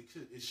believed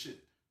it should.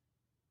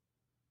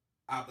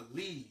 I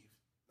believed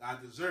I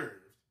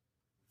deserved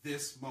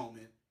this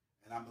moment,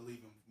 and I'm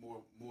believing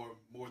more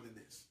than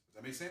this. Does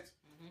that make sense?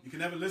 Mm-hmm. You can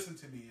never listen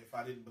to me if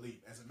I didn't believe.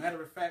 As a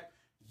matter of fact,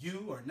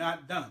 you are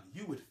not done.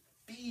 You would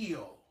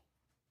feel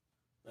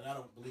that I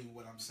don't believe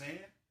what I'm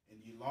saying, and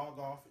you log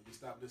off and you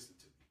stop listening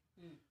to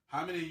me. Mm.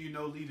 How many of you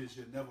know leaders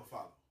you'll never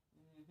follow?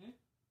 Mm-hmm.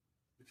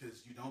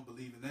 Because you don't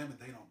believe in them and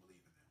they don't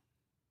believe in them.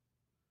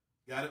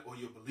 Got it? Or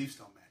your beliefs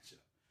don't match up.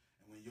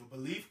 And when your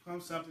belief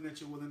becomes something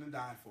that you're willing to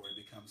die for, it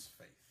becomes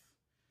faith.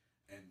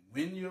 And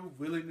when you're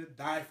willing to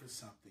die for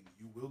something,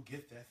 you will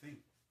get that thing.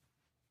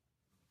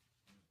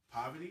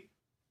 Poverty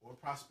or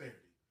prosperity,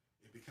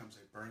 it becomes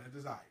a burning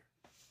desire.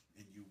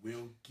 And you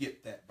will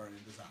get that burning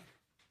desire.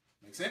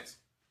 Make sense?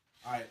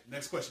 All right,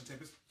 next question,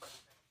 Tempest.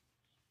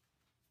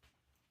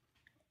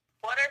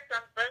 What are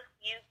some books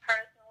you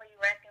personally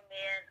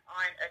recommend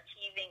on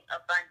achieving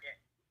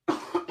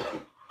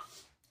abundance?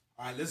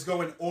 All right, let's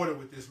go in order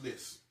with this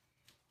list.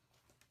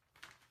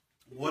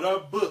 What are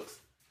books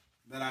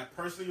that I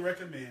personally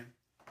recommend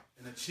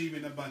in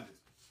achieving abundance?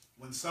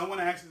 When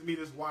someone asks me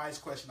this wise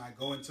question, I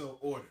go into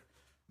order.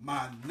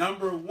 My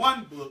number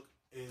one book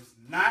is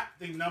not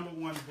the number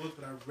one book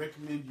that I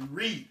recommend you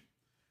read.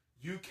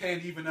 You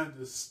can't even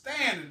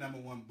understand the number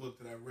one book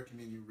that I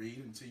recommend you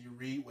read until you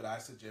read what I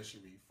suggest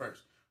you read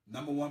first.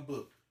 Number one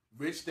book,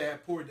 Rich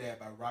Dad, Poor Dad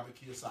by Robert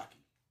Kiyosaki.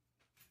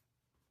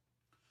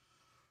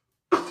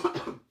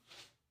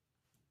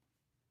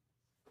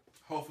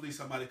 Hopefully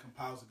somebody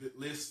compiles a good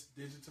list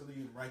digitally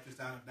and write this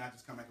down. If not,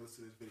 just come back and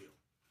listen to this video.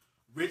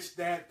 Rich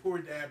Dad, Poor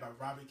Dad by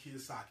Robert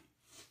Kiyosaki.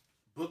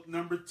 Book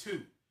number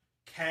 2,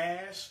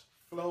 Cash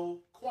Flow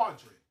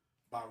Quadrant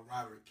by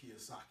Robert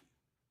Kiyosaki.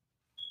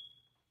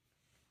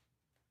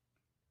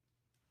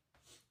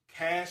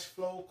 Cash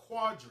Flow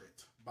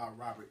Quadrant by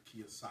Robert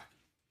Kiyosaki.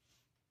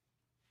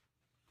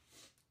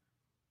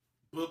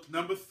 Book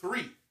number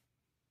 3,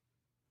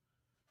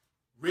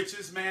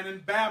 Richest Man in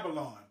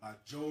Babylon by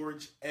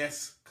George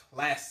S.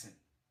 Clason.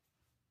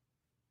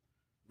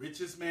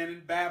 Richest Man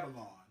in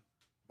Babylon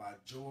by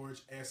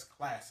George S.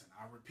 Clason.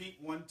 I'll repeat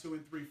 1, 2,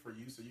 and 3 for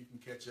you so you can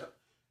catch up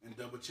and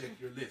double check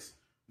your list.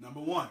 Number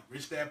 1,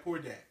 Rich Dad, Poor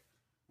Dad,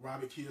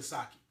 Robert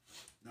Kiyosaki.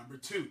 Number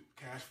 2,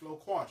 Cash Flow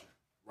Quadrant,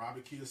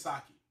 Robert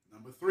Kiyosaki.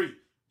 Number 3,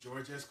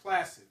 George S.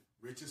 Clason,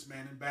 Richest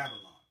Man in Babylon.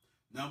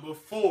 Number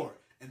 4,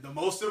 and the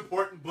most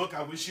important book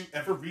I wish you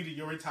ever read in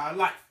your entire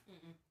life,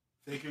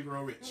 Think and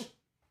Grow Rich.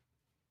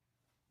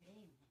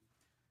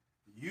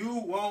 You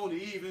won't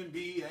even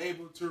be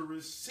able to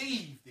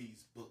receive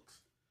these books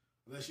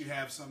unless you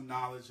have some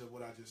knowledge of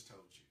what I just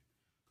told you.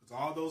 Because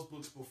all those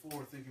books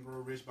before Think and Grow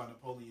Rich by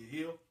Napoleon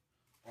Hill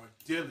are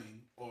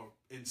dealing or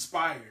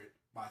inspired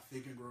by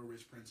Think and Grow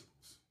Rich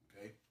principles.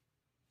 Okay?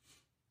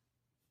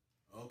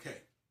 Okay.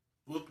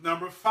 Book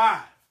number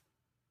 5.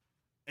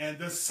 And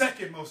the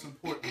second most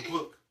important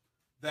book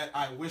that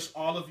I wish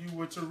all of you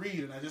were to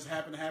read, and I just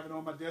happen to have it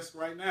on my desk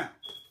right now.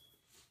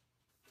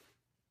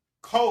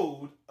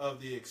 Code of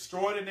the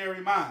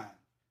Extraordinary Mind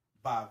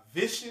by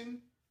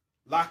Vishen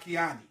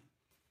Lakhiani.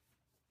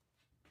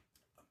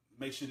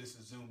 Make sure this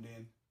is zoomed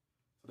in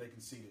so they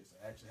can see this.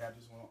 I actually have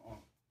this one on.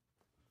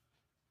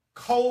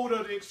 Code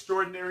of the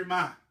Extraordinary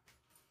Mind.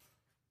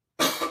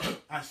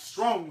 I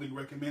strongly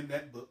recommend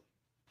that book.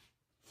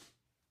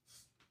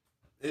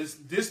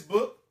 This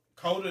book,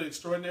 Code of the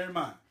Extraordinary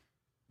Mind.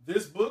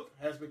 This book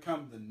has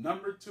become the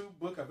number 2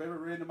 book I've ever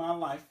read in my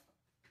life.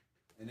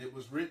 And it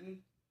was written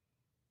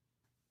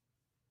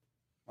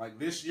like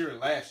this year or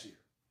last year.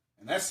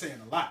 And that's saying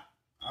a lot.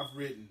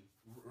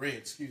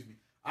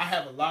 I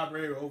have a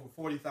library of over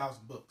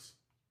 40,000 books.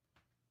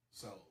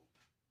 So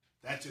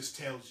that just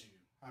tells you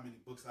how many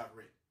books I've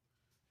read.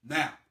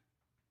 Now,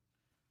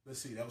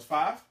 let's see, that was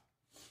 5.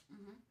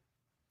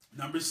 Mm-hmm.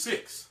 Number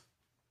 6.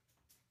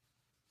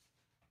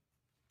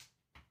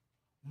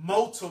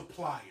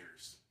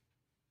 Multipliers.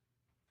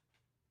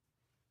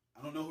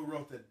 I don't know who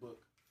wrote that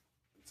book.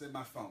 It's in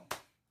my phone.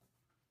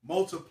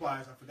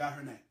 Multipliers. I forgot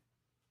her name.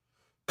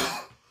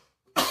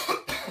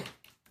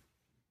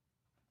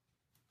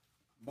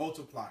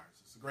 Multipliers.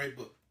 It's a great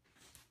book.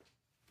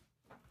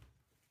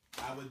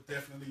 I would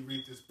definitely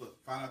read this book.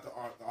 Find out the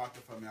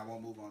author for me. I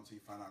won't move on until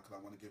you find out because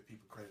I want to give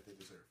people credit they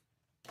deserve.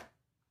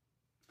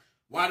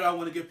 Why do I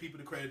want to give people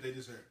the credit they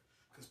deserve?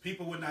 Because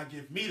people would not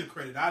give me the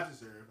credit I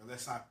deserve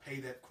unless I pay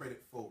that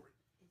credit forward.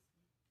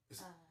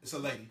 It's a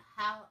lady.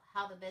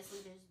 How the best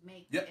leaders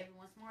make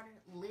everyone smarter?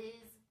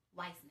 Liz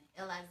Wiseman.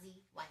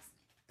 L-I-Z Wiseman.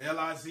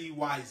 L-I-Z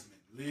Wiseman.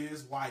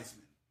 Liz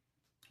Wiseman.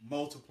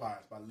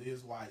 Multipliers by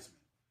Liz Wiseman.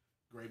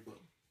 Great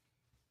book.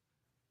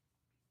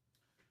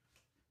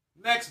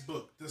 Next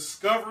book,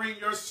 Discovering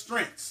Your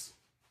Strengths.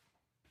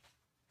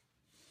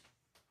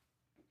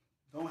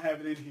 Don't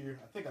have it in here.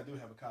 I think I do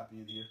have a copy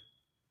in here.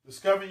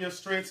 Discovering Your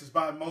Strengths is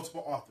by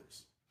multiple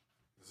authors.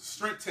 There's a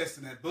strength test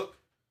in that book.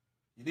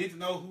 You need to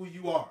know who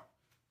you are.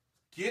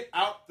 Get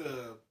out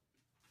the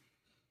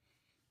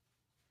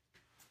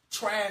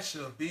trash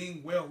of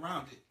being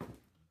well-rounded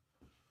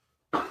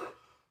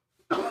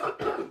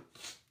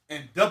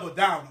and double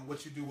down on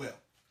what you do well.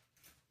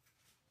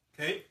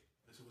 Okay?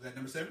 Was that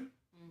number 7?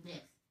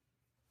 Yes.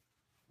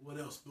 What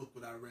else book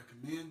would I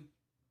recommend?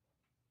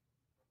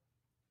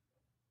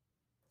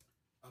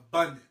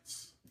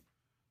 Abundance.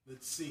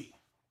 Let's see.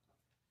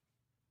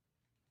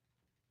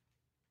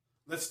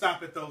 Let's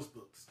stop at those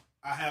books.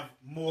 I have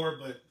more,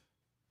 but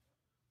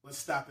let's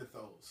stop at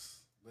those.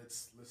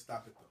 Let's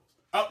stop at those.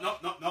 Oh,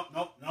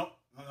 no.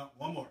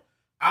 One more.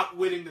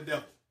 Outwitting the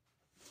Devil.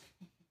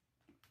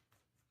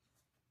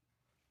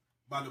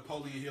 By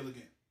Napoleon Hill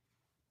again.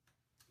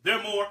 There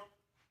are more,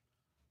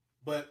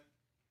 but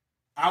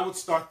I would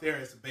start there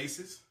as a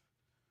basis.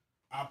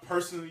 I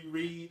personally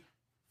read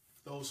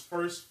those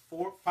first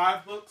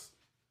 5 books.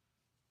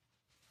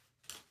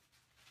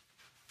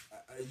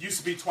 It used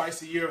to be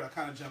twice a year. I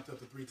kind of jumped up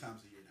to 3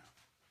 times a year now.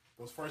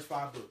 Those first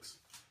 5 books,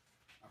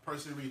 I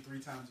personally read 3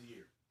 times a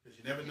year. Because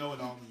you never know it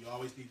all, and you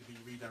always need to be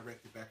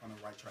redirected back on the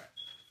right track.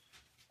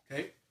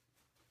 Okay?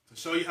 To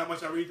show you how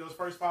much I read those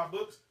first 5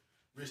 books,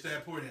 Rich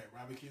Dad Poor Dad,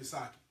 Robert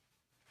Kiyosaki.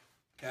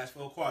 Cash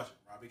Flow Quadrant,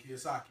 Robert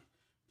Kiyosaki.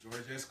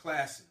 George S.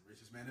 Clason,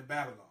 Richest Man in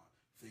Babylon.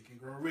 Think and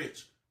Grow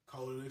Rich.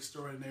 Code of the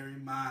Extraordinary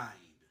Mind.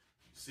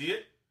 You see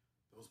it?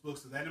 Those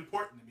books are that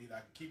important to me that I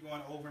can keep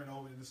going over and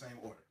over in the same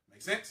order.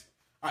 Make sense?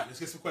 All right, let's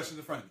get some questions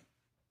in front of me.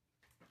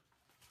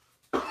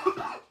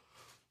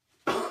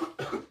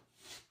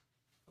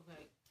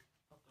 Okay,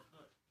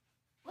 good.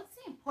 What's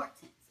the importance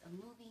of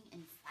moving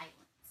in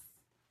silence?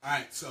 All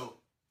right, so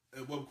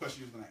what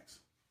question you was going to ask?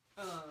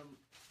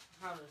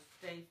 How to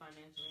stay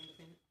financially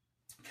independent.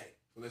 Okay,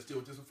 so let's deal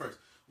with this one first.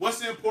 What's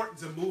the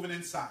importance of moving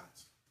in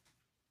silence?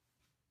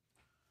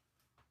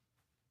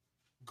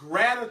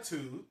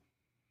 Gratification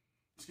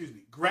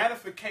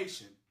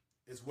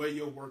is where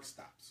your work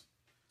stops.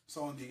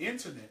 So on the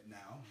internet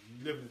now, you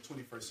live in the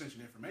 21st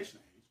century information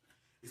age,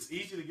 it's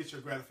easy to get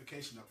your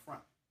gratification up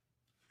front.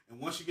 And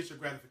once you get your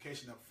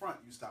gratification up front,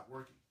 you stop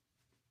working.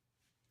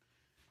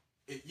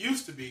 It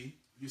used to be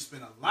you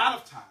spend a lot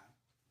of time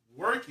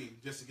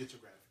working just to get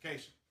your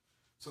gratification.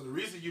 So the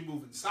reason you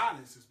move in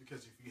silence is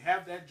because if you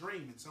have that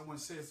dream and someone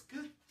says,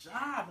 "Good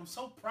job, I'm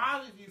so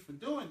proud of you for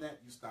doing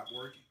that," you stop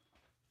working.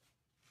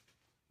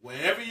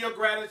 Wherever you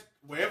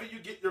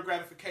get your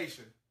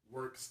gratification,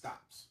 work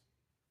stops.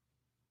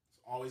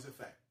 It's always a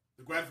fact.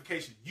 The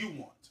gratification you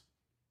want.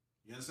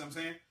 You understand what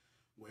I'm saying?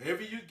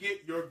 Wherever you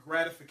get your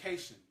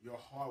gratification, your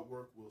hard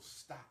work will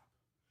stop.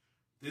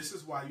 This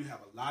is why you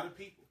have a lot of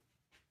people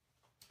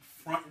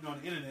fronting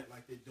on the internet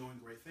like they're doing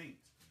great things.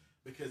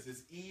 Because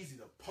it's easy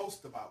to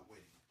post about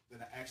winning than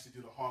to actually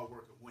do the hard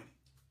work of winning.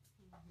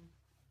 Mm-hmm.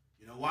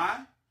 You know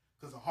why?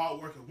 because the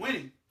hard work of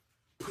winning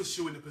puts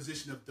you in the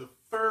position of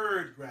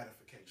deferred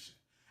gratification.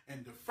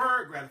 And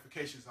deferred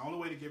gratification is the only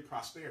way to get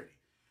prosperity.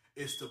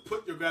 Is to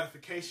put your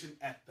gratification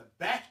at the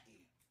back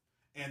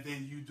end, and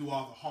then you do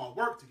all the hard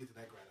work to get to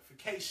that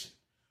gratification.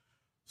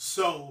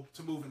 So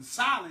to move in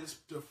silence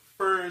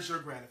defers your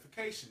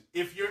gratification.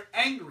 If you're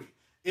angry,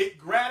 it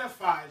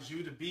gratifies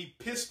you to be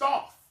pissed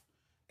off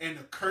and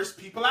to curse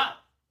people out.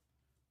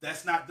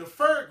 That's not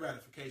deferred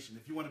gratification.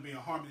 If you want to be in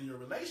harmony in your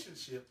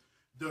relationship,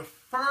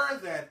 defer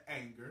that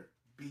anger,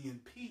 be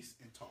in peace,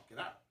 and talk it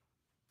out.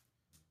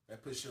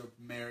 That puts your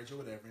marriage or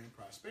whatever in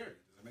prosperity.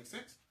 Does that make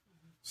sense?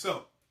 Mm-hmm.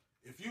 So,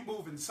 if you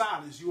move in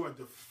silence, you are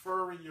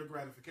deferring your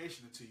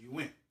gratification until you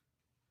win.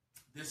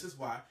 This is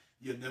why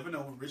you'll never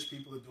know when rich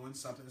people are doing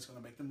something that's going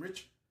to make them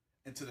richer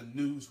until the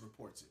news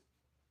reports it.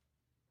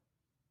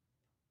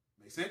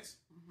 Make sense?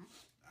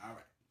 Mm-hmm. All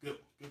right.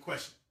 Good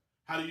question.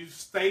 How do you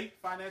stay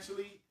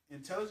financially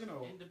intelligent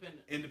or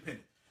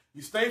independent?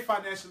 You stay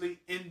financially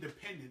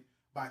independent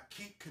by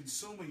keep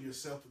consuming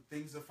yourself with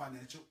things of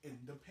financial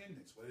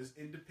independence. What is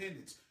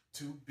independence?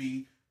 To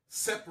be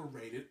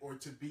separated or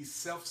to be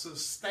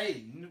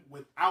self-sustained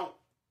without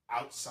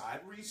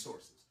outside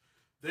resources.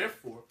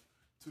 Therefore,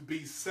 to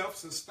be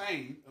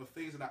self-sustained of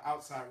things that are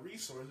outside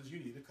resources, you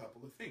need a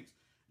couple of things.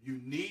 You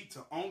need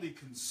to only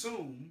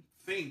consume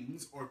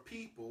things or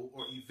people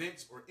or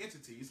events or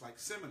entities like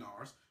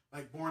seminars,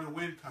 like Born to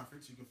Win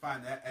Conference. You can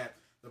find that at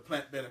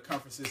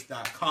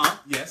theplantbetterconferences.com.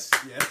 Yes,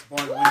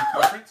 Born to Win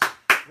Conference.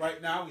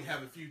 Right now, we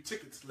have a few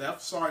tickets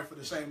left. Sorry for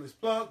the shameless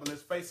plug, but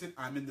let's face it,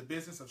 I'm in the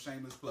business of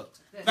shameless plugs.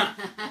 Now,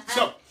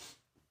 so,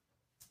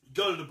 you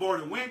go to the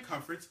Born to Win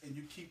Conference, and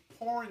you keep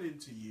pouring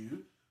into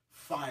you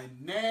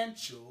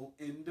financial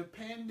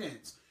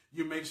independence.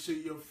 You make sure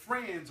your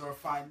friends are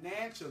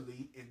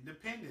financially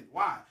independent.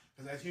 Why?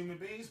 Because as human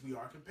beings, we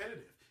are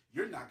competitive.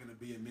 You're not going to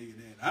be a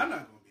millionaire, and I'm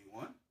not going to be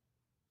one.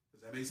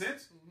 Does that make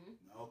sense?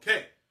 Mm-hmm.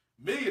 Okay.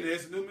 Millionaire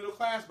is the new middle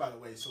class, by the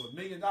way, so $1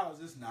 million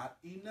is not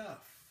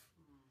enough.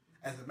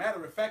 As a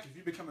matter of fact, if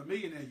you become a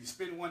millionaire, you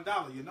spend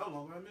 $1, you're no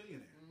longer a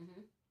millionaire.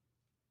 Mm-hmm.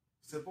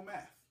 Simple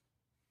math.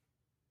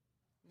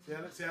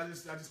 See, I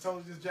just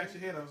told you, just jacked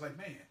your head. I was like,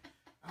 man,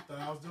 I thought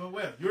I was doing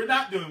well. You're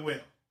not doing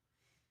well.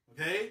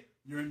 Okay?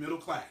 You're in middle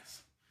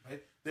class.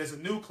 Right? There's a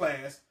new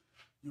class.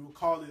 You would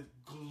call it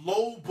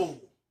global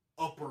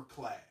upper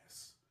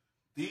class.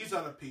 These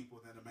are the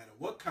people that no matter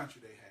what country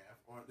they have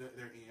or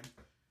they're in,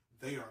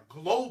 they are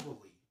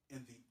globally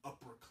in the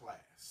upper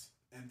class.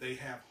 And they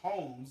have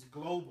homes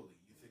globally.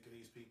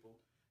 These people,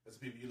 that's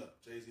the people you love.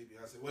 Jay-Z,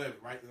 Beyonce, whatever,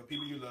 right? The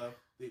people you love,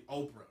 the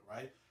Oprah,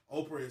 right?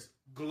 Oprah is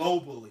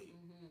globally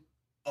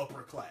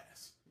upper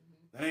class.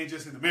 That ain't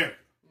just in America.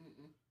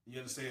 You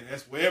understand?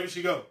 That's wherever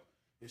she go.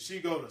 If she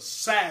go to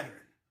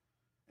Saturn,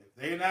 if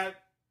they're not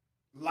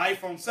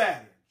life on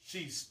Saturn,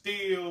 she's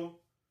now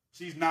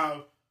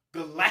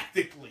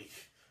galactically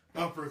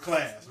upper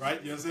class,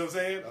 right? You understand what I'm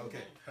saying?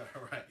 Okay.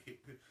 All right.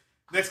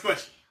 Next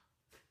question.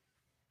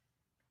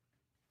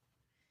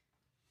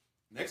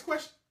 Next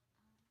question.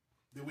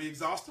 Did we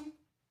exhaust them?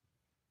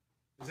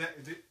 Is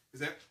that?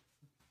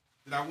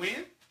 Did I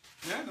win?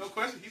 Yeah, no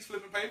question. He's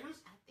flipping papers.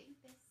 I think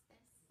that's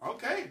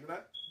okay.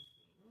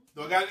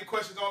 Do I got any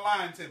questions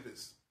online,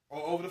 Tempest,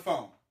 or over the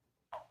phone?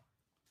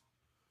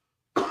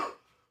 No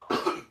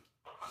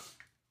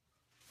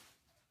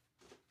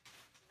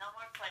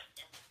more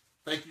questions.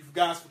 Thank you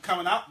guys for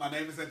coming out. My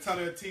name is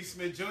Antonio T.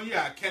 Smith Jr.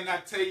 I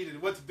cannot tell you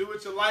what to do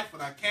with your life.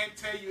 What I can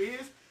tell you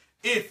is,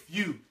 if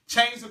you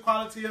change the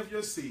quality of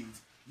your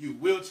seeds, you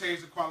will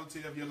change the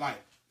quality of your life.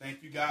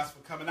 Thank you guys for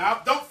coming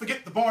out. Don't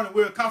forget the Born to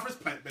Win Conference,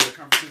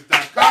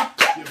 plantbetterconferences.com.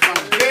 You'll find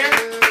it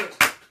there.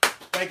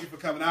 Thank you for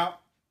coming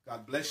out.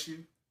 God bless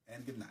you,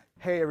 and good night.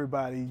 Hey,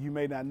 everybody. You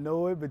may not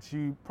know it, but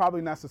you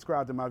probably not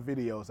subscribed to my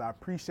videos. I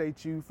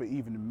appreciate you for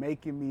even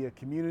making me a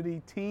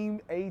community.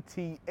 Team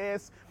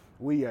ATS,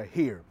 we are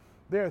here.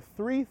 There are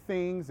 3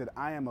 things that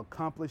I am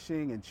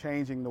accomplishing and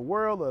changing the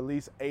world, or at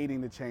least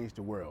aiding to change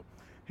the world.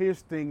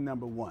 Here's thing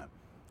number 1.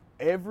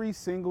 Every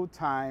single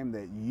time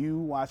that you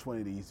watch one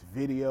of these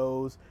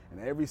videos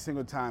and every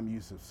single time you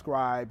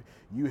subscribe,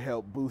 you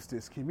help boost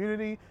this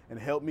community and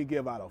help me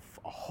give out a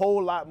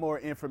whole lot more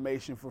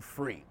information for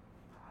free.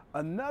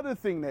 Another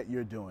thing that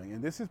you're doing,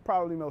 and this is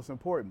probably most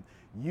important,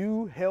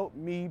 you help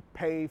me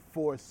pay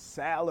for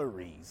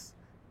salaries,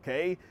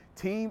 okay?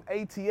 Team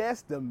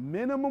ATS, the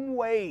minimum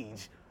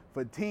wage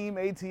for Team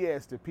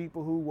ATS, the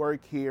people who work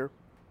here,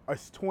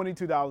 is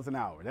 $22 an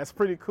hour. That's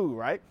pretty cool,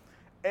 right?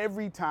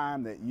 Every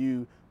time that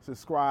you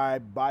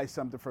subscribe, buy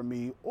something from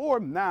me, or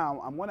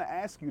now I'm going to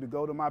ask you to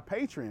go to my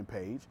Patreon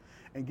page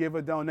and give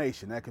a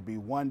donation. That could be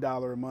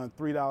 $1 a month,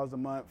 $3 a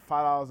month,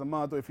 $5 a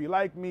month, or if you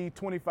like me,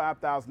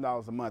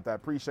 $25,000 a month. I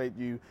appreciate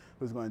you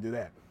who's going to do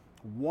that.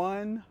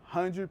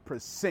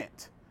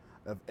 100%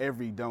 of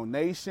every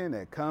donation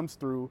that comes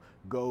through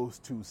goes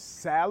to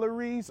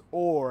salaries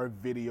or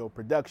video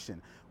production,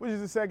 which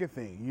is the second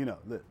thing. You know,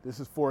 look, this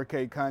is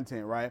 4K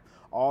content, right?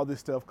 All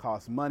this stuff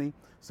costs money.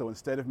 So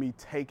instead of me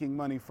taking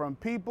money from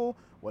people,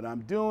 what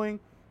I'm doing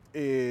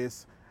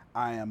is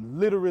I am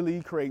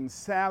literally creating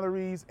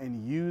salaries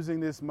and using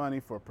this money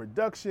for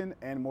production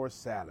and more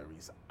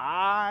salaries.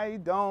 I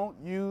don't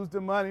use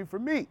the money for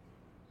me.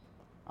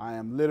 I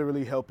am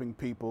literally helping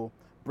people,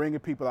 bringing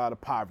people out of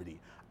poverty.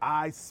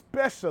 I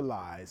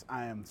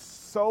am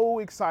so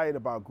excited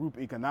about group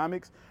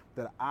economics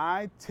that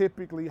I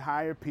typically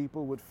hire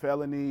people with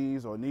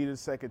felonies or need a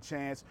second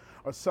chance,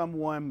 or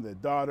someone, the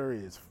daughter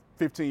is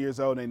 15 years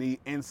old and they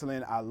need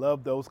insulin. I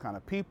love those kind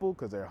of people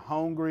because they're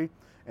hungry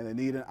and they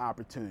need an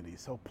opportunity.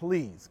 So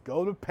please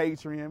go to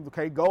Patreon.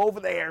 Okay, go over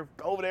there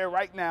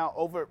right now.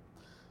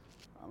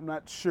 I'm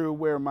not sure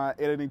where my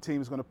editing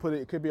team is going to put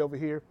it. It could be over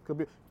here.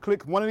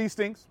 Click one of these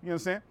things. You know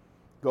what I'm saying?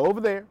 Go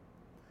over there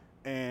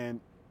and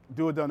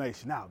do a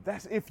donation. Now,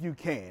 that's if you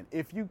can.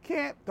 If you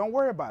can't, don't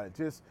worry about it.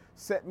 Just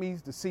set me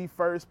to see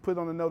first, put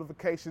on the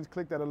notifications,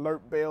 click that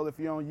alert bell if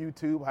you're on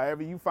YouTube,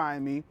 however you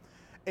find me,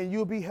 and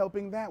you'll be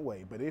helping that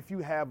way. But if you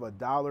have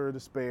 $1 to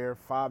spare,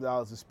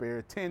 $5 to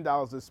spare,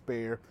 $10 to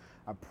spare,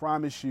 I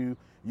promise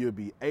you'll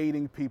be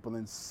aiding people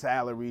in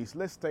salaries.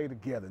 Let's stay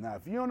together. Now,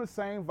 if you're on the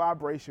same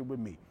vibration with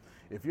me,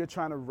 if you're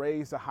trying to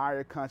raise the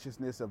higher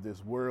consciousness of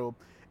this world,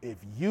 if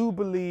you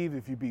believe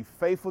if you be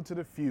faithful to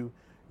the few,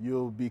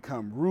 you'll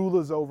become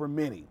rulers over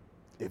many.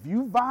 If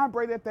you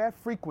vibrate at that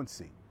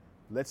frequency,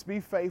 let's be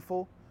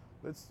faithful.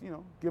 Let's,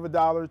 give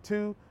 $1 or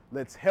 $2.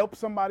 Let's help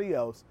somebody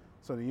else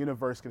so the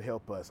universe can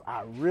help us.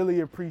 I really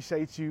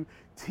appreciate you.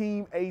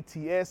 Team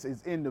ATS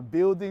is in the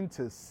building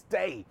to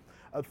stay.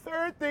 A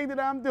third thing that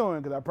I'm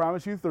doing, because I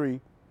promised you 3,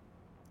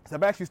 is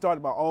I've actually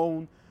started my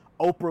own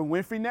Oprah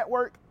Winfrey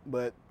network,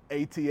 but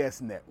ATS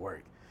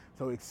network.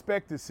 So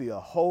expect to see a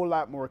whole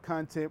lot more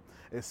content.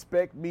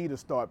 Expect me to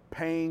start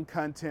paying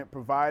content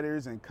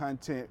providers and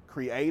content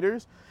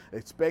creators.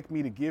 Expect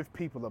me to give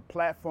people a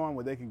platform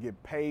where they can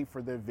get paid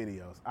for their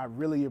videos. I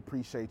really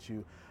appreciate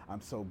you.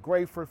 I'm so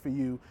grateful for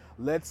you.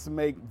 Let's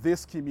make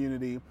this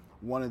community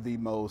one of the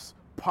most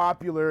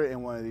popular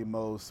and one of the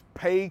most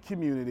paid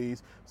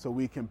communities so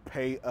we can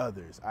pay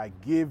others. I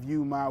give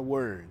you my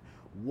word.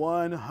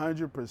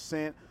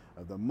 100%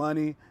 of the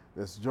money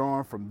that's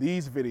drawn from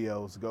these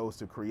videos goes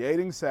to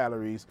creating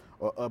salaries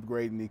or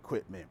upgrading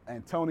equipment.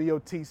 Antonio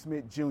T.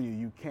 Smith Jr.,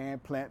 you can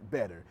plant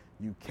better.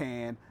 You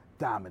can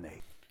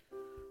dominate.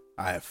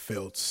 I have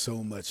felt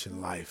so much in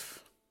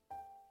life.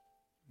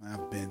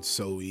 I've been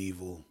so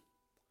evil.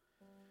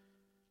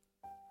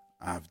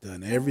 I've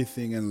done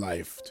everything in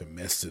life to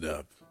mess it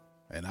up.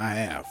 And I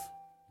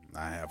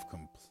have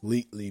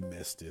completely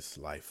messed this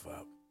life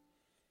up.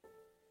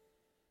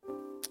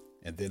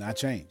 And then I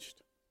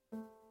changed.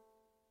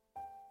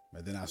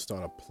 And then I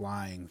started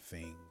applying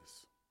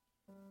things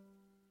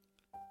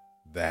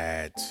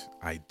that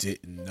I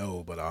didn't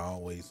know, but I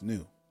always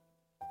knew.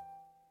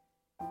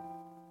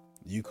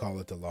 You call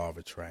it the law of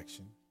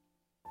attraction.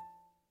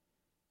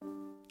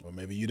 Or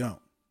maybe you don't.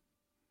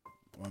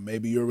 Or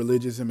maybe you're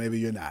religious and maybe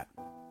you're not.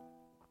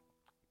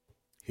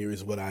 Here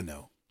is what I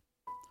know.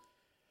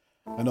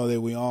 I know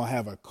that we all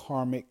have a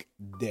karmic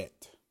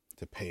debt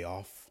to pay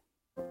off.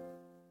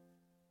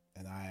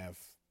 And I have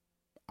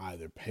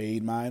either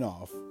paid mine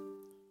off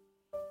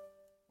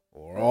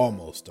or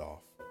almost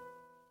off.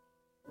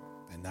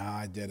 And now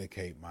I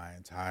dedicate my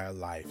entire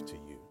life to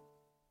you.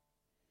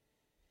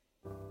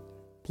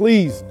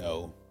 Please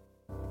know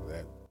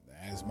that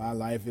as my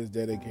life is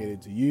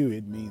dedicated to you,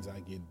 it means I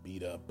get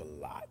beat up a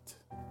lot.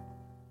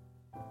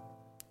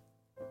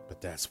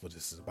 But that's what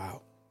this is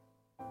about.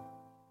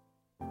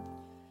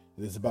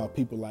 It is about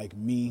people like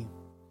me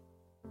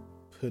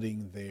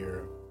putting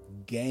their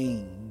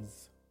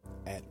gains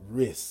at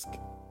risk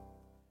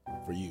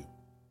for you.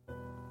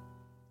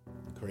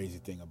 The crazy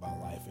thing about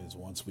life is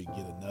once we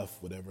get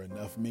enough, whatever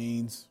enough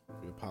means, if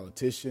you're a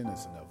politician,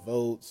 it's enough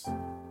votes.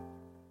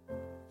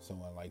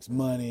 Someone likes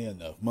money,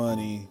 enough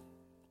money,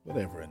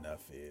 whatever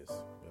enough is.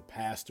 A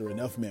pastor,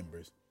 enough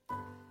members,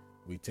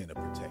 we tend to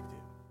protect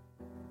it.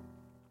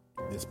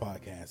 This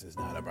podcast is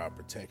not about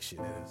protection,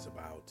 it is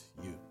about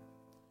you.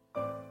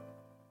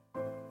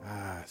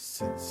 I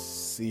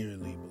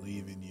sincerely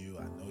believe in you.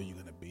 I know you're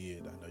going to be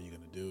it. I know you're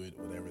going to do it.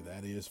 Whatever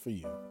that is for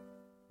you.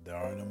 There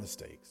are no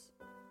mistakes.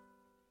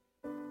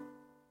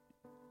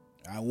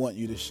 I want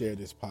you to share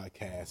this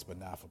podcast, but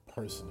not for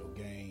personal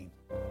gain.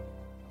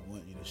 I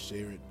want you to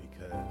share it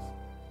because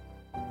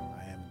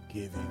I am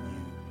giving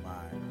you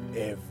my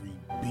every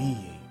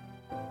being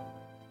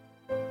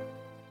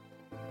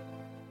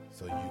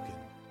so you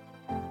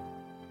can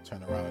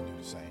turn around and do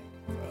the same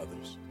for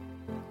others.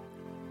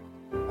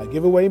 I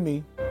give away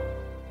me,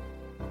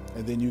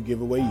 and then you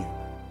give away you.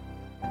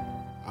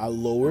 I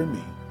lower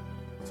me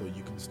so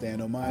you can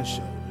stand on my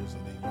shoulders,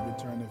 and then you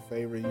return the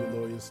favor and you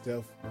lower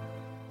yourself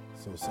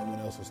so someone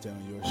else will stand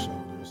on your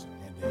shoulders,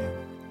 and then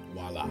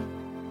voila.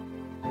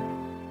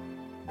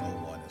 No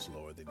one is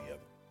lower than the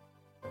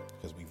other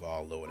because we've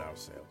all lowered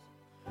ourselves.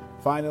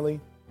 Finally,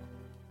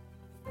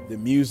 the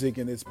music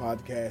in this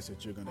podcast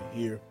that you're going to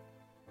hear,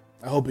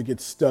 I hope it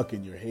gets stuck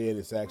in your head.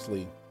 It's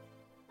actually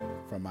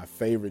from my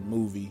favorite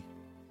movie,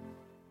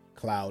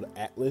 Cloud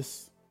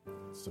Atlas.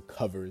 It's the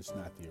cover. It's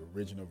not the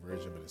original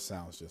version, but it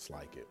sounds just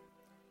like it.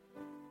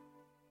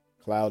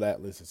 Cloud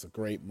Atlas is a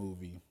great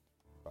movie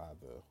by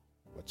the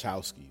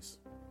Wachowskis.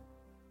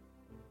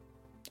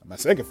 My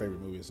second favorite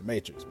movie is The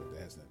Matrix, but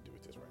that has nothing to do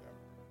with this right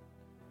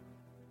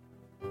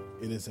now.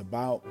 It is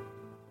about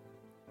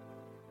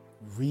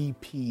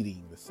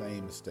repeating the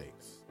same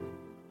mistakes.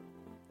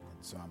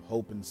 And so I'm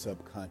hoping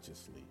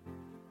subconsciously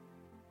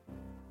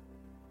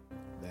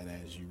that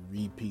as you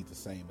repeat the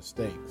same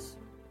mistakes,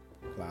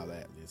 Cloud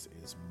Atlas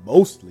is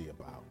mostly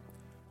about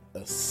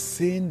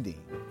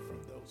ascending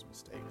from those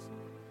mistakes.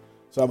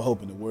 So I'm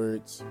hoping the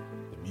words,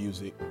 the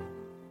music, the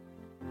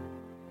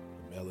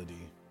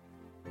melody,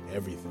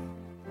 everything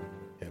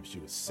helps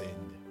you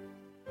ascend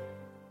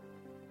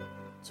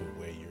to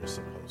where you're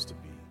supposed to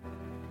be,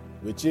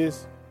 which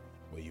is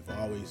where you've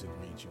always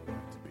agreed you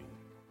wanted to be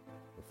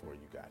before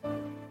you got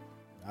here.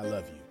 I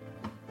love you.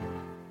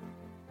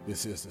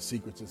 This is The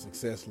Secret to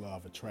Success, Law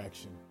of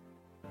Attraction.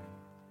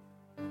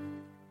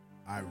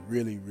 I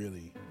really,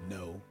 really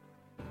know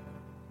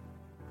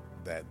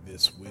that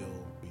this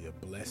will be a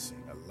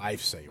blessing, a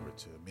lifesaver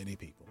to many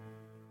people.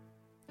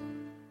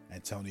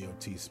 Antonio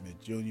T.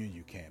 Smith Jr.,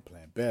 you can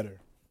plan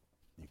better.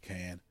 You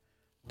can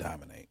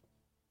dominate.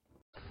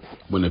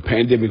 When the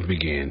pandemic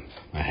began,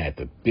 I had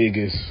the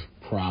biggest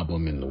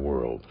problem in the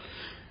world.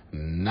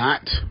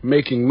 Not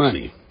making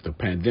money. The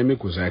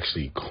pandemic was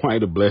actually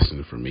quite a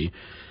blessing for me,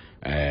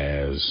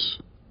 as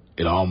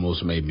it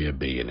almost made me a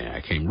billionaire.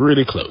 I came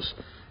really close.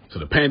 So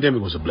the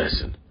pandemic was a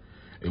blessing.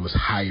 It was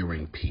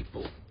hiring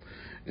people.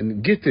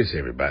 And get this,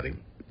 everybody.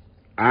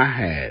 I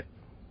had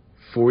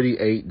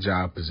 48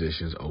 job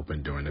positions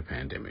open during the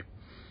pandemic.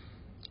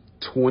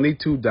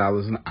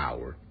 $22 an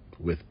hour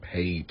with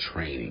paid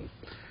training.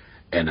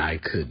 And I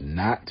could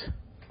not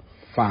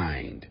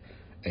find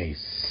a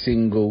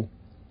single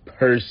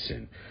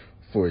person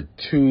for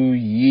 2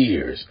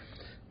 years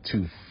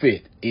to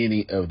fit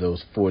any of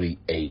those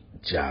 48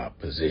 job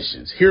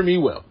positions. Hear me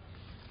well.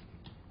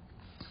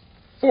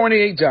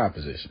 48 job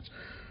positions,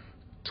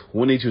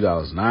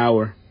 $22 an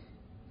hour,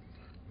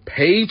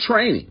 paid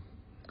training,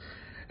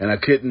 and I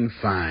couldn't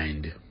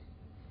find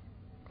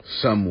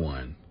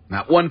someone,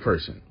 not one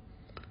person,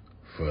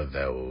 for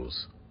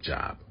those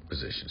job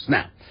positions.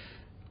 Now,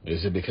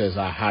 is it because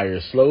I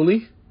hire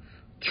slowly?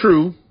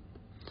 True,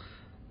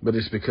 but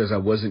it's because I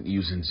wasn't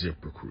using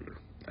ZipRecruiter,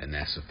 and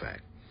that's a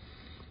fact.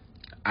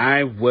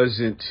 I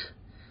wasn't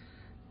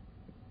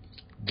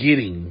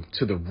getting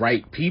to the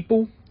right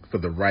people for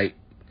the right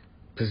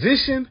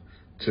position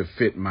to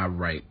fit my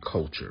right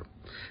culture.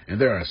 And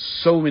there are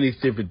so many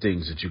different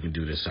things that you can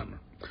do this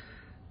summer.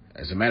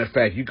 As a matter of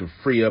fact, you can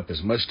free up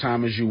as much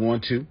time as you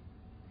want to.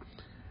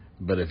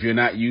 But if you're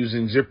not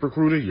using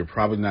ZipRecruiter, you're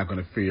probably not going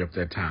to free up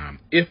that time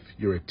if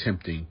you're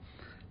attempting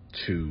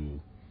to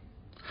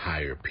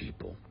hire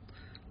people.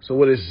 So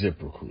what is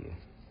ZipRecruiter?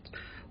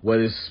 What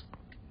is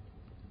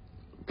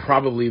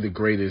probably the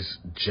greatest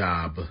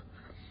job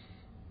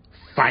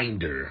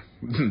finder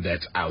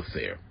that's out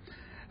there.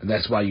 And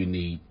that's why you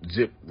need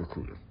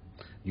ZipRecruiter.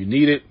 You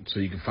need it so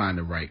you can find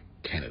the right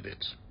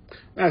candidates.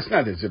 Now, it's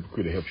not that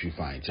ZipRecruiter helps you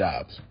find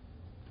jobs.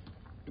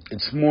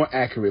 It's more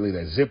accurately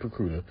that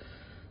ZipRecruiter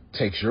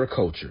takes your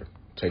culture,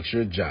 takes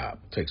your job,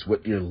 takes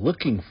what you're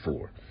looking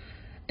for,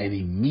 and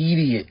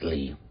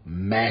immediately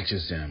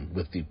matches them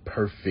with the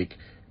perfect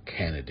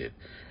candidate.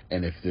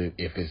 And if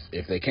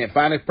they can't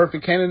find a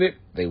perfect candidate,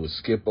 they will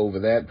skip over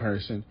that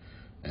person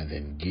and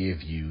then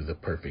give you the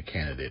perfect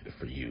candidate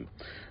for you.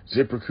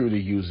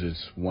 ZipRecruiter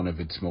uses one of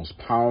its most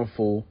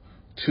powerful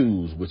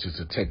tools, which is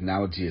the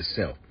technology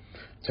itself,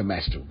 to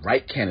match the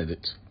right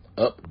candidates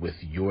up with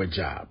your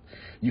job.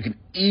 You can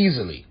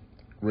easily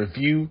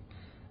review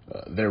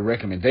their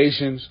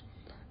recommendations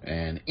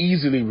and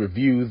easily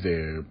review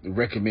their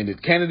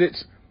recommended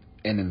candidates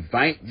and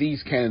invite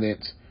these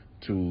candidates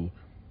to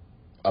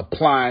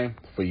apply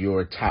for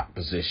your top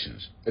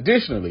positions.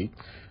 Additionally,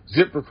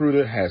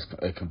 ZipRecruiter has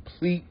a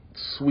complete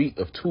suite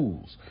of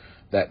tools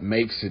that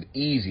makes it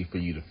easy for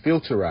you to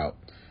filter out,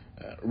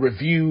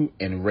 review,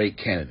 and rate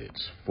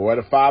candidates. 4 out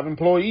of 5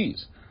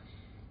 employees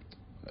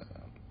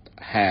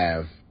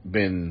have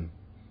been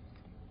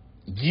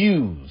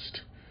used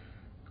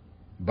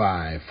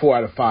by 4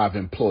 out of 5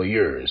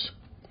 employers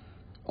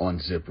on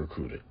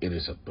ZipRecruiter. It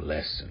is a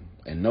blessing.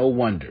 And no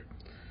wonder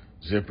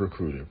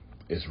ZipRecruiter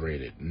is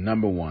rated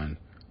 #1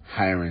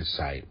 hiring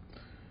site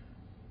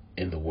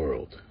in the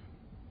world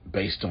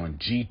based on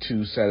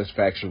G2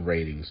 satisfaction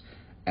ratings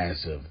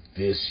as of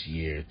this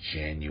year,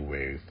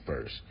 January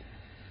 1st.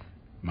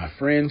 My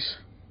friends,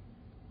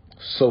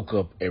 soak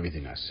up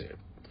everything I said.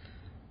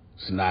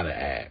 It's not an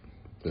ad.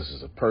 This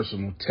is a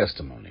personal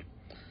testimony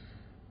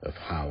of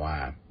how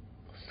I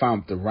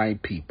found the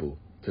right people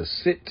to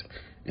sit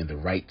in the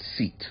right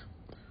seat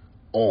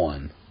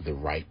on the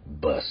right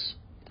bus.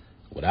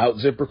 Without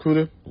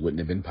ZipRecruiter, it wouldn't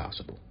have been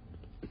possible.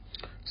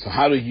 So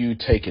how do you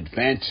take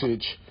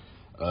advantage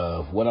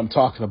of what I'm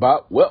talking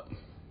about? Well,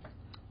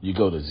 you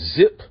go to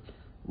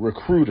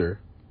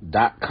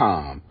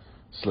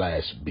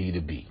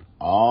ZipRecruiter.com/B2B.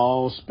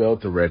 All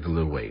spelled the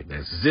regular way.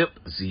 That's Zip,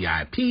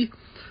 Z-I-P,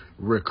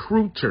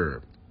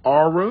 Recruiter,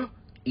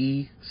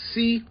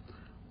 R-E-C,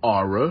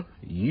 Aura,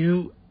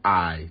 UITER,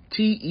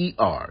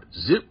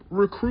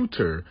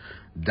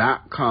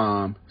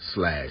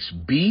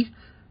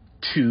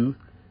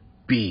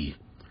 ZipRecruiter.com/B2B.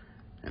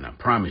 And I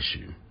promise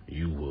you,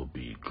 you will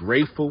be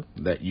grateful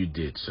that you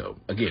did so.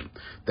 Again,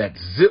 that's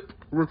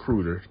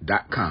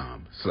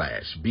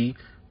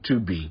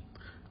ZipRecruiter.com/B2B.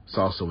 It's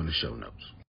also in the show notes.